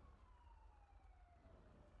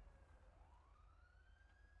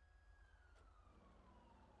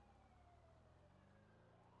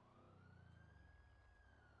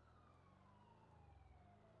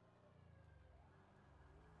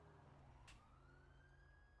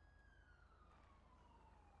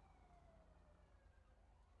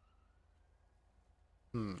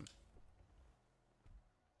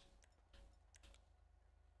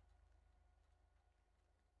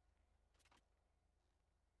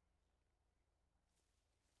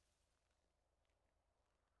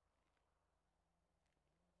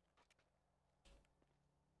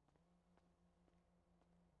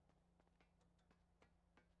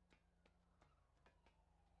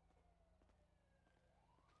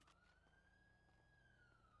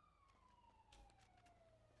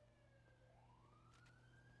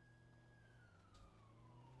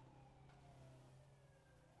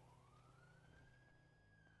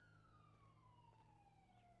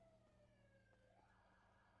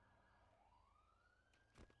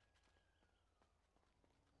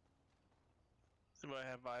 Anybody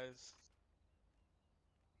have eyes?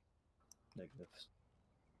 Negative.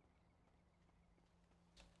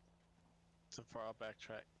 So far, I'll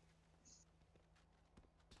backtrack.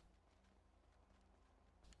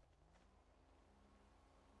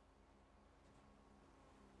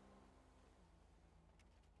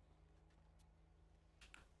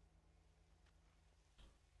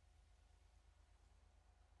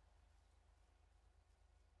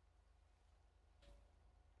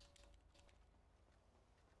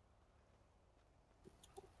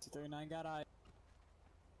 $239 got eye.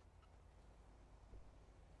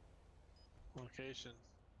 Location.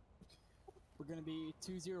 We're gonna be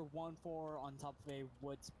 2014 on top of a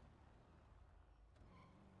woods.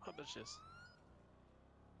 Oh, bitches.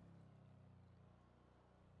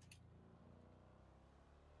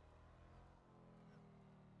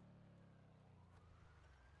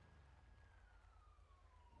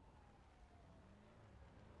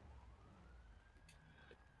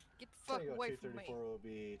 Get the fuck away from me. 234 will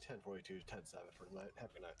be 1042, 10-7 for tonight. Have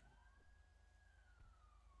a good night.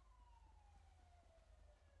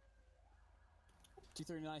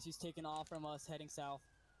 $239, he's taking off from us, heading south.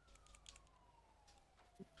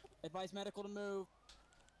 Advise medical to move.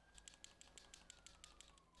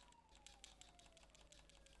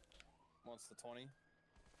 What's the 20?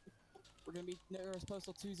 We're gonna be nearest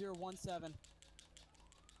postal 2017.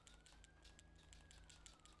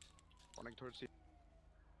 Running towards the.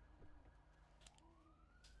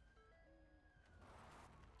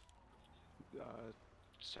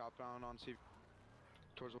 Southbound on C.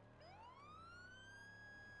 Towards the.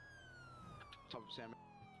 Top of Salmon.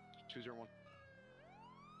 201.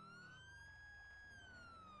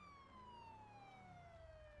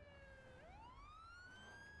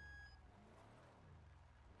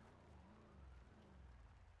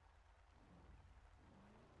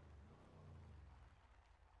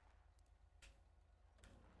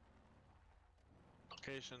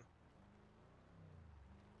 Location.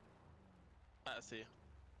 I see.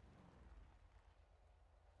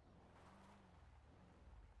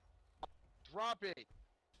 Drop it!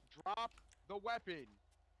 Drop the weapon!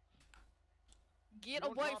 Get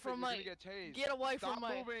away from me! Get away from me!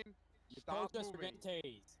 Stop moving! Stop Just moving!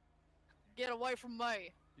 tased. Get away from me!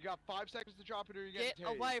 You got 5 seconds to drop it or you're getting Get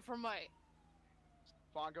tased. away from me!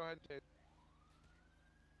 Fine, go ahead and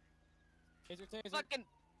tase. Taser, taser. Fucking,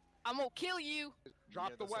 I'm gonna kill you!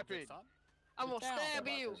 Drop the weapon! I'm gonna stab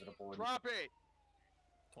you! Drop it!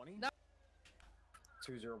 20? No.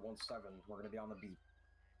 2017. We're gonna be on the beat.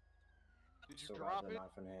 Did you Still drop got the it?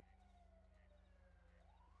 knife in hand.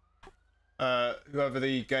 Whoever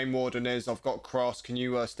the game warden is, I've got cross. Can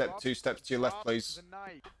you step Drop- 2 steps to your left, drop please? The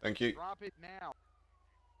knife. Thank you. Drop it now.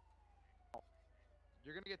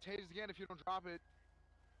 You're gonna get tased again if you don't drop it.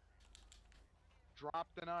 Drop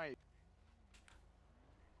the knife.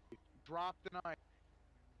 Drop the knife.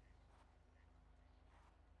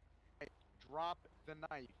 Drop the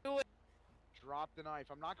knife. Do it. Drop the knife.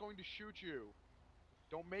 I'm not going to shoot you.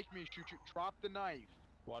 Don't make me shoot you. Drop the knife.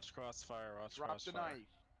 Watch crossfire. Watch Drop crossfire. the knife.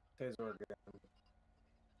 Taser again.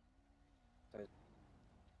 Taser,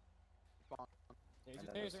 And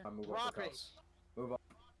then this taser. time move Drop it. uppercuts. Move up.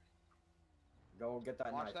 Go get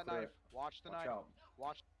that Watch knife. that clear knife. it. Watch the Watch knife. out.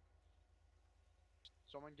 Watch.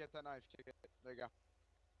 Someone get that knife. Kick it. There you go.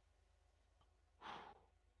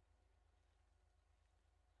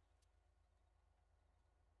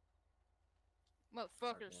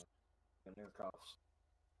 Motherfuckers. The new cuffs.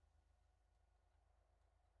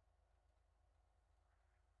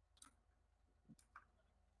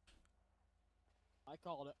 I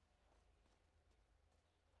called it.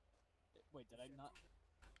 Wait, did I not?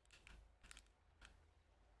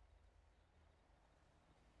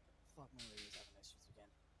 Fuck, my radio's having issues again.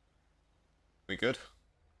 We good?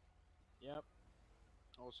 Yep.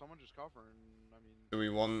 Oh, someone just covering. I mean. Do we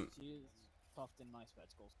want She is puffed in my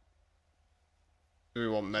spectacles.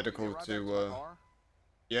 medical ride back to to my car?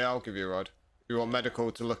 Yeah, I'll give you a ride. Do you want medical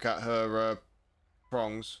to look at her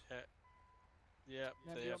prongs. Yeah.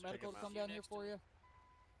 Now, They do you have want medical to come down here for you?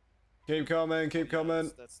 Keep coming, keep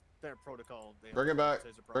coming. That's their protocol. They Bring have it back.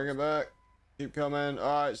 taser Bring prongs. it back. Keep coming.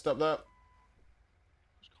 All right, stop that.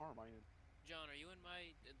 Which car am I in? John, are you in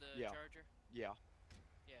the Yeah. Charger? Yeah.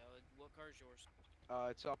 Yeah. What car is yours?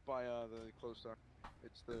 It's up by the clothes store.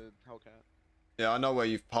 It's the Hellcat. Yeah, I know where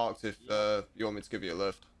you've parked if you want me to give you a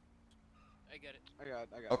lift. I get it. I got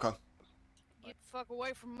it. Okay. Get the fuck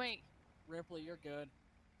away from me. Ripley, you're good.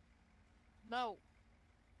 No.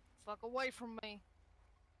 Fuck away from me.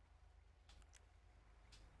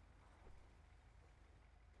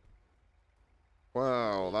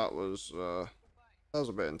 Wow, that was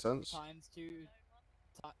a bit intense. Times two.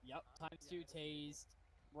 Yep, times two tased.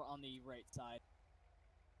 We're on the right side.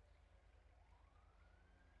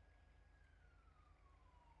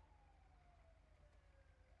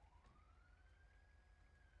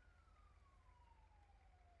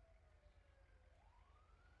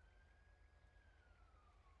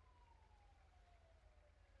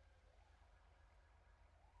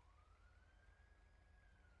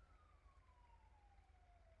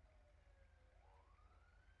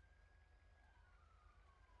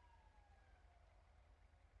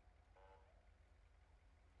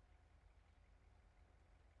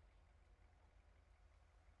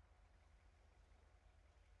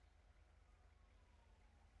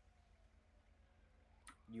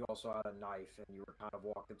 You also had a knife, and you were kind of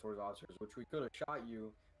walking towards officers, which we could have shot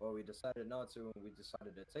you, but we decided not to, and we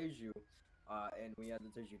decided to tase you, and we had to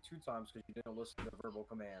tase you 2 times because you didn't listen to verbal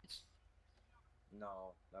commands.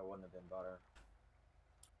 No, that wouldn't have been better.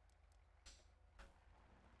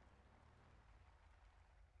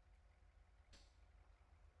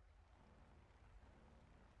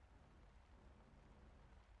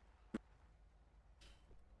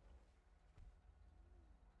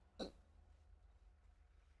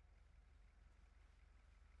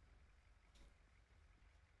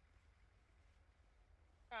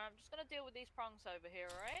 I'm just gonna deal with these prongs over here,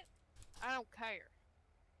 alright? I don't care.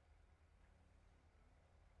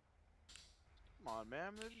 Come on,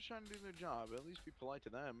 man. They're just trying to do their job. At least be polite to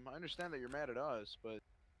them. I understand that you're mad at us, but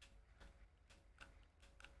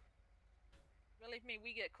Believe me,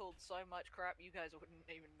 we get called so much crap you guys wouldn't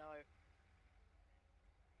even know.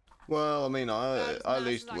 Well, I mean, I at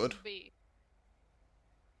least would.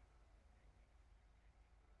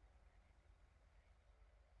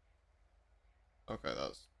 Okay,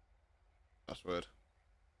 that's weird.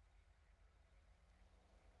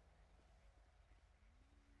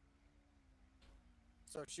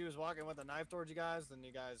 So she was walking with a knife towards you guys, then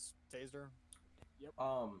you guys tased her? Yep.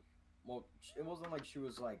 Well, it wasn't like she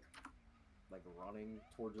was like running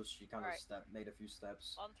towards us. She kind of made a few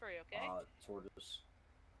steps. On 3, okay? Towards us.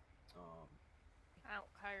 I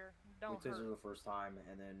don't care. We Don't tased her hurt. the first time,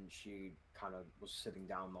 and then she kind of was sitting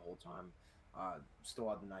down the whole time.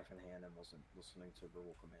 Still had the knife in hand and wasn't listening to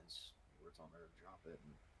verbal commands. We were telling her to drop it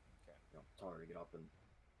and tell her to get up and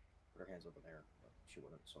put her hands up in the air, but she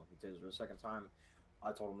wouldn't. So he tased her the second time.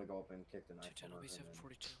 I told him to go up and kick the knife from her.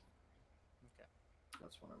 742. Okay.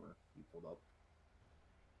 That's whenever he pulled up.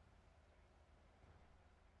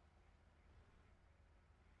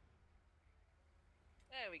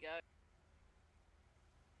 There we go.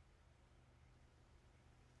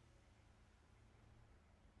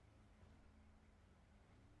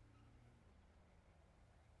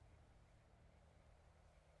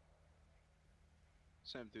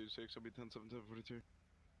 Sam 26, I'll be 10-7, 10-42.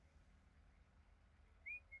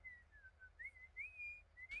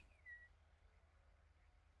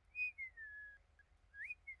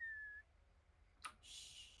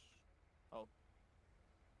 Oh.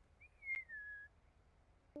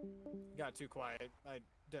 Got too quiet. I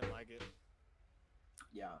didn't like it.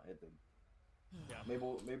 Yeah, it did. Yeah.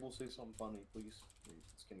 Mabel, say something funny, please.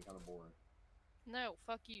 It's getting kind of boring. No,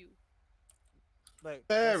 fuck you. Like,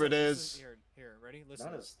 there it is. Here, ready?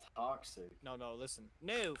 Listen. That is toxic. No, listen.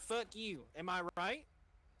 No, fuck you. Am I right?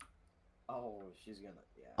 Oh, she's gonna.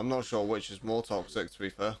 Yeah. I'm not sure which is more toxic, to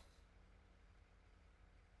be fair.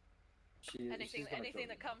 Anything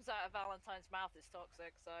that comes out of Valentine's mouth is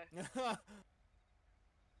toxic, so.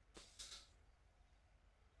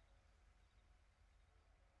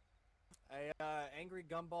 Hey, angry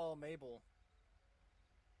gumball Mabel.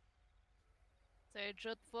 Say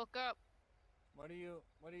shut the fuck up. What are you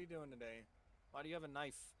doing today? Why do you have a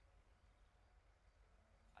knife?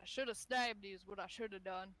 I should have stabbed you is what I should have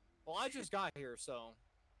done. Well, I just got here, so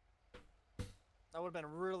that would have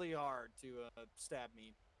been really hard to stab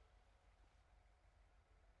me.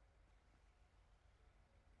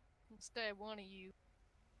 Stab one of you.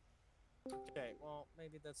 Okay, well,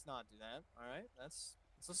 maybe let's not do that. All right, that's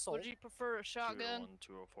It's assault. Would you prefer a shotgun?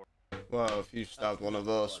 204. Well, if you stabbed one of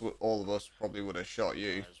us, all of us probably would have shot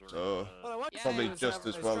you. So probably just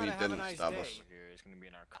as well you didn't stab us.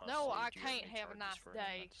 No, I can't have a nice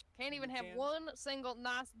day. Can't even have one single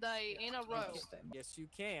nice day in a row. Yes, you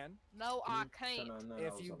can. No, I can't.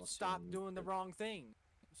 If you stop doing the wrong thing.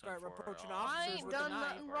 Start approaching I officers ain't with a done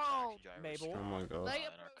knife. nothing wrong. Mabel. Oh my god. They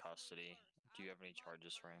In our custody. Do you have any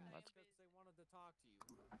charges for him? That's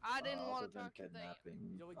I didn't want Other to than talk to them.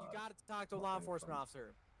 kidnapping. You got to talk to a law enforcement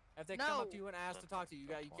officer. If they come up to you and ask to talk to you,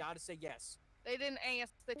 you got to say yes. They didn't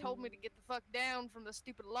ask. They told me to get the fuck down from the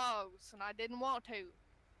stupid logs, and I didn't want to.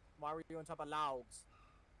 Why were you on top of logs?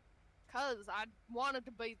 Cause I wanted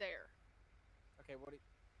to be there. Okay,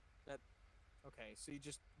 okay, so you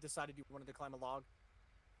just decided you wanted to climb a log?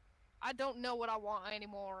 I don't know what I want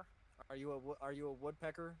anymore. Are you a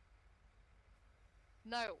woodpecker?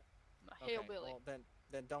 No, I'm a hillbilly. Well,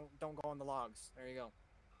 then don't go on the logs. There you go.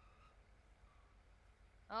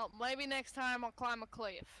 Oh, maybe next time I'll climb a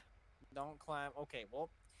cliff. Don't climb. Okay, well,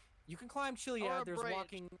 you can climb Chile. Or a There's bridge.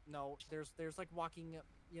 walking. No, there's like walking,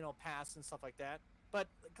 paths and stuff like that. But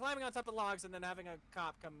climbing on top of logs and then having a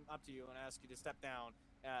cop come up to you and ask you to step down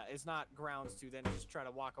is not grounds to then just try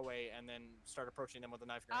to walk away and then start approaching them with a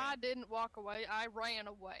knife in your I hand. didn't walk away. I ran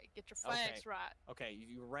away. Get your facts right. Okay,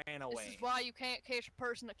 you ran away. This is why you can't catch a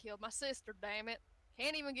person that killed my sister. Damn it!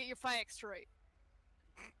 Can't even get your facts straight.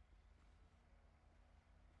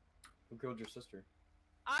 Who killed your sister?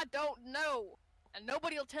 I don't know, and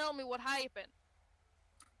nobody will tell me what happened.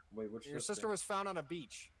 Wait, which Your sister was found on a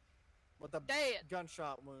beach with a dead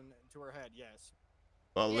gunshot wound to her head. Yes.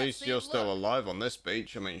 Well, at Yeah, least see, you're still look. alive on this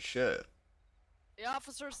beach. I mean, shit. The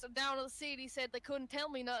officers down in the city said they couldn't tell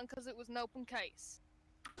me nothing because it was an open case.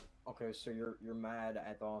 Okay, so you're mad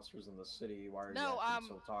at the officers in the city. Why are you No, acting I'm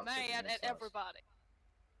so toxic mad against at us? everybody.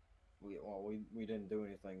 We didn't do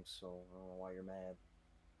anything, so I don't know why you're mad.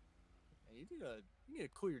 Hey, you need to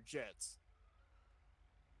cool your jets.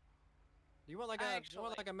 You want like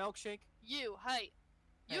a milkshake? Hey,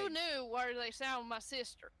 you knew where they found my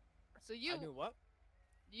sister. So you I knew what?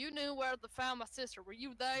 You knew where they found my sister. Were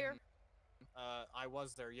you there? I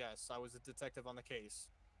was there. Yes, I was a detective on the case.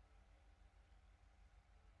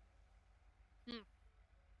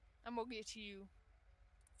 I'm gonna get you.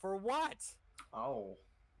 For what? Oh,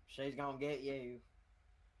 she's gonna get you.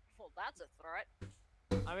 Well, that's a threat.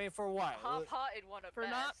 I mean, for what? Half-hearted one at For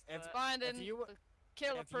best. not but- finding If you the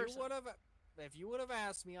killer person. If you would have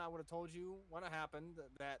asked me, I would have told you what happened.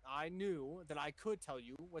 That I knew that I could tell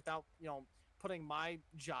you without, putting my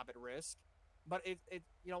job at risk. But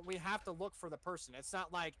we have to look for the person. It's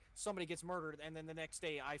not like somebody gets murdered and then the next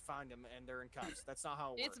day I find them and they're in cuffs. That's not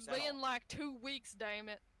how it works. It's at been all. like 2 weeks, damn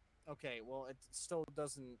it. Okay, well, it still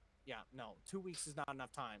doesn't. Yeah, no, 2 weeks is not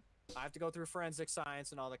enough time. I have to go through forensic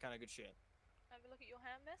science and all that kind of good shit. Have a look at your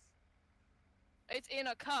hand, miss. It's in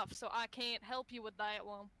a cuff, so I can't help you with that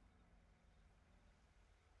one.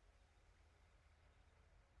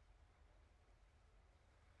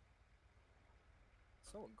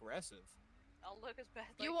 So aggressive. I'll look as best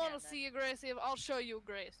You I want can, to see aggressive? I'll show you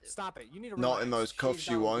aggressive. Stop it. You need to Not in relax. those cuffs,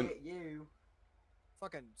 you won't. You.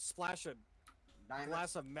 Fucking splash a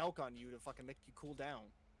glass of milk on you to fucking make you cool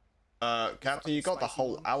down. Captain, you got the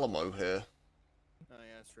whole Alamo here. Oh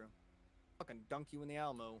yeah, that's true. Fucking dunk you in the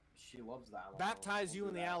Alamo. She loves the Alamo. Baptize you We'll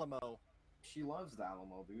in do the that. Alamo. She loves the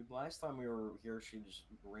Alamo, dude. Last time we were here, she just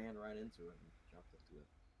ran right into it and jumped into it.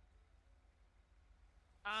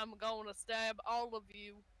 I'm gonna stab all of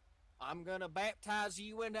you. I'm gonna baptize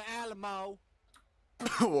you in the Alamo.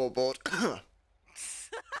 Oh, boy.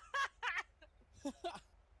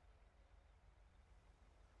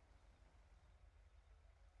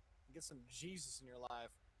 Get some Jesus in your life.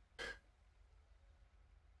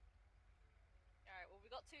 Alright, well, we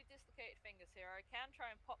got 2 dislocated fingers here. I can try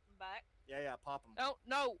and pop them back. Yeah, pop them.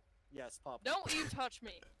 No. Yes, pop 'em. Don't you touch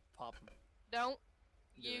me. Pop them. Don't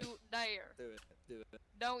Do you it. dare. Do it.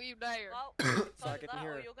 Don't you dare. Well, So I either can that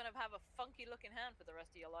hear. or you're gonna have a funky looking hand for the rest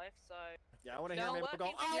of your life, so... Yeah, I want to hear Don't people look go,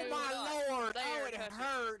 into oh you. my lord, There, oh it touch it.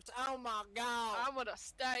 hurts, oh my god. I'm gonna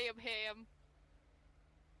stab him.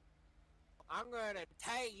 I'm gonna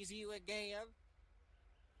tase you again.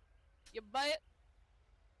 You bet.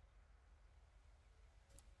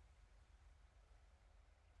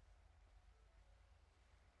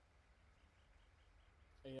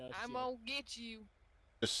 I'm gonna get you.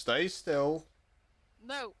 Just stay still.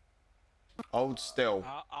 No. Hold still.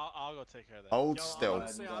 I'll go take care of that. Hold Yo, still.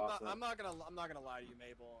 Honestly, I'm not gonna lie to you,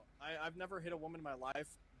 Mabel. I've never hit a woman in my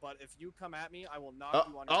life, but if you come at me, I will knock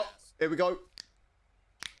you on your ass. Here we go.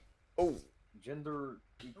 Oh. Gender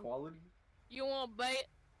equality? You wanna bet?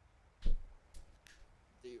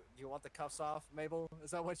 Do you want the cuffs off, Mabel?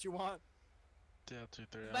 Is that what you want? Yeah,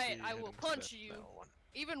 2-3. But I will punch you,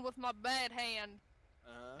 even with my bad hand,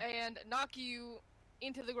 and knock you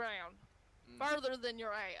into the ground, further than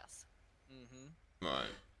your ass. Right.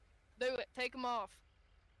 Do it. Take them off.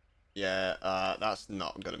 Yeah, that's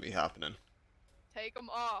not gonna be happening. Take them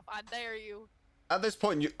off. I dare you. At this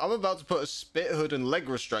point, I'm about to put a spit hood and leg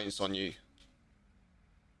restraints on you.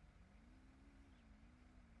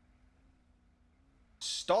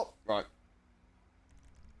 Stop. Right.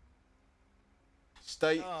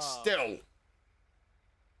 Stay still.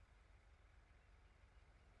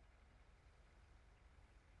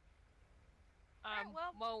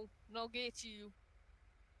 Well, no get you.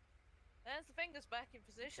 There's the fingers back in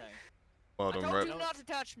position. Okay. Well I done, told Rip. you not to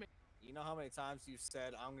touch me. You know how many times you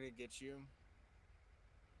said I'm gonna get you?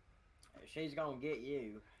 She's gonna get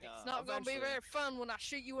you. It's not gonna be very fun when I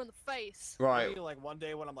shoot you in the face. Right. Maybe like one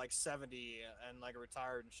day when I'm like 70 and like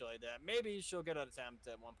retired and shit like that. Maybe she'll get an attempt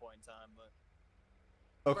at one point in time, but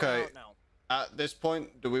Okay. no. At this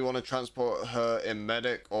point, do we want to transport her in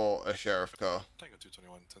medic or a sheriff car? Tango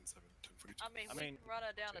 221, 10-7, 1042. I mean, we can run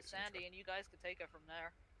her down to Sandy, and you guys can take her from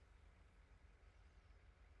there.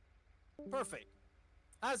 Perfect.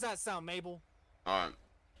 How does that sound, Mabel? Alright.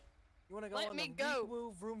 You wanna go Let on me the go.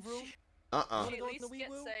 woo vroom vroom? She at least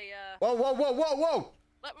gets a, Whoa, whoa, whoa, whoa, whoa!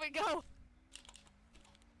 Let me go.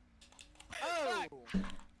 Oh!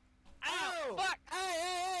 Ow! Fuck!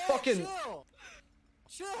 Hey! Fucking-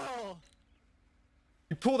 Chill!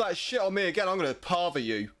 You pull that shit on me again, I'm gonna parva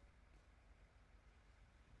you.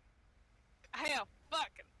 Hell,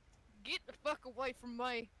 fucking get the fuck away from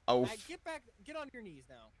me. Oh. Hey, get back! Get on your knees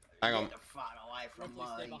now. Hang on. Get the fuck away from Ripley,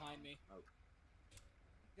 stay me. behind me.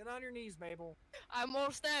 Get on your knees, Mabel. I'm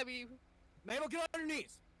gonna stab you. Mabel, get on your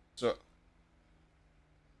knees. So.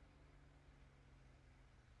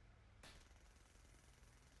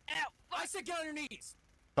 Ow! I said get on your knees.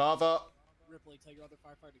 Parva. Ripley, tell your other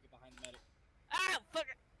firefighter to get behind the medic. Ow!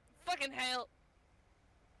 Fucking hell!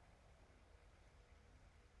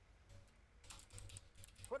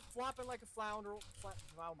 Quit flopping like a flounder.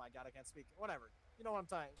 Oh my god, I can't speak. Whatever. You know what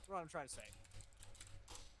I'm trying to say.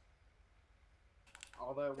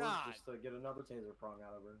 All that was God. just to get another taser prong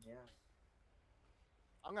out of her. Yeah.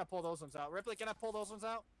 I'm gonna pull those ones out. Ripley, can I pull those ones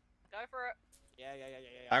out? Go for it. Yeah.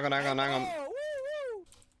 Hang on. Oh, woo!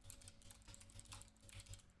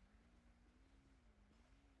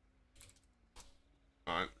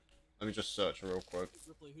 Alright. Let me just search real quick.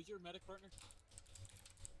 Ripley, who's your medic partner?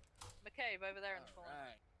 McCabe over there in the corner.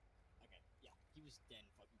 Right. Okay, yeah, he was dead in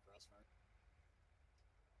fucking crossfire.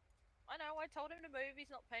 I know, I told him to move, he's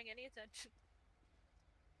not paying any attention.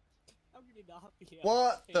 How could he not be?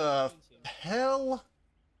 What paying the attention? hell?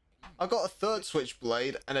 I got a third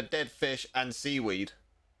switchblade and a dead fish and seaweed.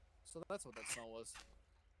 So that's what that smell was.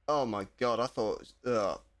 Oh my god, I thought.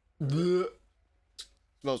 Blech.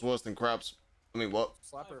 Smells worse than crabs. I mean, what?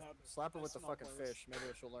 Slap her with the fucking fish. Maybe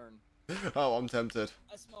she'll learn. Oh, I'm tempted.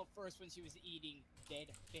 I smelled first when she was eating dead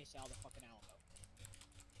fish out of the fucking Alamo.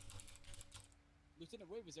 Lieutenant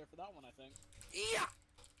Wade was there for that one, I think. Yeah.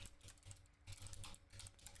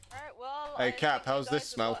 Alright, well. Hey, I Cap, think you how's this guys have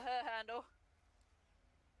smell? got her handle.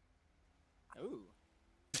 Ooh.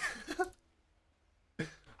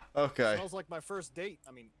 Okay. Smells like my first date.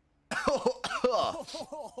 I mean. First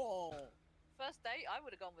date, I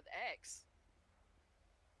would have gone with X.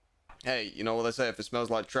 Hey, you know what they say? If it smells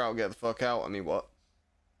like trout, get the fuck out. I mean, what?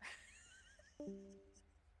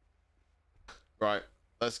 Right.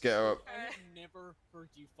 Let's get her up. I've never heard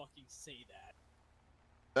you fucking say that.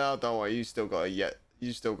 No, don't worry. You still got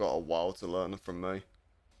a while to learn from me.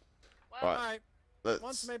 Well, Right. Alright. Let's.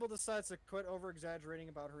 Once Mabel decides to quit over-exaggerating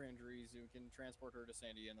about her injuries, you can transport her to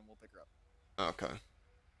Sandy, and then we'll pick her up. Okay.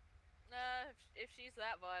 if she's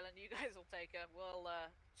that violent, you guys will take her. Well,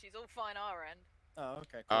 she's all fine our end. Oh,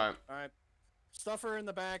 okay. Cool. Alright. Alright. Stuff her in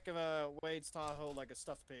the back of Wade's Tahoe like a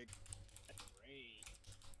stuffed pig. Great.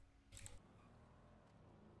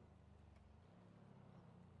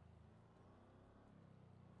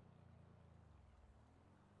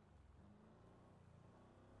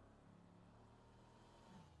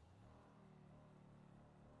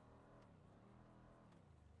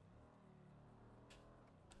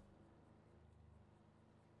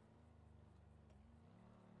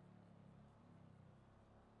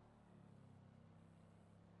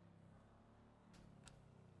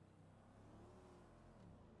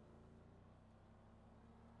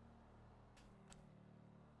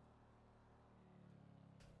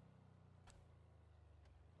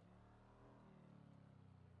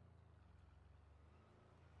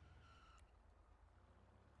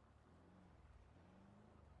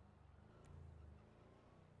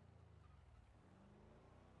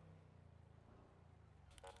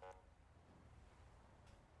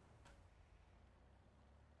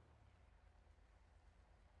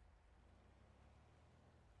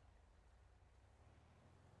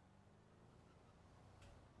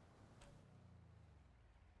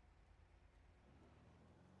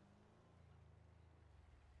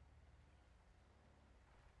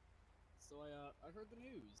 So I heard the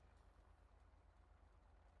news.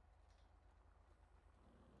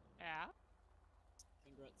 Yeah.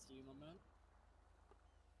 Congrats to you, my man.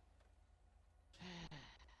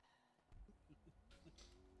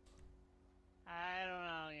 I don't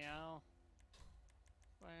know, you know.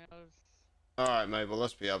 One of those... Alright, Mabel,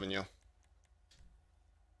 let's be having you.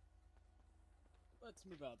 Let's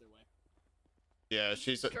move out of their way. Yeah,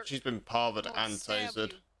 she's been parvered and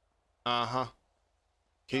tasered. Uh-huh.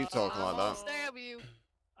 Keep talking like that. Stab you.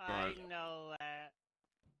 Right. I know that.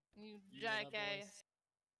 You jackass.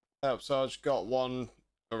 Yep, Sarge got one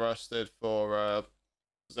arrested for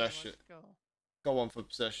possession. Got one for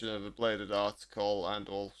possession of a bladed article and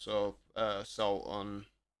also assault on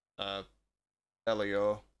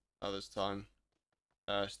LEO at this time.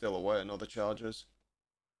 Still awaiting other charges.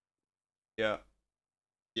 Yeah.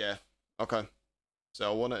 Yeah. Okay.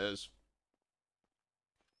 So one it is.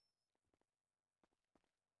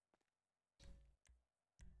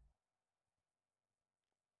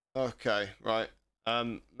 Okay, right.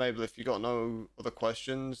 Mabel, if you got no other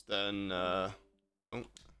questions, then oh,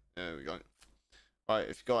 there we go. Right,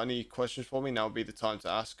 if you got any questions for me, now would be the time to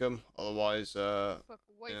ask them. Otherwise, Fuck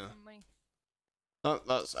away yeah. from me. No,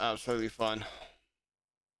 that's absolutely fine.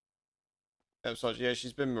 Yeah, Sarge, yeah,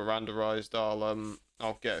 she's been Mirandaized. I'll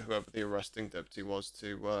get whoever the arresting deputy was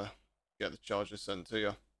to get the charges sent to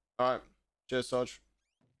you. All right, cheers, Sarge.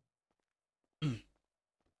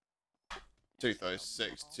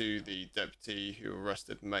 236 to the deputy who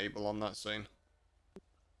arrested Mabel on that scene.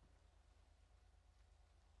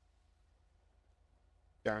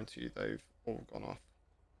 Guarantee they've all gone off.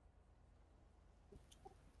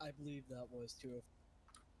 I believe that was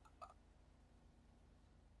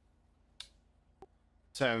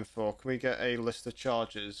 10-4, can we get a list of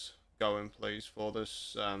charges going, please, for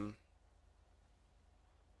this? Can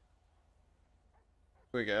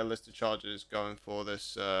we get a list of charges going for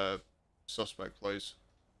this suspect, please?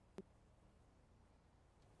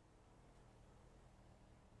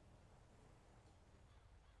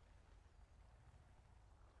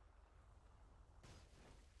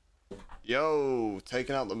 Yo,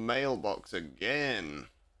 taking out the mailbox again.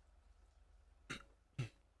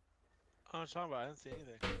 I was talking about. I didn't see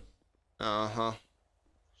anything. Uh-huh.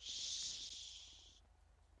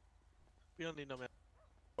 We don't need no mail.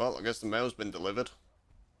 Well, I guess the mail's been delivered.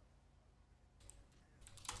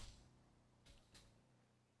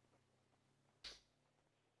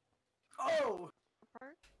 Oh!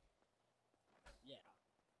 Yeah.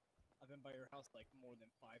 I've been by your house like more than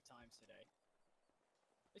 5 times today.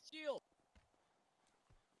 It's Shield!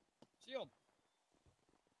 Shield!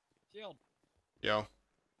 Shield! Yo.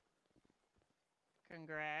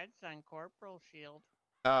 Congrats on Corporal Shield.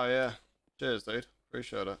 Oh, yeah. Cheers, dude.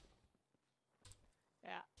 Appreciate it.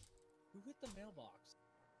 Yeah. Who hit the mailbox?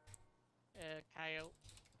 Coyote.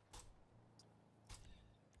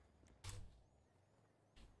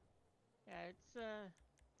 Yeah, it's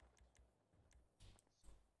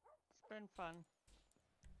been fun.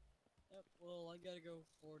 Yep, well, I gotta go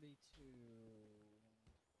 42.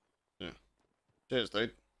 Yeah. Cheers,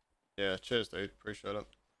 dude. Yeah, cheers, dude. Appreciate it.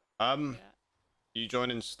 Yeah. You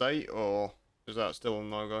joining state, or is that still a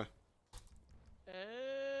no-go?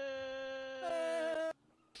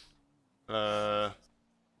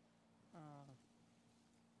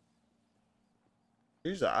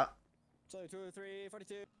 Who's that? So 2, 3,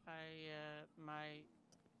 42. My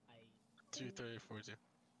 2, 3, 42.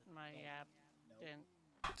 my app didn't.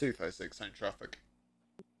 236, same traffic.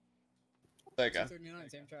 There you go. 239,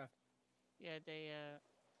 same traffic. Yeah,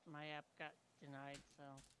 my app got denied, so.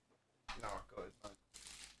 No, go ahead, man.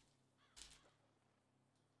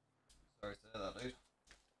 Sorry to hear that, dude.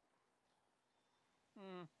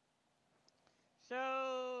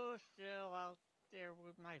 So, still out there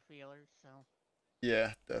with my feelers, so.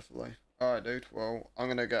 Yeah, definitely. Alright, dude. Well, I'm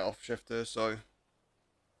gonna get off shift here, so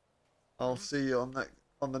I'll see you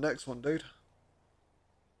on the next one, dude.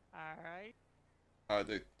 Alright. Alright,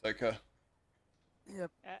 dude. Take care.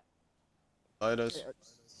 Yep. Laters.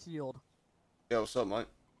 Shield. Yeah, what's up, mate?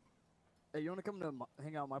 Hey, you wanna come to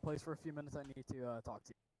hang out at my place for a few minutes? I need to talk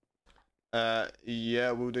to you.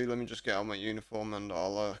 Yeah, we'll do. Let me just get out my uniform and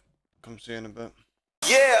I'll come see you in a bit.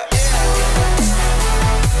 Yeah!